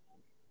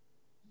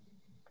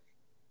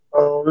 I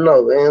don't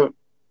know, man.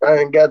 I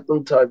ain't got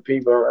them type of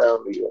people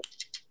around me.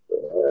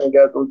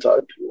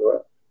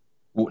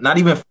 Not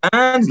even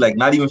fans? Like,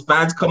 not even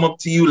fans come up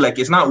to you? Like,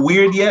 it's not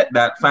weird yet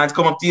that fans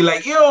come up to you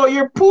like, yo,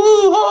 you're Pooh,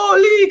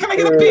 holy, can I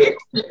get a pic?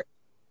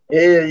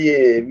 Hell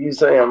yeah. If you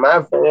saying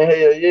my fan,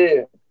 hell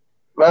yeah.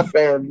 My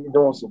fan be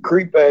doing some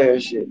creep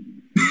ass shit.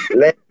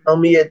 Landing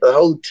on me at the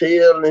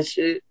hotel and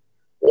shit,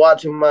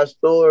 watching my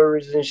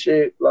stories and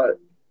shit, like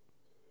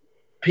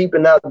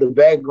peeping out the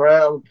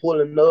background,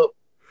 pulling up.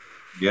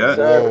 Yeah.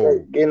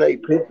 Getting a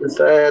picture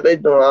signed. They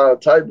doing all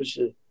type of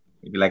shit.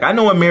 You be like, I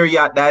know what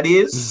Marriott that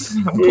is.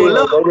 Pull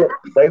up.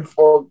 They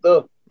fucked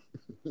up.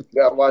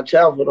 Gotta watch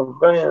out for them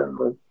fans,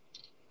 man.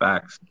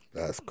 Facts.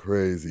 That's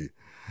crazy.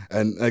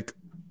 And like,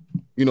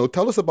 you know,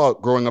 tell us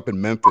about growing up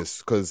in Memphis,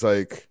 because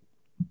like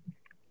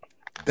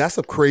that's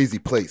a crazy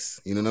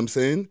place. You know what I'm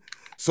saying?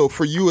 So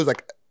for you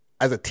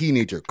as a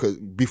teenager, because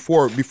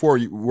before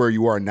where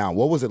you are now,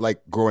 what was it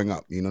like growing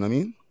up? You know what I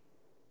mean?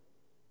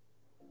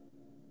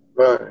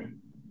 Man.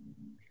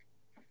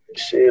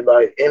 Shit,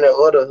 like in the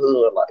other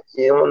hood, like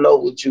you don't know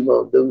what you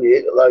gonna do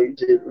yet. Like you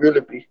just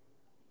really be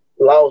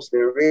lost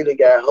and really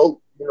got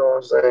hope. You know what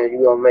I'm saying?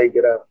 You gonna make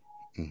it out.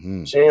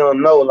 Mm-hmm. She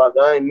don't know. Like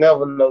I ain't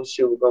never know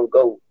shit was gonna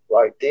go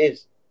like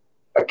this.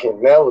 I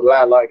can never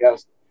lie like I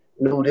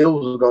knew this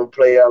was gonna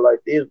play out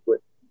like this,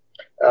 but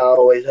I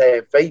always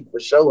had faith for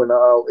sure, and I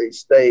always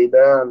stayed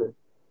down and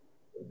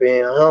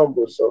being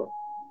humble. So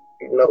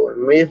you know,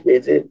 in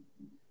Memphis,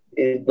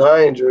 it's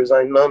dangerous.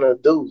 Ain't nothing to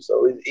do.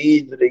 So it's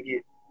easy to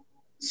get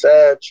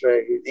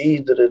sidetracked. It's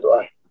easy to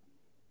like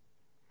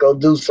go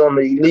do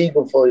something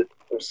illegal for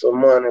some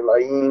money.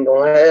 Like, you ain't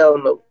gonna have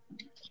no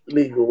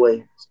legal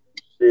way.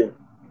 Shit.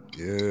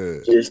 Yeah.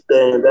 Just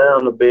staying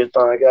down the best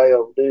thing I got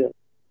over there.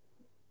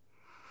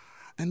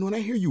 And when I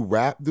hear you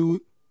rap,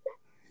 dude,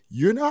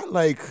 you're not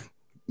like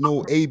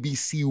no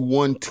ABC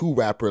 1-2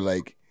 rapper.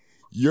 Like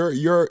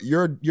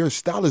your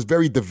style is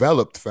very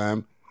developed,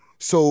 fam.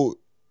 So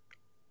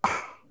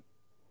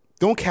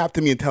don't cap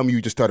to me and tell me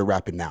you just started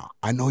rapping now.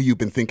 I know you've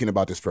been thinking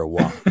about this for a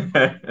while.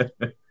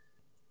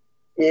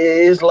 Yeah,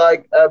 it's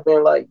like I've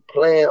been like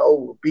playing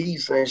over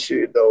beats and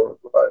shit though.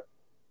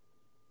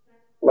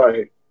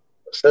 Like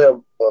say a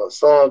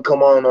song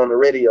come on the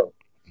radio.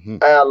 Mm-hmm.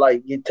 I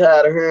like get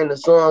tired of hearing the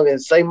song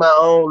and say my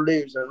own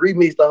lyrics and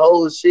remix the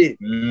whole shit.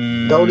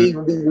 Don't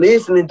even be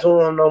listening to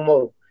them no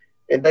more.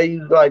 And they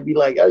used to like be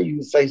like, I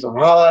used to say some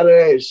hard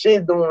ass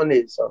shit doing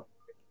it. So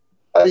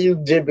I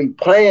used to just be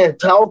playing,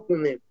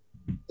 talking, and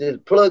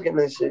just plugging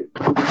and shit.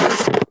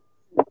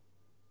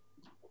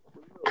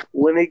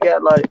 When it got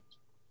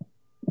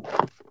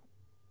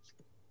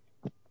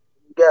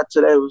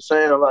to that, was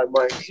saying like,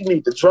 man, you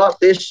need to drop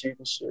this shit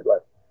and shit.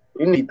 Like,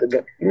 you need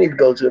to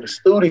go to the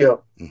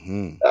studio.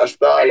 Mm-hmm. I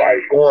started like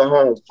going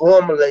home,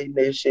 formulating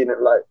this shit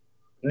and like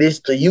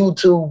listen to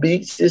YouTube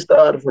beats. It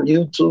started from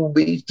YouTube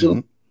beats too.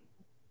 Mm-hmm.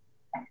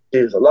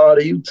 There's a lot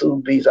of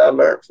YouTube beats I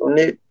learned from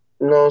it.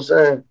 You know what I'm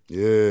saying?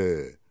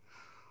 Yeah.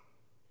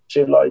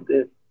 Shit like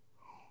that.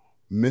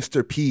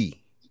 Mr.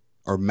 P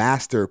or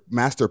Master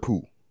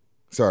Pooh.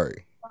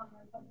 Sorry.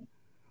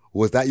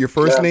 Was that your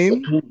first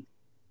name?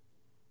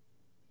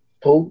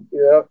 Pooh,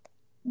 yeah.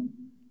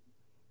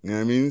 You know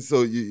what I mean?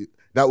 So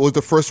that was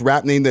the first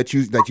rap name that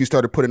you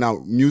started putting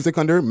out music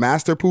under,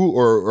 Master Pooh,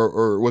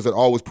 or was it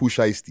always Pooh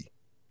Shiesty?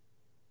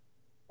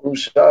 Pooh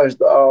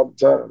Shiesty all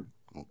the time.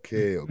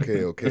 Okay.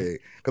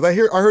 Because I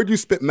heard you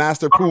spit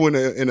Master Pooh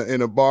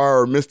in a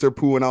bar or Mr.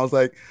 Pooh, and I was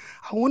like,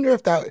 I wonder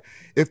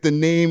if the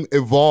name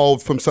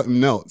evolved from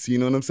something else. You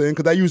know what I'm saying?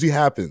 Because that usually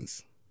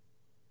happens.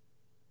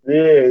 Yeah,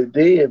 it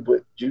did,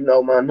 but you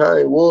know my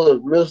name was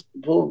Mr.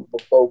 Pooh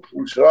before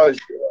Pooh Shiesty.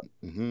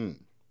 Mm-hmm.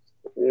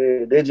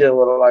 Yeah, they just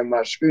were like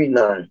my street name.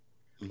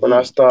 Mm-hmm. When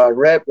I started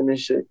rapping and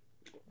shit,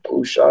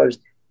 Pooh Shiesty.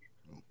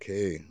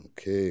 Okay.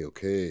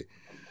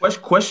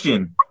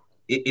 Question.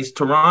 Is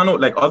Toronto,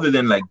 like, other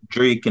than like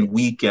Drake and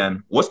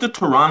Weeknd, what's the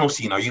Toronto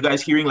scene? Are you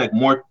guys hearing like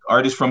more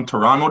artists from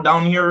Toronto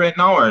down here right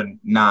now, or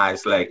nah?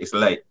 It's like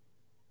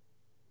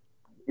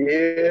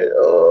yeah,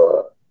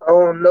 I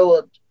don't know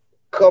a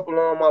couple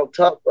of them off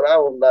top, but I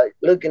was like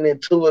looking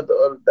into it the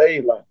other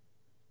day, like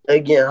they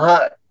getting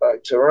hot.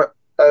 Like Toronto,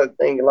 I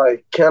think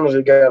like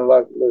Canada got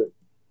like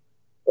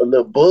a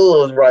little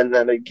buzz right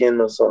now. They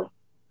getting or something.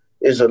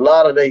 It's a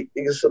lot of them.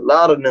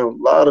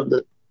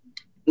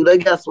 Do they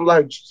got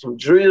some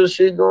drill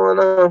shit going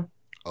on?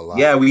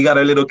 Yeah, we got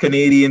a little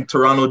Canadian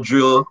Toronto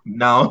drill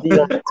now.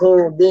 Yeah, I'm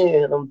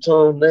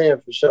tuned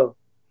in for sure.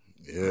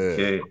 Yeah.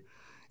 Okay.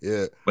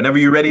 Yeah. Whenever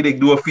you're ready to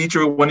do a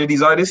feature with one of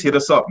these artists, hit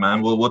us up,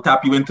 man. We'll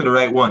tap you into the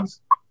right ones.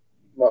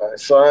 Right,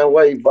 same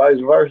way, vice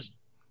versa.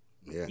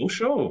 Yeah. Oh,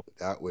 sure.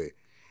 That way.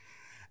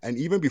 And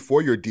even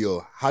before your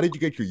deal, how did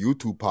you get your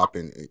YouTube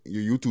popping,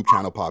 your YouTube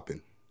channel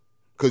popping?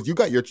 Because you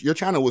got your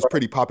channel was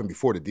pretty popping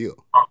before the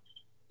deal.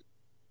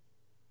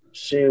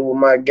 Shit, with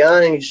my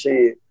gang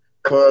shit,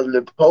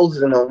 constantly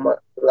posting on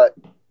like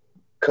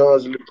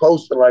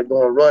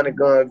doing run and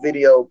gun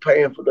video,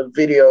 paying for the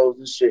videos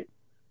and shit.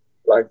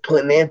 Like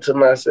putting into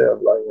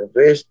myself, like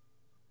invest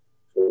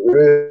for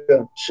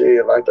real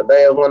shit. Like the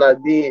last one I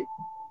did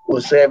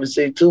was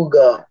 762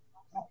 God.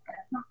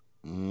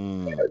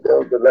 Like that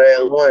was the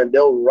last one.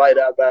 That was right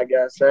after I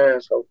got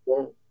signed, so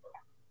boom.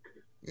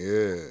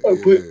 Yeah.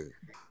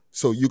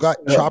 So you got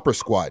Chopper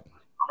Squad.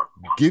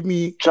 Give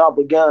me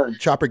Chopper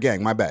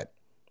Gang, my bad.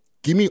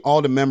 Give me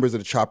all the members of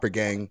the Chopper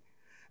Gang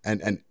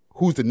and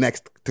who's the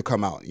next to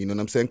come out. You know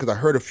what I'm saying? Because I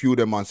heard a few of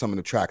them on some of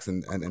the tracks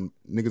and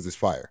niggas is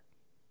fire.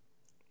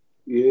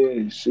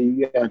 Yeah, see,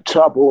 you got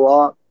Chopper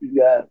Rock, you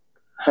got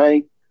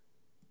Hank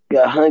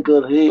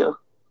of the Hill,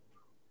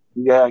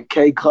 you got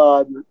K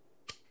Cardin,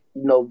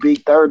 you know,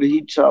 Big 30,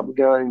 he Chopper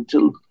Gang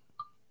too.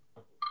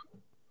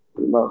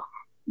 You know,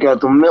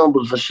 got the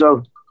members for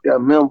sure.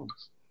 Got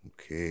members.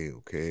 Okay.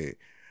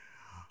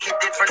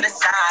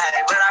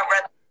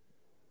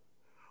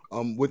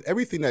 With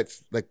everything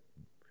that's like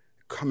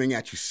coming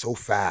at you so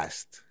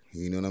fast,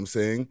 you know what I'm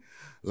saying?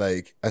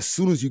 Like as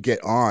soon as you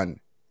get on,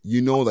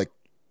 you know, like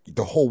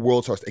the whole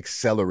world starts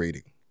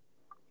accelerating,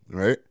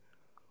 right?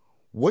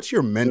 What's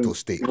your mental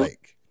state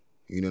like?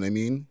 You know what I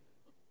mean?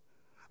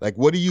 Like,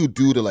 what do you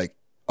do to like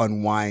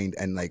unwind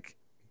and like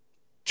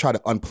try to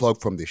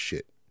unplug from this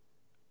shit?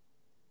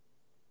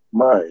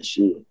 My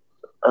shit.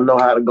 I know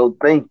how to go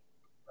think.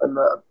 I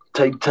know how to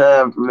take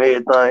time from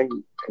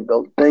everything and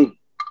go think.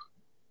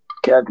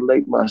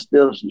 Calculate my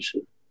steps and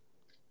shit.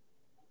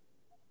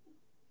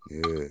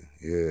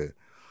 Yeah.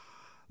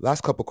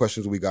 Last couple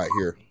questions we got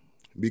here.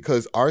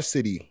 Because our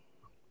city,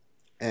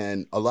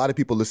 and a lot of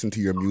people listen to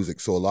your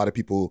music, so a lot of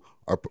people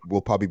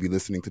will probably be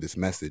listening to this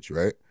message,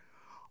 right?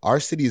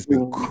 Our city has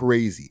been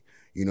crazy.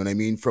 You know what I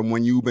mean? From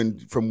what you've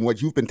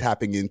been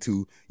tapping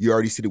into, you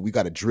already see that we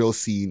got a drill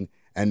scene,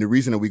 and the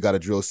reason that we got a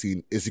drill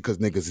scene is because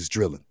niggas is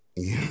drilling.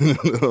 You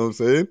know what I'm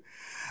saying?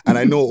 And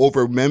I know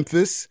over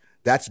Memphis,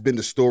 that's been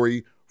the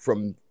story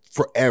from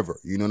forever.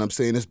 You know what I'm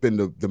saying? It's been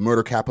the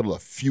murder capital a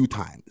few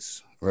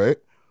times, right?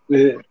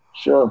 Yeah,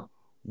 sure.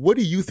 What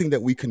do you think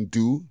that we can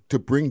do to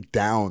bring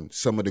down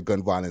some of the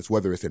gun violence,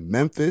 whether it's in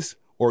Memphis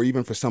or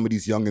even for some of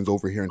these youngins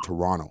over here in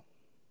Toronto?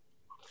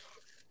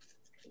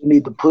 You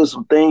need to put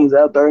some things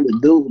out there to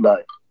do.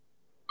 Like,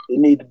 it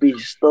need to be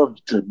stuff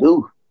to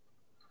do.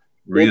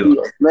 Real.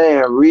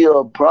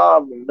 Real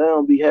problem. They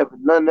don't be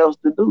having nothing else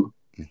to do.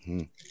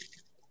 Mm-hmm.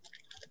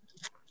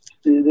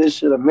 See, this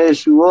should have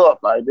messed you up.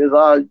 Like, this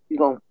all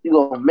you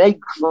gonna make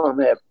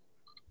something happen.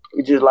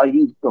 It's just like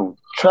you gonna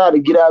try to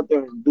get out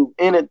there and do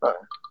anything.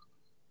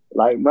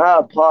 Like, my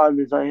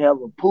apartments ain't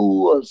have a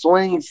pool, a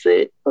swing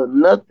set, or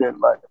nothing.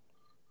 Like,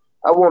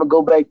 I want to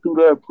go back through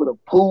there and put a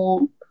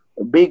pool,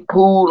 a big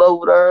pool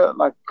over there,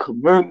 like a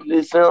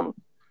community center,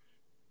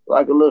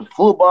 like a little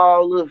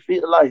football, a little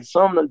fit, like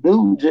something to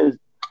do, just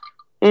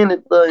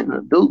anything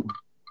to do.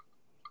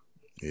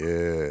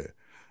 Yeah.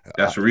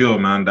 That's real,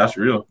 man. That's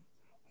real.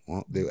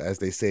 Well, as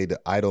they say, the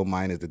idle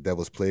mind is the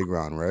devil's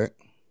playground, right?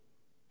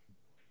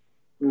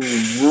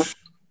 Mm-hmm.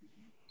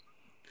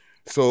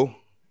 So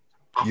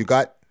you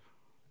got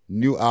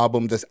new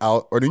album that's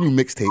out, or the new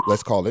mixtape,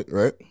 let's call it,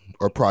 right?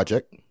 Or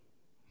project.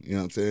 You know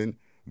what I'm saying?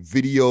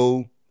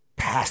 Video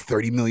past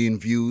 30 million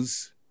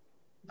views.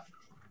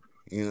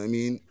 You know what I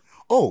mean?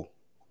 Oh,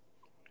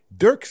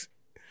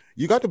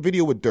 you got the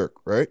video with Dirk,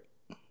 right?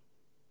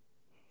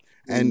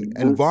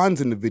 And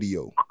Von's in the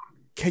video.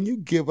 Can you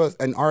give us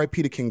an RIP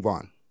to King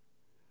Von?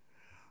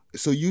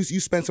 So you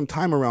spent some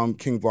time around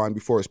King Von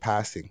before his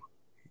passing.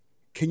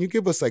 Can you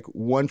give us like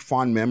one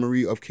fond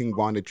memory of King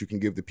Von that you can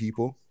give the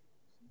people?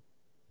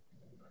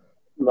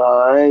 No,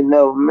 I ain't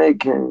never met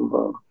King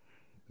Von.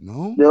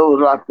 No?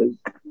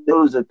 There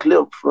was a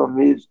clip from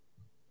his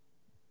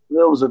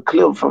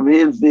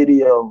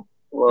video,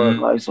 or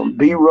like some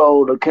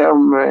B-roll the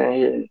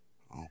cameraman had.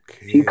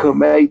 Okay. He couldn't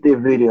make that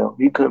video.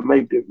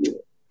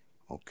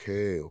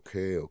 Okay.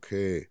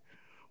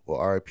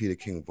 Well, RIP to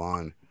King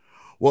Von.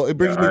 Well, it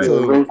brings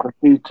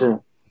me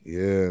to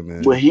yeah,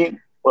 man. But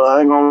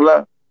I ain't gonna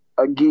lie.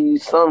 I give you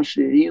some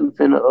shit. He was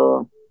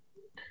finna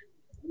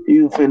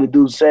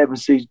do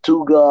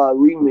 762 God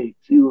remix.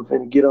 He was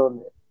finna get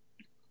on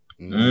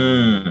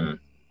that.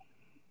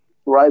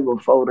 Right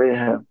before that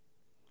happened.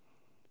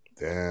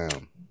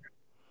 Damn.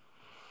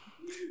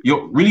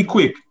 Yo, really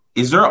quick,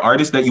 is there an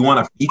artist that you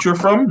want to feature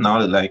from now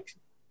that like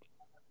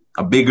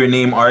a bigger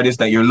name artist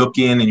that you're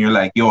looking and you're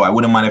like, yo, I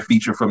wouldn't mind a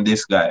feature from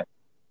this guy?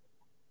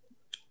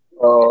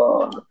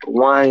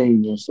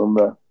 Wayne or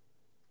somebody.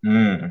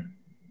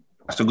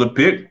 That's a good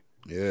pick.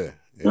 Yeah.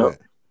 Yep.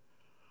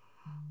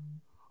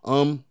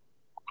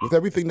 With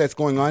everything that's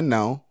going on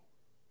now,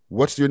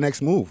 what's your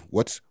next move?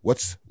 What's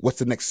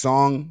the next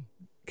song?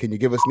 Can you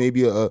give us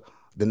maybe the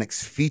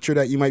next feature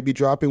that you might be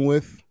dropping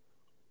with?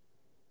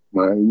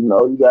 Man,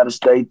 you gotta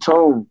stay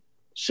tuned.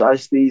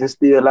 Shiesty's is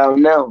still out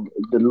now.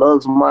 The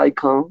Deluxe might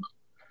come.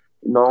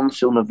 I'm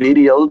shooting a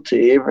video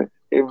to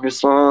every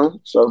song.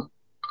 So,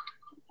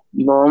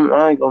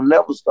 I ain't gonna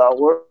never stop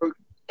working.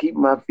 Keep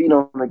my feet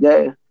on the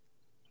gas.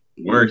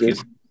 Working.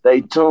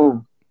 Stay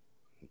tuned.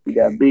 We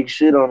got big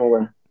shit on the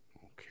way.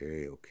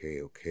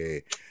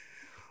 Okay.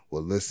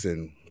 Well,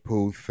 listen,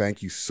 Pooh,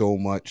 thank you so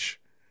much.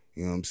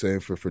 You know what I'm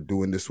saying, for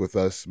doing this with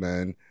us,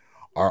 man.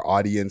 Our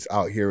audience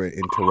out here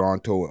in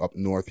Toronto, up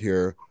north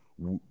here,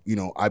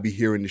 I be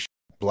hearing this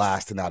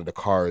blasting out of the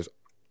cars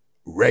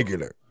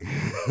regular. You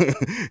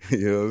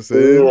know what I'm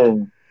saying?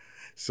 Yeah.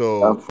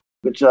 So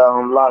but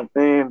y'all locked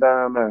in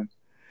down there.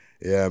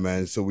 Yeah,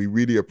 man. So we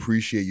really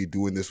appreciate you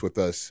doing this with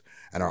us,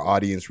 and our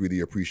audience really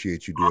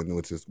appreciates you doing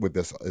this with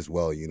us as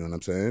well. You know what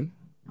I'm saying?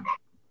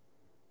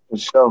 For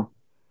sure.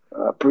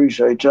 I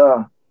appreciate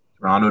y'all.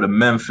 Toronto to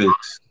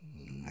Memphis.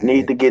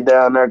 Need to get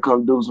down there,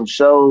 come do some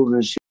shows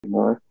and shit,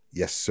 man.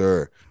 Yes,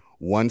 sir.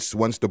 Once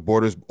the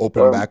borders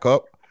open back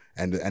up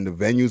and the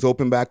venues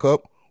open back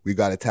up, we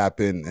got to tap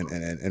in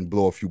and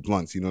blow a few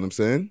blunts. You know what I'm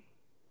saying?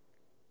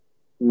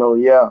 No,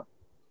 yeah.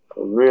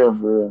 For real.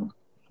 All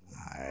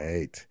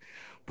right.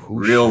 Pooh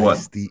real one.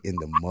 Shiesty in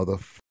the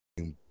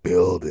motherfucking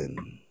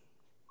building.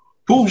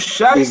 Pooh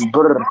Shiesty.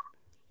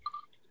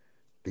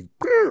 Big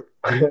brr.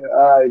 All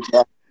right,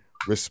 y'all.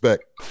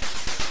 Respect.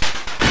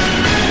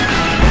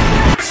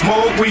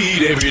 Smoke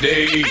weed every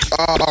day.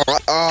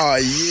 Oh,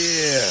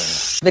 yeah.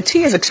 The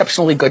tea is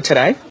exceptionally good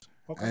today.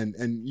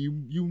 And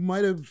you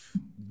might have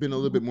been a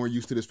little bit more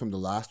used to this from the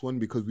last one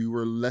because we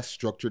were less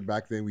structured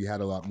back then. We had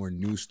a lot more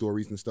news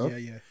stories and stuff.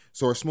 Yeah.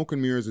 So our Smoke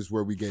and Mirrors is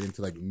where we get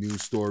into like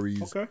news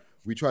stories. Okay.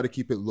 We try to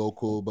keep it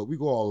local, but we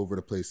go all over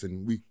the place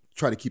and we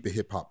try to keep it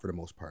hip hop for the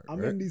most part. I'm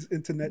right? in these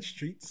internet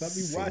streets. I be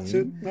Same.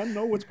 watching. I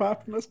know what's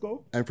popping. Let's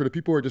go. And for the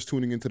people who are just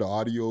tuning into the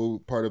audio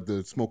part of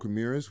the Smoke and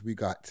Mirrors, we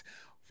got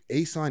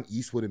Ason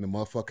Eastwood in the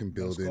motherfucking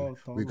building.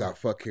 We got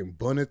fucking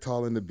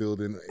Bunnetal in the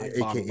building,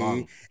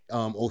 aka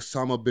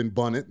Osama bin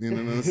Bunnet. You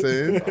know what I'm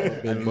saying?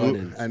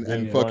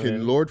 and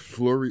fucking Lord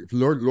Fury in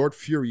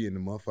the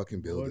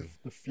motherfucking building.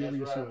 The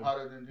furious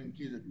hotter than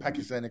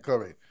Pakistani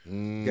curry.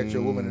 Get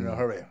your woman in a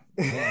hurry.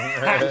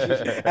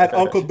 And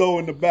Uncle Doe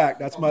in the back.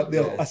 That's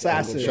the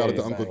assassin. Shout out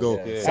to Uncle Doe.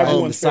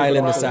 Everyone's silent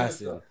favorite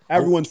assassin.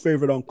 Everyone's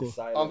favorite uncle.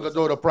 Uncle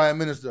Doe, the Prime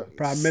Minister.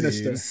 Prime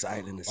Minister.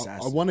 Silent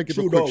assassin. I want to give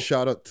a quick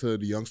shout out to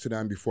the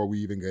Youngsterdam before we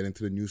even get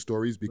into the news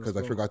stories because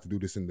I forgot to do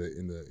this in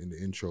the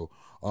intro.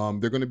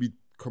 They're going to be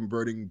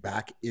converting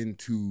back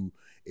into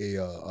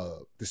a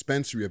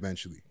dispensary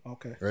eventually.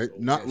 Okay. Right?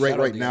 Not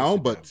right now,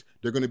 but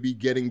they're going to be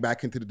getting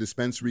back into the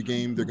dispensary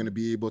game. They're going to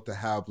be able to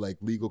have like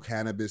legal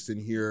cannabis in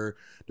here.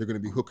 They're going to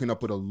be hooking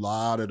up with a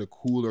lot of the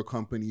cooler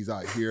companies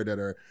out here that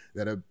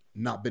have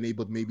not been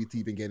able maybe to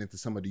even get into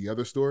some of the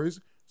other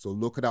stores. So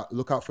look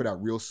out for that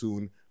real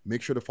soon.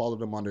 Make sure to follow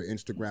them on their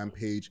Instagram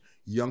page,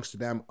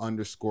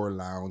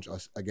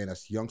 Youngsterdam_lounge. Again,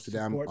 that's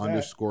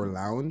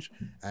Youngsterdam_lounge.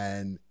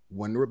 And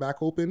when we're back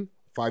open,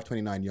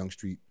 529 Young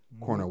Street,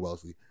 corner of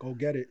Wellesley. Go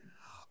get it.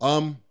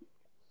 Long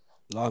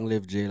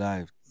live J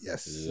Live.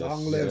 Yes.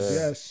 Long live,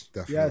 yes.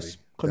 Definitely. Yes.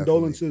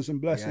 Condolences and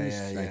blessings.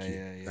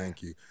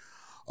 Thank you.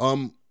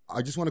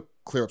 I just want to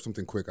clear up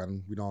something quick. I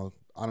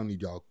don't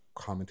need y'all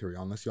commentary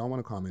unless y'all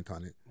want to comment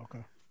on it.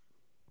 Okay.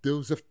 There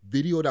was a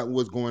video that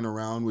was going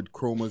around with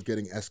Chromas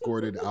getting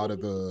escorted out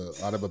of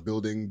a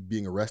building,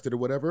 being arrested or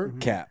whatever.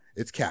 Cap.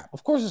 It's Cap.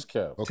 Of course it's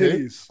Cap.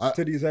 Okay.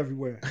 Titties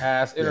everywhere.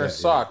 Ass in her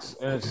socks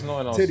and it's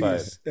snowing outside.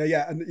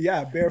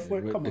 Titties.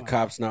 Barefoot. Come on. The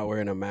cops not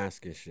wearing a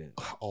mask and shit.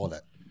 All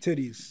that.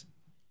 Titties.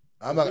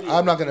 I'm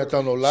not gonna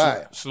tell no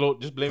lie.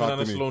 Just blame it on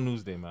a slow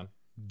news day, man.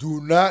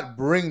 Do not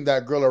bring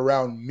that girl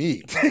around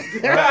me.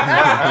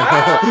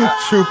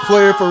 True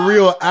player for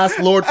real. Ask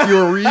Lord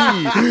Fury.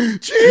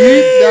 Keep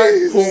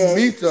that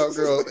Comita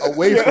girl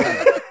away from me.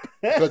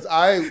 Because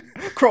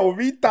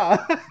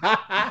Cromita.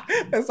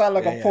 That sounds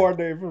like a porn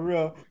name for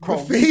real.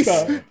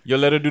 Cromita. You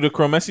let her do the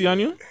Cromessi on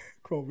you?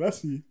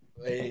 Cromessi.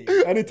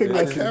 Anything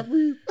that's I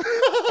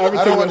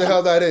don't know what the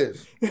hell that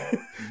is.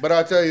 But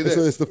I'll tell you this.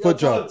 It's the foot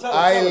job.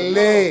 I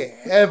lay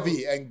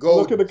heavy and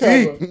go deep. Tell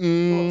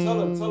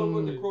him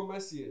what the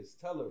Cromessi is.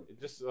 Tell him.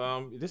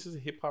 This is a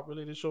hip hop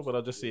related show, but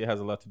I'll just say it has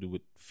a lot to do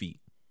with feet.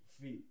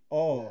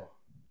 Oh.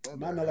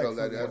 Man, I like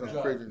that's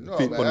crazy. No,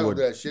 feet man, I don't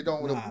do that shit.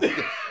 Don't you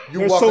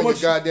There's walk so on much-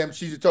 your goddamn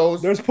cheesy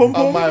toes. There's pum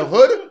pum. On my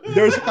hood.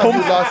 There's pum.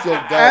 You lost your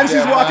goddamn And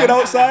she's walking mind.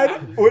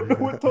 outside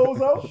with toes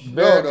out.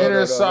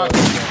 No. socks.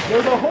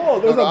 There's a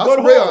hole. There's a I'll good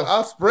spray hole.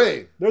 I'll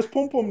spray. There's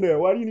pum pum there.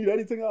 Why do you need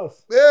anything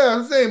else? Yeah,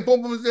 I'm saying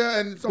pum pum's there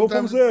and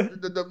sometimes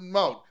Pum-pum's the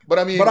mouth. But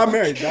I mean, But I'm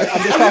married.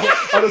 I'm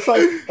just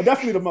talking.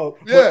 Definitely the mouth.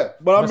 Yeah.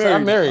 But I'm married.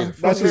 I'm married.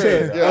 That's just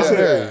it. Yeah, That's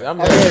it. I'm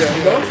Yeah, married.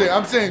 you know what I'm saying?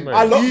 I'm saying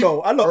I look keep though.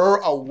 I look. her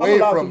I'm away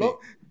allowed from to me.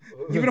 look.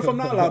 Even if I'm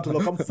not allowed to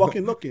look, I'm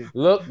fucking looking.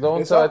 Look, don't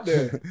It's touch. out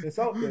there. It's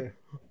out there.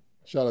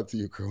 Shout out to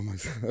you,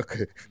 Chromas.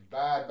 Okay.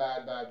 Bad.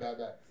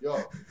 Yo.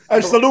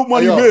 And salute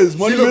Money Yo, Miz. she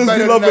Money look Miz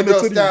better be than loving that the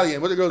girl titties.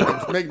 Stallion. What's the girl's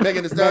name?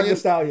 Megan Thee Stallion? Megan Thee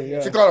Stallion, yeah.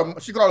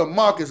 She called her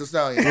Marcus the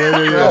Stallion.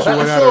 Yeah. She I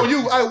went at show her.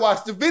 you, I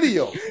watched the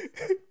video.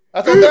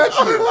 That's how bad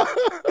she is.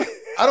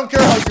 I don't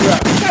care how she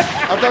raps.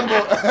 I'm talking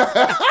about...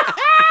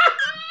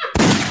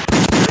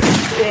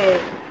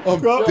 I'm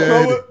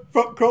dead.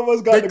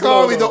 Chroma's got They the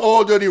call glow, me the though.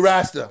 old dirty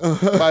Rasta,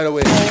 by the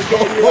way. It's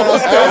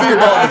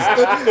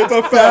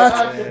a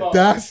fact.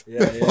 That's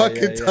the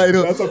fucking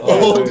title. That's a fact.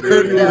 Old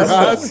Dirty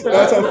That's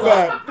Rasta. a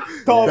fact.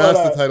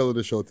 That's the title of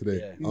the show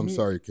today. I'm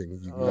sorry, King.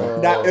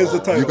 That is the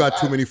title. You got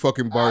too many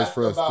fucking bars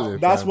for us today.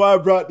 That's fam. why I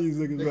brought these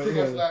niggas right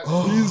here.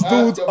 These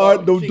dudes are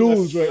the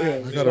dudes right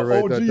here. I gotta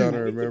write that down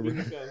and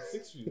remember.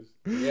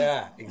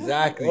 Yeah,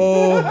 exactly.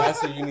 Oh.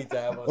 That's what you need to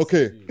have on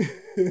Okay.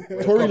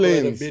 Tory Tory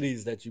Lanez. Lanez. The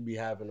biddies that you be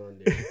having on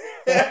there.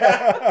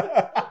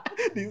 But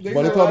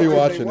they'll probably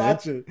watching,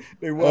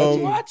 They I watching.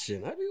 be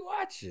watching. I be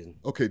watching.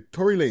 Okay,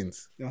 Tory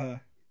Lanez. Uh-huh.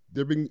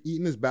 They've been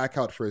eating his back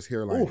out for his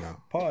hairline Ooh,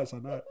 now. pause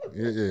on that.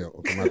 Yeah.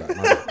 Okay, my bad.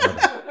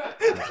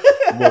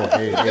 More.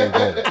 Hey,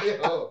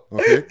 go.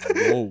 Okay.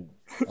 Whoa.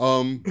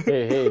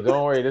 Hey,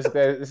 don't worry. This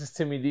is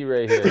Timmy D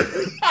right here.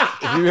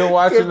 If you've been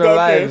watching the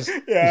lives, you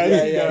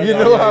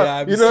know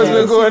what's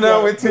been going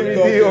on with Timmy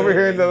D over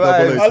here in the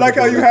lives. I like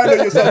how you handle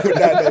yourself with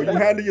that, though. You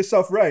handle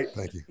yourself right.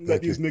 Thank you.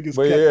 Let these niggas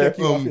But kick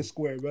you off your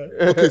square, man.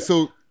 Okay,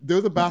 so there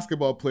was a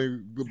basketball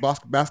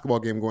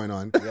game going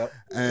on,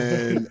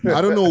 and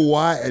I don't know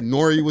why. And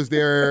Nori was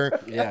there.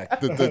 Yeah,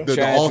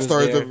 the All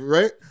Stars,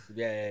 right?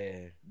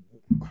 Yeah.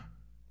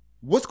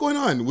 What's going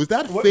on? Was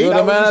that What, fake?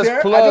 that the man was his has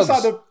hair? plugs. I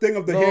just saw the thing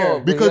of the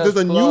hair. Because there's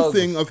a new plugs.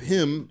 thing of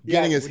him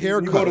getting his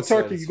hair You cut. go to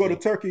Turkey. You go to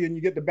Turkey and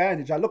you get the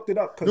bandage. I looked it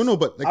up because No,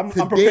 but like I'm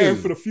today, preparing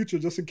for the future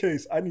just in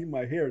case. I need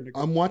my hair, nigga.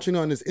 I'm watching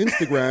on his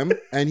Instagram,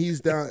 and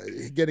he's down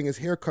getting his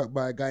hair cut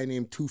by a guy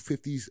named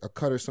 $250 a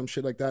cut or some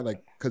shit like that,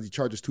 like because he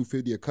charges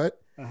 $250 a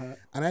cut. Uh-huh.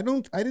 And I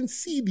didn't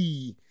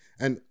see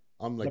and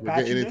I'm like, The we're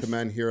getting patchiness? into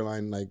man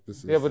hairline. Like this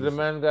is. Yeah, but the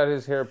man got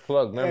his hair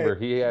plugged. Remember,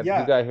 he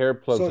got hair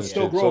plugs So and it's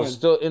still shit. So growing. it's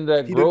still in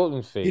that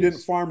growing phase. He didn't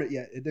farm it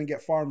yet. It didn't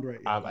get farmed right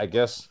yet. I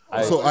guess.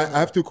 So I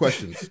have two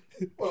questions.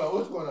 Hold on,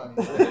 what's going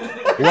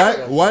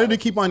on? Why did he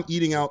keep on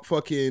eating out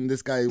fucking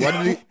this guy?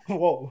 Why did he?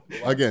 Whoa.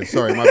 Again,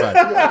 sorry, my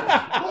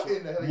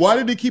bad. Why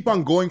did he keep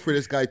on going for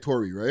this guy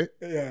Tory? Right?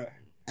 Yeah.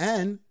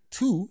 And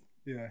two.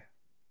 Yeah.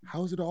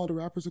 How is it all the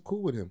rappers are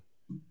cool with him?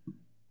 What do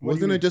you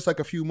Wasn't it mean? just like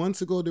a few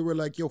months ago they were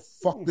like, yo,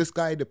 fuck this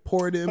guy,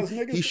 deport him. 'Cause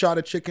niggas- He shot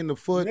a chick in the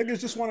foot. Niggas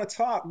just want to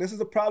talk. This is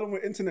the problem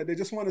with internet. They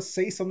just want to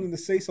say something to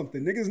say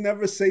something. Niggas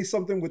never say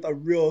something with a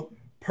real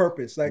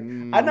purpose. Like,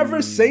 I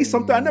never say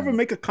something. I never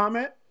make a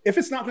comment. If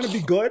it's not going to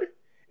be good,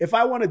 if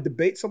I want to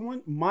debate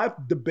someone, my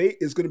debate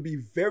is going to be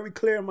very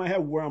clear in my head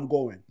where I'm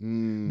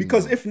going.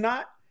 Because if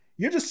not,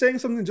 you're just saying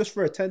something just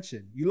for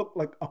attention. You look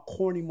like a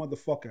corny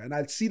motherfucker. And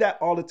I see that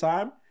all the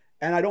time.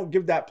 And I don't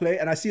give that play.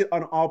 And I see it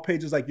on all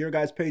pages, like your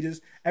guys'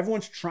 pages.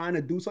 Everyone's trying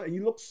to do something.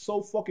 You look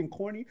so fucking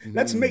corny.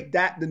 Let's make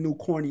that the new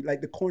corny,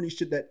 like the corny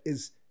shit that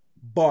is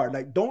barred.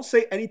 Like, don't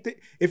say anything.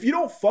 If you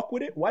don't fuck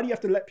with it, why do you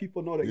have to let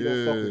people know that you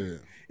don't fuck with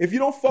it? If you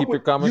don't fuck Keep with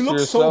your comments you to look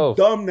yourself.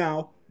 so dumb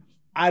now.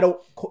 I don't,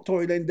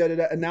 Tory Lane,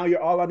 da-da-da, and now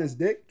you're all on his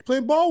dick.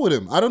 Playing ball with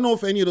him. I don't know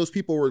if any of those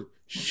people were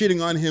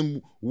shitting on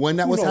him when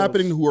that Who was knows?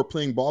 happening who were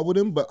playing ball with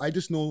him, but I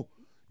just know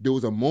there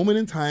was a moment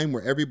in time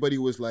where everybody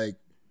was like,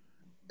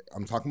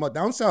 I'm talking about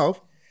down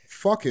south,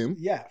 fuck him.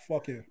 Yeah,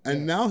 fuck him.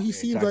 And now he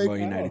seems talking like about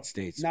United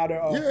States. Now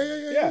they're all,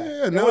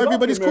 yeah. It Now was all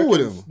everybody's the cool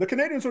with Americans. him. The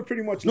Canadians were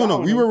pretty much No,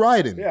 allowing we him. were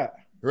riding. Yeah.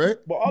 Right?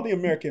 But all the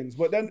Americans.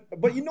 But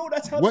you know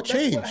that's how What that's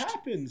changed? what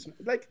happens.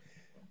 Like,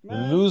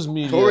 News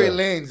media. Tory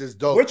Lanez is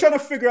dope. we're trying to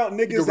figure out He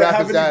niggas can that rap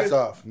his haven't ass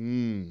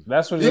even, off.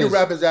 That's what He it can is.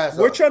 rap his ass off.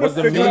 We're trying to What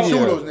the figure media- out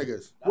Shoot those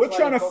niggas. We're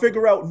trying to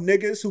figure out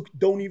niggas who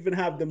don't even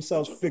have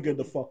themselves figured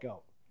the fuck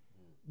out.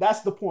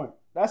 That's the point.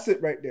 That's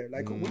it right there.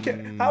 Like, we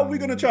can. How are we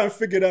gonna try and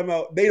figure them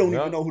out? They don't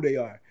even know who they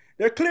are.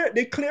 They're clear.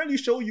 They clearly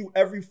show you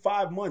every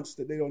 5 months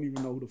that they don't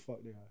even know who the fuck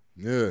they are.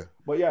 Yeah.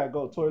 But yeah,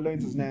 go. Tory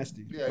Lanez is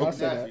nasty. Yeah, I'll he's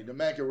say nasty. that. The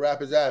man can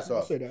rap his ass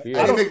off. say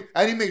that.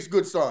 And he makes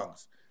good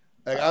songs.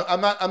 Like I'm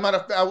not I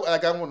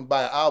don't want to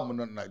buy an album or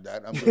nothing like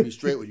that. I'm gonna be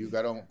straight with you.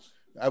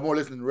 I won't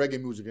listen to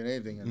reggae music and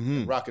anything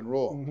and rock and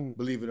roll.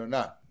 Believe it or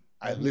not,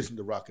 I listen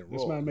to rock and roll.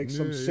 This man makes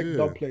some sick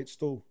dub plates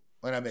too.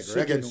 When I make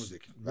Sick reggae as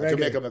music, reggae.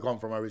 Jamaica I come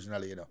from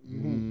originally, you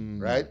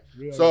know, right?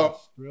 Real So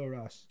Ras. Real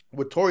Ras.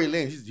 with Tory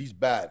Lanez, he's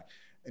bad.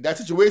 In that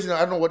situation, I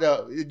don't know what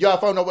y'all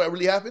found out what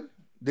really happened.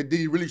 Did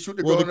he really shoot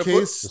the girl Well, in the the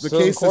case, foot? the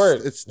case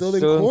is it's still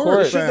in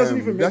court. Shit doesn't fam.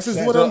 even make That's just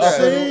sense. what I'm It's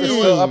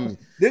still up. saying.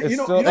 It's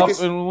still up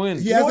and win.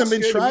 He You know hasn't what's been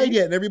scary to tried me?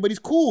 yet, and everybody's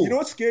cool. You know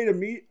what's scary to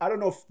me? I don't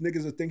know if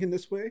niggas are thinking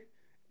this way.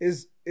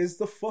 Is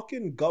the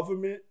fucking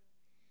government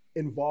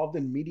involved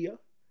in media?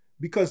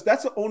 Because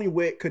that's the only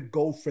way it could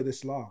go for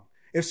this long.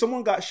 If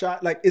someone got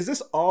shot, like, is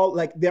this all,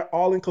 like, they're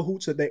all in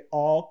cahoots that they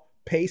all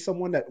pay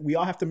someone that we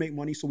all have to make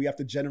money, so we have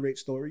to generate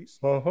stories?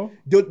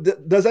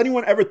 Does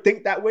anyone ever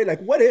think that way?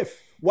 Like, what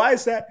if? Why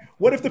is that?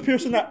 What if the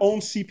person that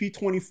owns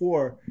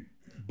CP24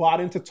 bought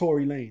into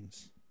Tory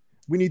Lanez?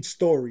 We need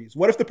stories.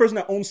 What if the person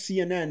that owns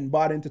CNN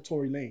bought into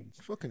Tory Lanez?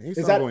 Fucking Is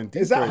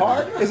that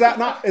hard? Is that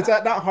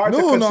not hard to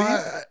No, conceive?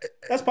 no,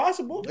 That's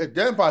possible. It's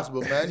damn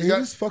possible, man. He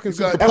just fucking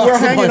said And we're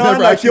hanging I on never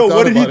like, actually yo, thought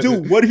what did he about do?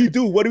 it. What did he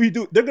do? What did he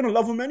do? They're gonna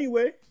love him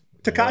anyway.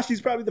 Tekashi's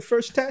probably the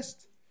first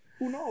test.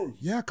 Who knows?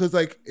 Yeah, because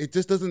like it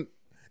just doesn't.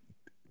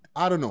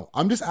 I don't know.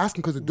 I'm just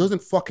asking because it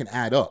doesn't fucking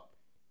add up.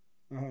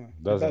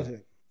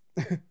 Doesn't.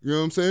 You know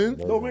what I'm saying?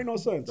 Don't make no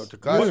sense.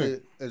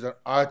 Tekashi is an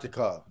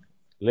article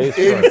Lace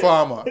in front.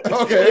 Farmer.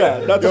 Okay, Yeah,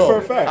 that's a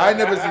fair fact. I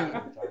never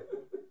seen.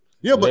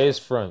 Yeah, but Lace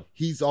front.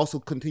 he's also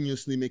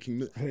continuously making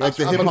like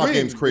the I'm hip hop agreeing.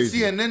 game's crazy.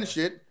 The CNN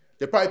shit,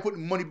 they're probably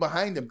putting money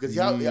behind them because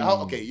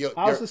okay, you're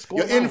How's this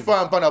you're going in on?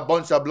 farm on a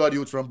bunch of blood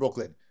youths from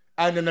Brooklyn,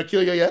 and then they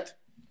kill you yet.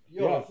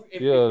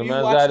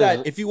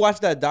 If you watch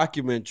that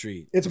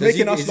documentary, It's does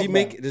making he, us is he look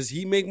make bad. does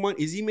he make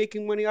money? Is he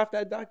making money off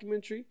that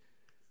documentary?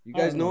 You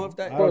guys know of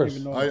that? I don't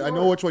even know. I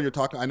know which one you're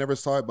talking. I never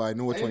saw it, but I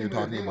know which one you're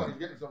talking about.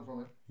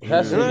 He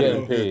has to be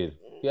getting paid.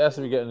 He has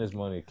to be getting his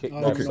money. Kick I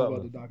don't back even know about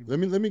the something.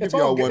 documentary. Let me give It's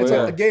y'all all one. it's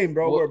Yeah. a game,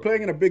 bro. Well- We're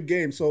playing in a big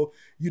game, so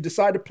you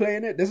decide to play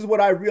in it. This is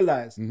what I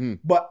realized.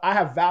 But I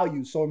have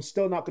value, so I'm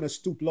still not gonna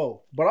stoop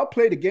low. But I'll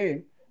play the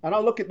game, and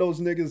I'll look at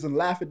those niggas and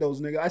laugh at those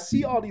niggas. I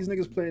see all these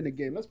niggas playing the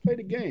game. Let's play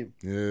the game.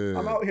 Yeah.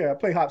 I'm out here. I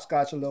play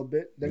hopscotch a little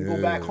bit, then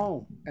go back Yeah.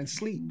 home and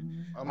sleep.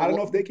 I'm I don't gonna-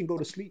 know if they can go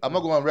to sleep. I'm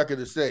gonna go on record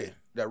to say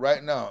that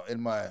right now, in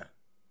my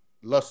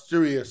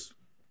luxurious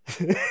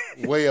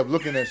way of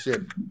looking at shit,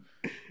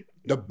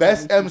 the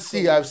best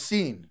MC I've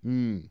seen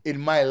in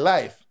my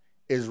life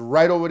is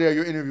right over there.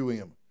 You're interviewing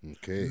him.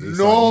 Okay.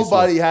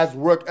 Nobody has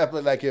work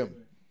ethic like him.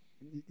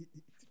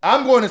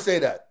 I'm going to say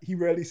that. He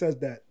rarely says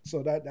that.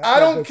 So that I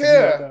don't that's good for me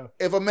right care now.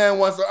 if a man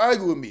wants to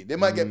argue with me. They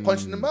might get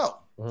punched in the mouth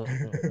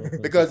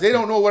because they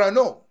don't know what I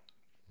know.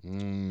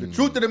 The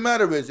truth of the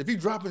matter is, if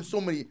he's dropping so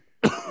many,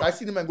 I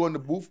see the man go in the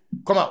booth.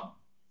 Come out.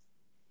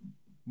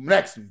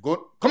 Next,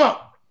 go. Come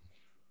out.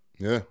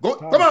 Yeah. Go.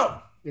 Come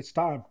out. It's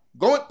time.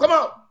 Go. Come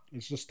out.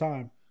 It's just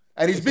time.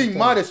 And he's being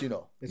modest, you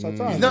know. It's our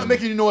time. He's not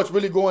making you know what's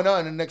really going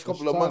on in the next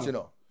couple of months, you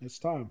know. It's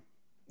time.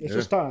 It's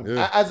just time.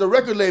 As a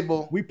record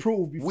label, we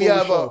proved before we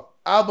have the an show.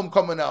 album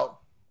coming out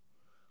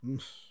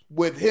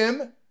with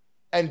him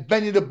and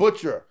Benny the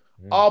Butcher,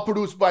 all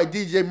produced by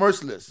DJ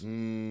Merciless.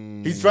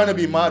 He's trying to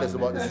be modest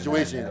about the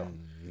situation, you know.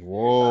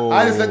 Whoa!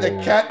 I just let the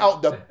cat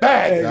out the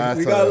bag. That's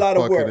we got a lot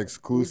of fucking work.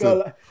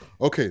 exclusive.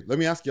 Okay, let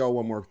me ask y'all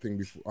one more thing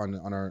before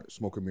on our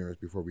smoke and mirrors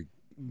before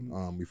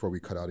we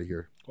cut out of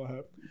here. Go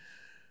ahead.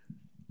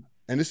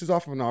 And this is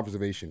off of an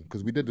observation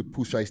because we did the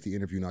Pooh Shiesty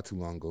interview not too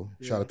long ago.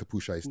 Yeah. Shout out to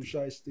Pooh Shiesty. Pooh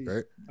Shiesty.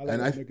 Right? I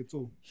like that nigga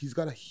too. He's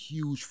got a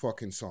huge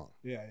fucking song.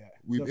 Yeah.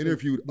 We've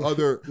interviewed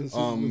other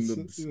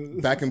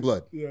Back in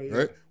Blood. Yeah.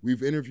 Right?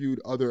 We've interviewed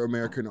other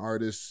American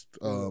artists,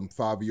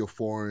 Fabio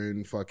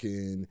Foreign,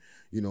 fucking,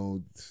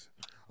 Flip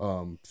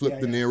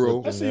De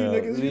Niro. I see you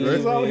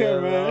niggas out here,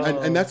 man.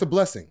 And that's a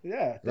blessing.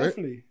 Yeah, right?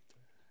 definitely.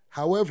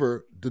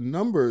 However, the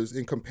numbers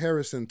in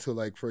comparison to,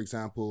 like, for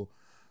example,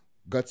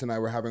 Guts and I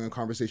were having a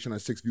conversation on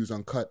 6 Views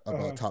Uncut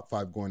about top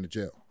 5 going to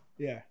jail.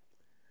 Yeah.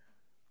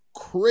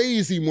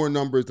 Crazy more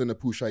numbers than the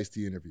Pooh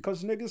Shiesty interview.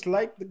 Because niggas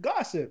like the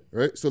gossip.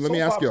 Right? So let me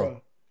Soap ask y'all,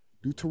 opera.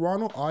 do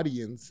Toronto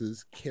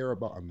audiences care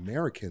about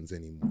Americans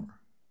anymore?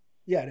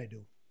 Yeah, they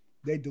do.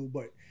 They do,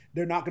 but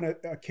they're not going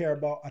to care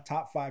about a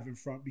top 5 in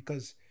front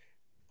because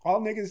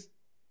all niggas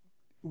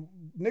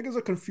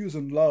are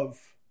confusing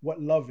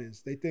what love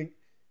is. They think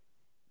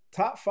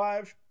top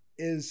 5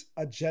 is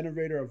a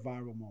generator of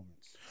viral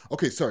moments.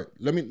 Okay, sorry.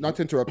 Let me not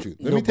to interrupt you.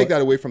 Let me take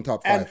that away from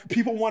top 5. And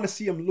people want to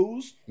see him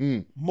lose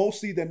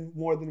mostly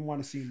more than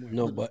want to see him win.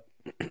 No, but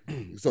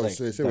so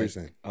say what you're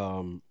saying.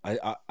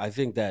 I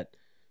think that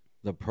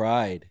the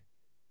pride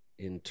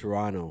in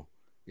Toronto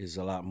is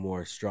a lot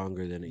more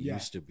stronger than it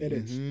used to be. It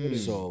is. It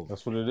is. So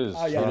that's what it is.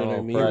 You know what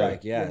I mean? Pride.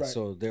 Like, yeah. Right.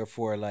 So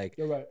therefore, like,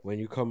 right. when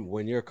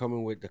you're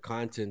coming with the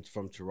content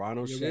from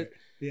Toronto shit, right.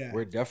 Yeah.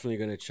 we're definitely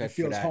gonna check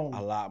for that home.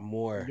 a lot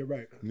more. You're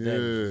right.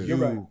 Than You're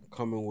right.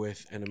 coming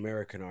with an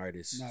American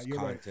artist's content.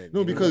 Right. No, you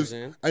know because what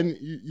I'm saying?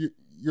 and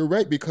you're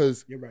right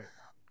because you're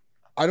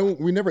right.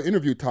 We never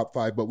interviewed top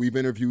 5, but we've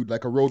interviewed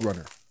like a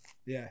Roadrunner.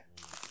 Yeah.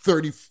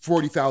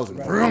 40,000.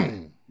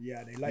 Right.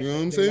 Yeah, they like. You know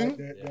what I'm saying?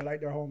 They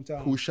like their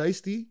hometown. Pooh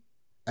Shiesty,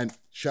 and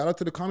shout out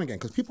to the Common Gang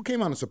because people came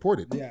out and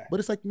supported. Yeah. But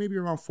it's like maybe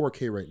around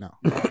 4K right now.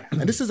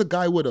 And this is a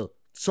guy with a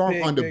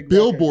song on the big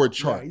Billboard record.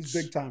 charts. Yeah, he's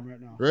big time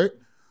right now. Right?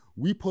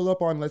 We pull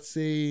up on, let's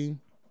say,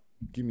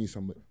 give me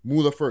some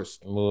Mula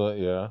first. Mula,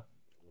 yeah.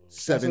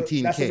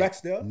 17K. That's a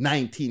Rex deal?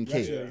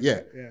 19K.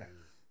 Yeah.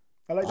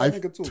 I like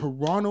that nigga too.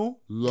 Toronto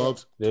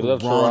loves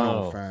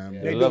Toronto, fam.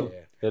 They love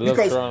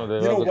Toronto.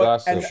 They love the what?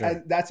 gossip.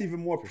 And that's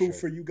even more proof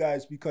for you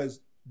guys because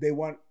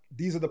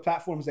these are the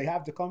platforms they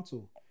have to come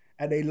to.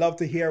 And they love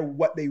to hear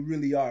what they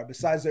really are.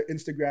 Besides their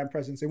Instagram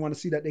presence, they want to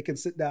see that they can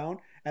sit down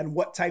and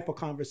what type of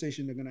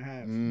conversation they're going to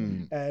have.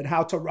 And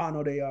how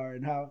Toronto they are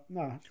and how,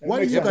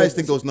 Why do you guys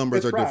think those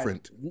numbers are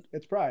different?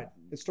 It's pride.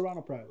 It's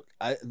Toronto pride.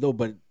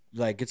 But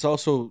like, it's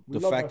also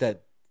the fact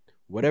that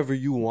whatever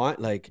you want,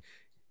 like,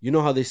 you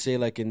know how they say,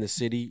 like, in the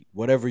city,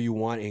 whatever you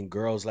want in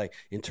girls, like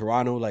in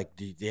Toronto, like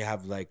they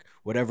have like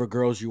whatever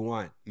girls you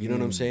want. You know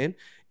what I'm saying?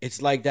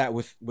 It's like that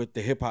with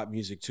the hip hop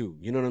music too.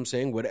 You know what I'm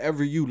saying?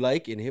 Whatever you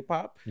like in hip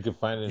hop, you can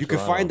find it. You can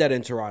find that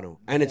in Toronto,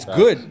 and it's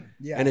good.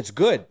 Yeah. And it's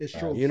good. It's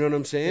true. You know what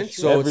I'm saying? It's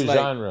true. So Every it's like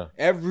genre.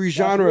 every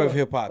genre of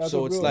hip hop.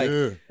 So it's like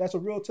that's a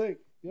real take.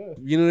 Yeah.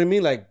 You know what I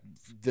mean? Like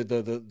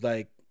the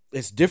like.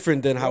 It's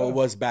different than how it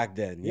was back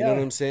then. You know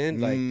what I'm saying?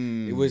 Like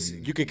it was.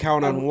 You could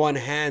count on one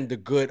hand the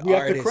good we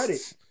artists. have the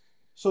credit.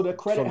 So the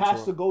credit from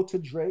has to go to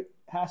Drake,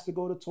 has to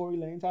go to Tory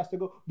Lanez, has to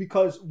go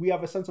because we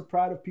have a sense of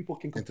pride of people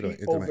can compete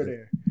over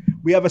there.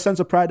 We have a sense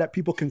of pride that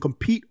people can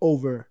compete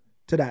over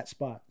to that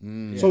spot.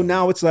 So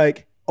now it's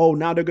like, oh,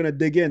 now they're gonna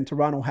dig in.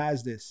 Toronto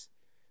has this.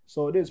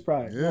 So it is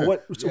pride. Yeah.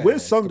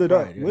 Wiz summed it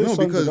up. No,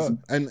 because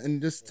and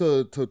just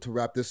to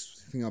wrap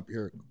this thing up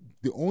here,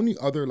 the only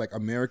other like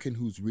American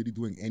who's really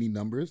doing any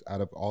numbers out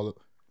of all of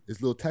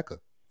is Lil Tecca.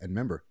 And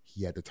remember,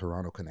 he had the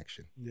Toronto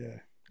connection. Yeah.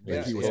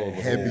 Like he was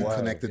heavy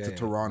connected to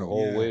Toronto.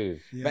 Whole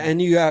wave. But,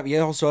 and you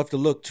also have to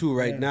look too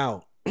right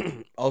now.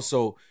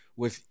 Also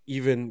with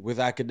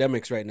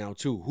academics right now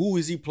too. Who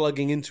is he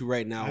plugging into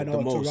right now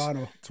the most?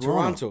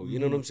 Toronto. You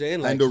know what I'm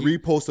saying? Like and the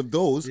repost of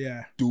those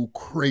do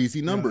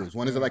crazy numbers.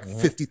 One is like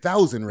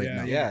 50,000 right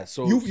now. Yeah.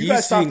 So you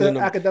guys talked to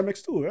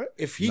academics too, right?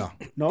 If he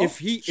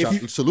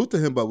salute to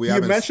him, but we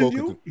haven't spoken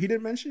to him. He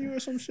didn't mention you or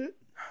some shit?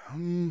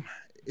 In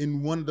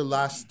one of the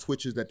last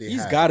Twitches that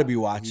he's got to be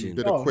watching. He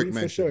did a quick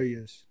mention. For sure he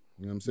is.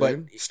 You know what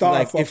I'm saying? But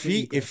like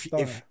if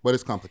but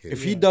it's complicated.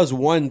 If he does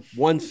one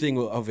thing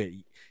of it,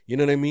 you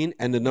know what I mean,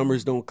 and the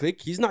numbers don't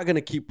click, he's not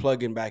gonna keep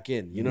plugging back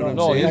in. You know what I'm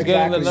saying? No, he's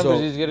getting the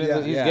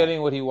numbers. He's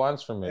getting what he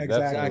wants from it.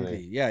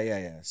 Exactly.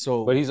 Yeah.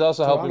 So, but he's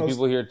also helping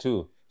people here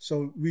too.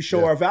 So we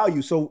show our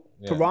value. So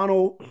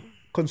Toronto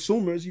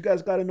consumers, you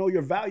guys got to know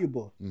you're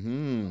valuable.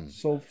 Mm-hmm.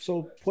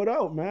 So put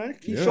out, man.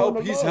 Keep Yeah. showing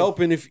the He's love.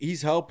 helping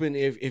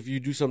if you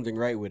do something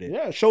right with it.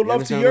 Yeah, show You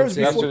love to understand yours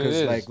what I'm saying? before.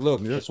 Because, like,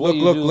 look, That's what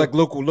you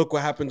do. look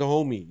what happened to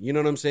homie. You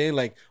know what I'm saying?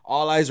 Like,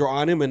 all eyes are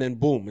on him, and then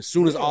boom, as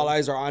soon as all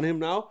eyes are on him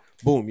now,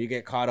 boom, you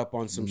get caught up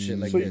on some shit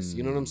like this.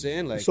 You know what I'm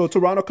saying? Like, So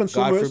Toronto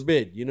consumers, God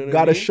forbid, you know what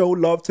gotta I mean? show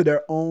love to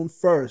their own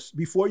first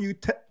before you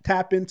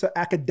tap into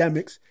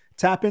academics.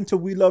 Tap into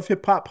We Love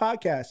Hip Hop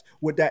podcast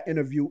with that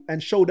interview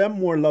and show them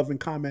more love and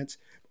comments,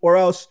 or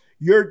else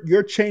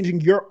you're changing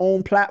your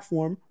own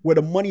platform where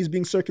the money is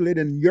being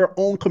circulated in your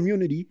own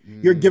community.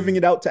 You're giving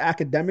it out to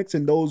academics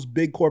and those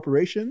big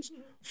corporations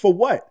for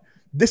what?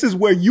 This is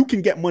where you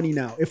can get money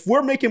now. If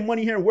we're making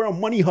money here and we're a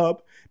money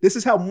hub, this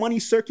is how money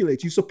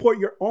circulates. You support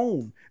your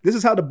own. This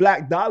is how the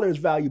black dollar is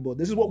valuable.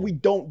 This is what we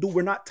don't do.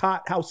 We're not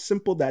taught how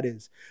simple that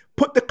is.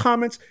 Put the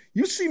comments.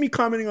 You see me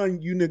commenting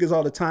on you niggas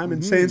all the time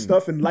and saying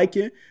stuff and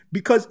liking,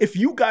 because if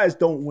you guys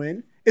don't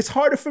win, it's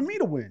harder for me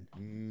to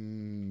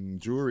win.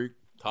 Jewelry.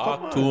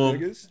 Talk to him.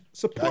 Niggas.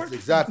 Support. That's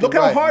exactly Look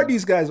how right, hard man.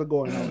 these guys are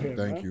going out here.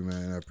 Thank man. you,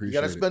 man. I You appreciate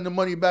gotta it. spend the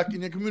money back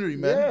in your community,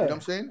 man. Yeah. You know what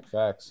I'm saying?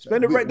 Facts.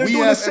 Spend it right. They're we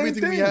doing have the same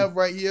everything thing. we have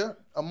right here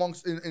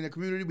amongst in the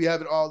community. We have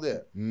it all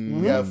there.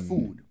 We have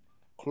food,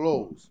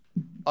 clothes,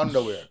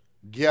 underwear,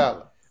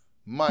 gala,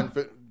 man.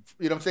 You know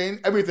what I'm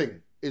saying?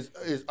 Everything is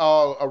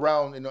all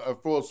around in a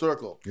full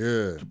circle.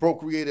 Yeah. To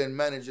procreate and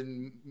manage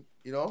and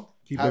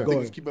Keep have it going.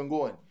 things keep on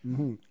going.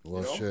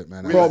 Well, shit,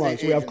 man. Real Chromas.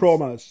 estate We have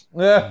agents.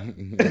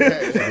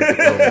 chromas.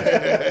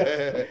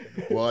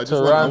 Well, I just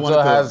Toronto wanted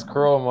to, has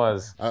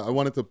chromas. I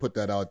wanted to put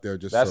that out there.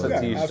 Just That's so,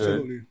 a T-shirt.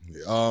 Absolutely.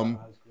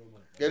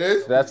 It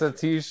is. That's a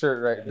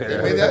T-shirt right They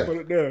there. made that? Put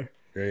it there.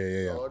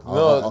 Yeah.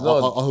 No.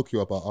 I'll hook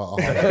you up.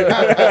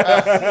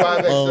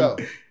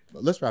 5XL.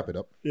 Let's wrap it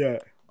up. Yeah.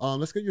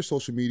 Let's get your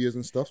social medias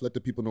and stuff. Let the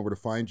people know where to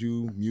find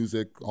you,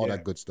 music, all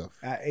that good stuff.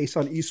 At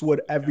Ason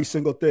Eastwood, every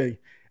single thing.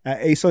 At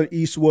Ason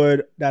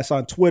Eastwood, that's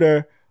on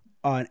Twitter,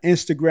 on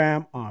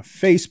Instagram, on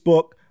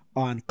Facebook,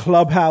 on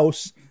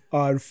Clubhouse,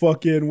 on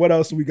fucking, what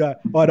else we got?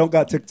 Oh, I don't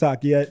got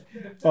TikTok yet.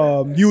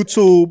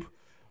 YouTube.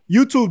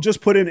 YouTube,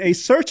 just put in a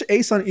search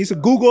Ason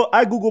Eastwood. Google,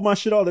 I Google my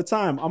shit all the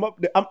time. I'm up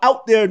there, I'm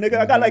out there, nigga.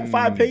 I got like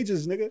 5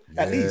 pages, nigga,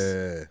 at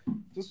least.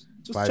 Just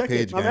 5 check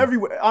page it. I'm gang.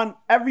 everywhere, on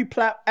every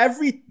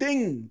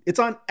everything. It's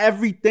on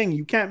everything.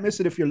 You can't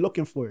miss it if you're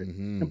looking for it.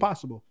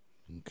 Impossible.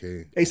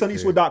 Okay.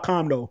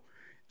 AsonEastwood.com though.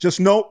 Just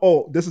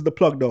know, this is the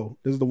plug though.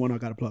 This is the one I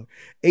gotta plug.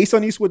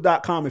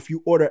 AsonEastwood.com. If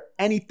you order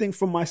anything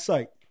from my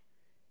site,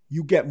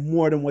 you get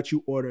more than what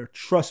you order.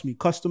 Trust me,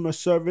 customer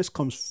service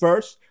comes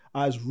first.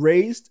 I was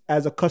raised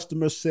as a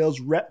customer sales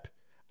rep.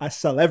 I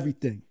sell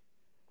everything.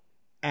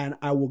 And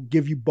I will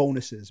give you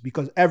bonuses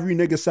because every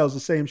nigga sells the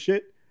same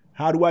shit.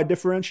 How do I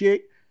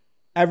differentiate?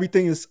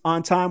 Everything is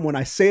on time. When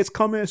I say it's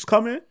coming,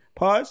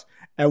 pause.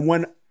 And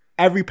when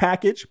every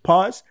package,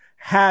 pause,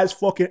 has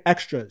fucking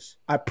extras.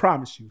 I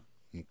promise you.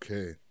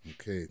 Okay.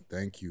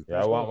 Thank you.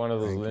 Yeah, I want one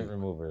of those lint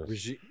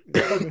removers.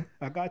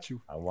 I got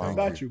you. I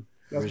got you.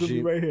 That's gonna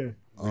be right here.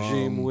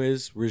 Regime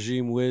Wiz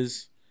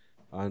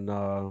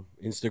on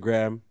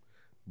Instagram,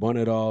 Bun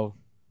It All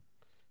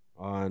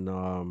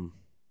on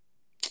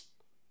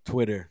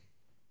Twitter,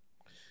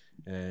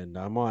 and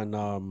I'm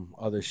on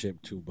other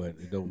shit too, but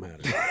it don't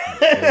matter.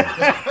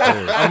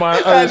 I'm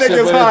on other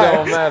shit, but it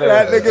don't matter.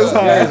 That nigga's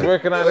high. Yeah, he's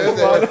working on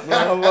his box,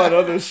 man. I'm on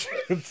other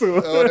shit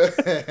too.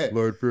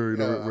 Lord Fury,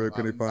 where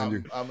can they find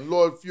you? I'm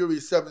Lord Fury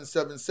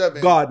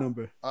 777. God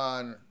number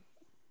on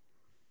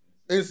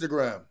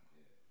Instagram.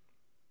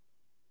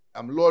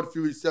 I'm Lord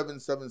Fury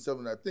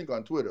 777. I think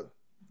on Twitter.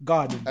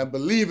 God number. And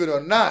believe it or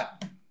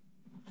not,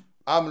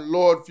 I'm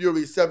Lord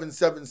Fury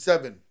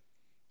 777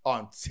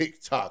 on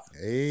TikTok.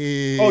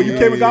 Hey. Oh, you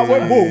came and got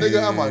one? Boom.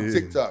 Nigga, I'm on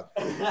TikTok.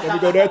 Let me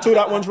go there too.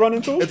 That one's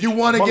running too. If you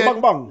want to Bang,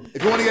 get, bang, bang.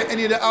 if you want to get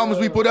any of the albums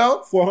we put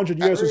out, 400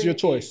 years was your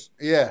choice.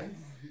 yeah.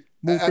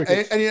 Moon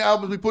Crickets. Any of the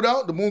albums we put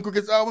out, the Moon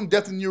Crickets album,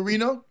 Death in the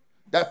Arena,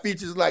 that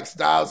features like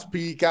Styles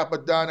P,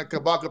 Capadonna,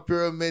 Kabaka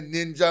Pyramid,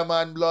 Ninja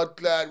Man,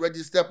 Bloodclad,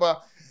 Reggie Stepper,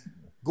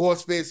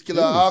 Ghostface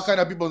Killer, all kind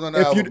of people on the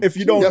album. If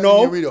you don't Death in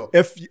know, the Arena.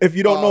 if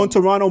you don't know in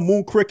Toronto,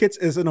 Moon Crickets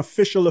is an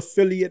official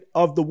affiliate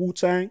of the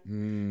Wu-Tang.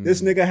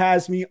 This nigga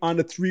has me on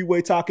the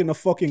 3-way talking to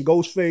fucking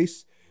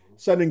Ghostface,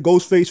 sending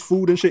Ghostface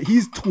food and shit.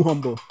 He's too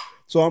humble.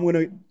 So I'm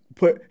gonna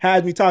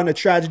has me talking to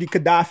Tragedy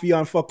Gaddafi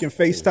on fucking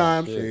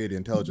FaceTime. Shady,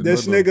 intelligent.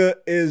 This nigga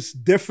is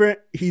different.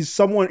 He's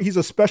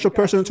a special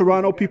person in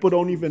Toronto. People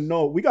don't even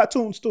know. We got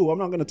tunes too. I'm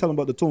not gonna tell them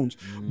about the tunes,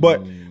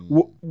 but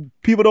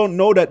people don't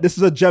know that this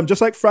is a gem.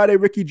 Just like Friday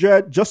Ricky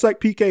Dredd, just like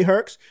PK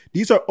Herx.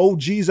 These are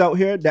OGs out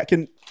here that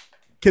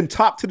can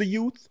talk to the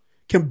youth,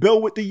 can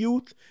build with the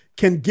youth,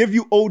 can give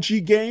you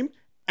OG game,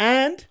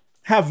 and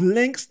have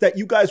links that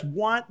you guys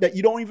want that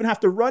you don't even have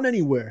to run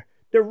anywhere.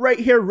 They're right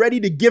here ready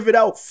to give it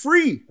out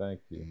free. Thank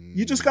you.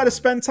 You just got to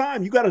spend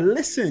time. You got to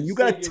listen. You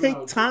got to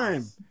take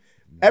time.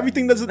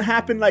 Everything doesn't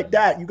happen like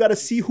that. You got to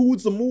see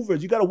who's the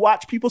movers. You got to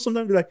watch people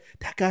sometimes be like,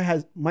 that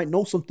guy might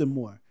know something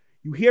more.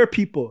 You hear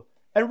people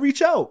and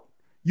reach out.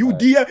 You're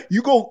going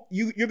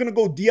to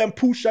go DM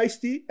Pooh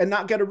Shiesty and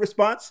not get a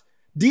response.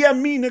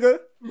 DM me, nigga.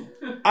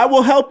 I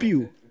will help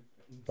you.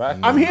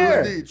 I'm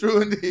here.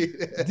 True indeed.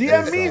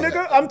 DM me,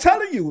 nigga. I'm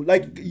telling you.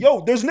 Like,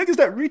 yo, there's niggas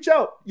that reach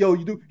out. Yo,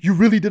 you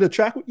really did a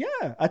track with?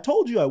 Yeah, I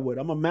told you I would.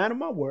 I'm a man of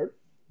my word.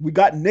 We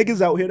got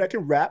niggas out here that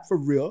can rap for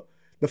real.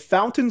 The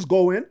fountains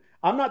go in.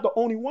 I'm not the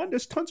only one.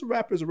 There's tons of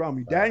rappers around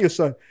me. Daniel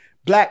Son,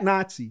 Black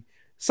Nazi,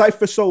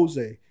 Cypher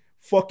Soze,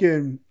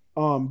 fucking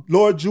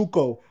Lord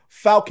Juco,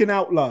 Falcon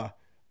Outlaw.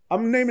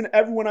 I'm naming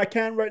everyone I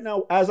can right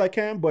now as I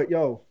can, but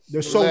yo,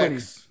 there's so many.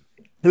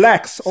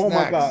 Lex, oh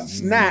my God.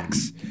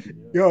 Snacks.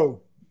 Yo.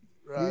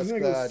 These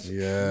niggas.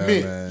 Yeah,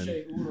 Me.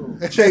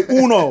 man. Che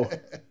Uno.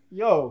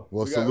 Yo.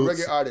 Well, We got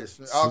reggae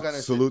artists. All kind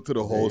of salute to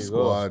the whole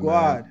squad,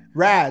 Squad. man.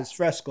 Raz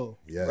Fresco.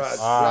 Yes.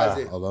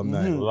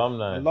 Alumni.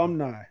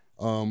 Alumni.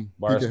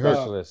 Bar PK Hurt.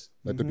 specialist.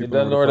 Let the You people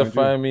done know where to find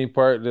find me,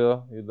 part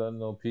deal. You done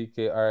know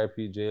PK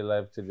RIP J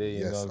Live today.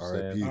 You know what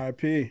I'm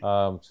saying? RIP.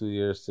 2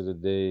 years to the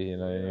day. You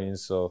know what I mean?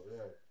 So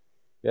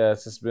yeah,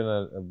 it's just been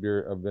a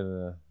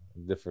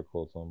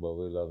difficult one, but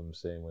we love them the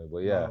same way.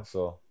 But yeah,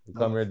 so we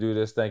come here and do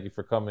this. Thank you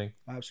for coming.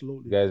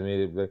 Absolutely. You guys made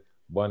it. Like,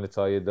 Bun, it's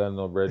all you done,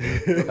 no bread.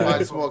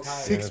 Man smoked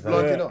 6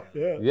 blunt, you know.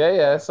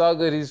 Yeah, it's all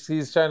good.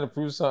 He's trying to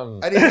prove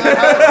something. And he's not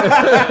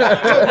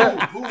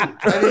high.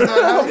 And he's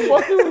not I'm high.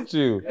 fucking with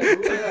you.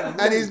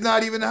 And he's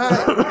not even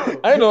high.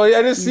 I know.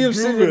 I just see him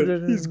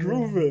sitting. He's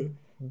grooving.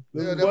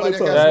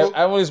 Yeah,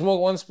 I only smoke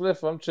one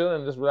spliff. I'm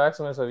chilling, just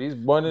relaxing myself. He's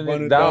bunning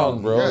it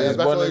down, bro. Yeah, he's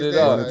that's what bunning he's it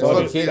doing. down. That's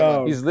what he's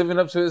doing. He's living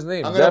up to his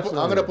name. I'm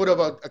gonna put up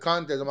a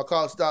contest. I'm gonna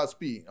call Styles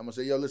P. I'm gonna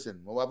say, yo, listen,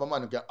 we'll have a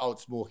man who can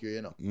out smoke here,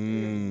 you know.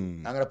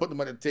 I'm gonna put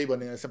them on the table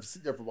and then I have to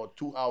sit there for about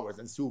 2 hours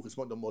and see who can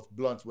smoke the most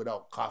blunts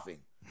without coughing.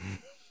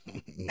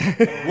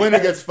 Winner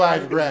gets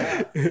 $5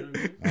 grand.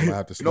 I'm gonna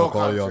have to smoke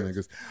all y'all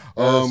niggas.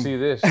 See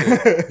this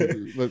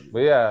shit. But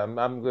yeah,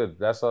 I'm good.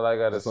 That's all I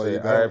gotta say.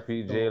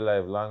 RIP J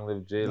Live, long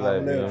live J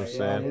Live. You know what I'm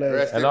saying?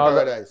 Rest in And all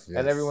paradise.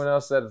 and everyone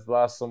else that's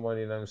lost someone.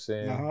 You know what I'm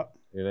saying? You know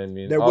what I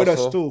mean? They're with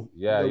us too.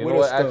 Yeah, They're you with know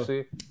what? us still.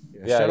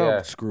 Actually, Shout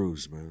out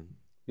Screws, man.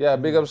 Yeah,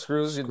 big up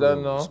Screws. You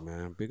done know,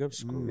 man. Big up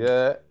Screws.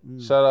 Yeah,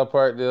 shout out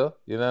Part Deal.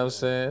 You know what I'm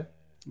saying?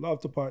 Love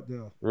to Part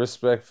Deal.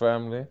 Respect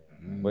family.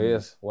 But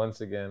yes,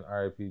 once again,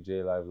 RIP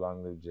J Live,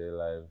 long live J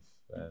Live,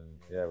 and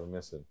yeah, we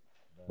miss him.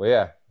 But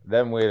yeah,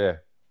 them way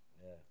there.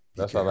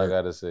 That's all I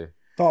gotta say.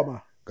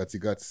 Toma. Gutsy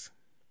Guts.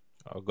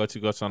 Gutsy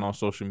Guts on all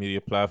social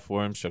media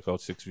platforms. Check out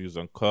 6 Views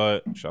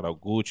Uncut. Shout out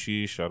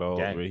Gucci. Shout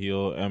out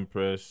Raheel,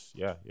 Empress.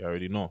 Yeah, you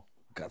already know.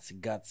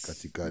 Gutsy Guts.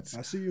 Gutsy Guts.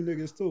 I see you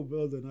niggas too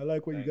building. I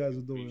like what you guys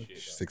are doing.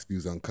 6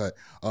 Views Uncut.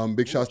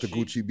 Big shouts to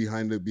Gucci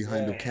behind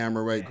the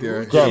camera right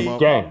there. Gang.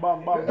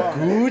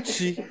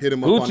 Gucci. Hit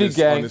him up on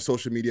his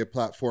social media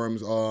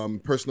platforms.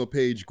 Personal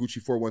page,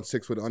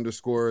 Gucci416 with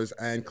underscores,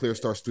 and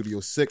Clearstar Studio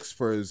 6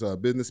 for his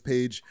business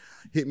page.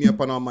 Hit me up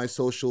on all my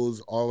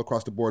socials all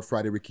across the board.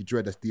 Friday Ricky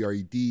Dread, that's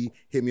DRED.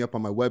 Hit me up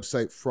on my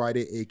website,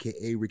 Friday,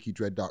 aka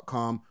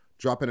RickyDread.com.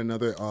 Dropping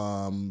another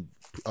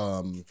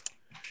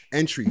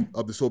entry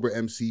of the Sober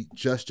MC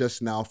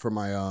just now for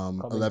my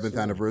 11th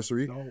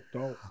anniversary.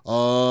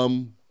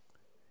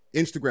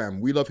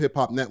 Instagram, We Love Hip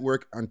Hop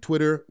Network. On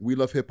Twitter, We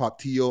Love Hip Hop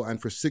TO.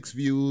 And for 6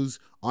 Views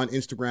on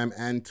Instagram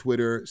and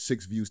Twitter,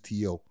 6 Views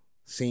TO.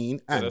 Scene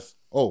and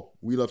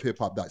We Love Hip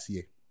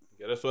Hop.ca.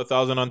 Get us to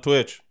 1,000 on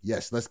Twitch.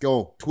 Yes, let's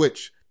go.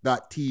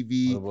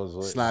 Twitch.tv/We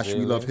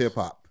Love Hip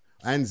Hop.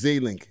 And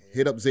Zaylink.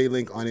 Hit up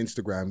Zaylink on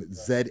Instagram.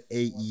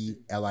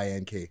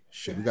 ZAELINK.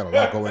 Shit, we got a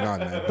lot going on,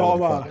 man.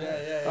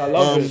 I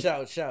love it.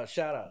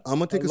 Shout out. I'm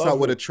going to take us out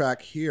with a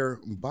track here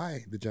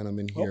by the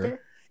gentleman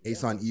here,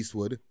 Ason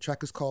Eastwood.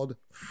 Track is called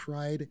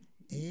Fried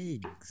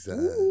Eggs.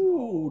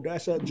 Ooh,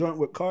 that's that joint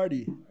with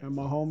Cardi and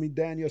my homie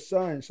Daniel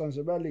Son, Sons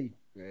of Belly.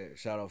 Yeah,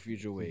 shout out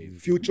Future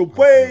Wave. Future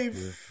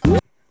Wave.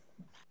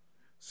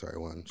 Sorry,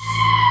 one.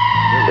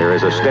 There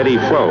is a steady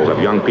flow of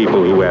young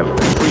people who have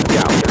freaked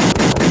out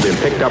and been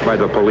picked up by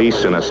the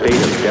police in a state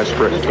of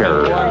desperate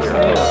terror.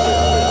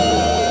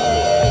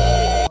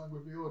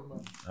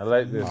 I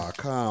like this. Oh,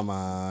 come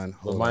on.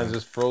 But mine's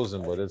just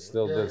frozen, but it's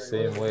still the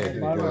same way.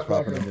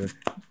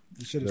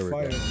 This shit is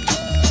fire.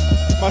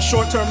 My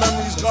short-term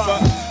memory's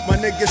gone. My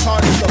niggas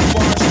hard as a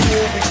bar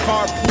stool. We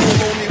carpool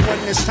only when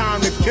it's time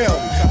to kill.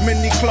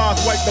 Mini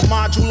cloth, wipe the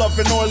module of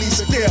an oily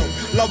steel.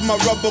 Love my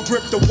rubber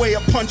grip the way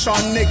I punch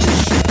on niggas.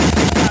 Shit,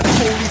 it got a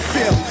holy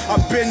feel.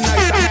 I've been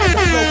nice, I had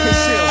the flow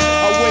concealed.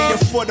 I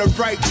waited for the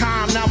right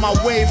time, now my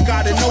wave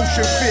got an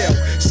ocean feel.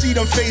 See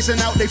them phasing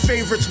out their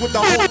favorites with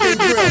the open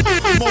grill.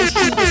 Most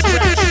shooters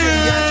rap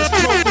shitty, I just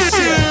broke the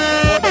seal.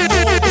 Or the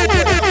mold or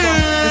whatever.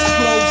 This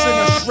globes in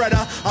a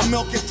shredder. I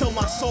milk it till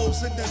my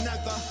soul's in the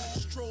nether.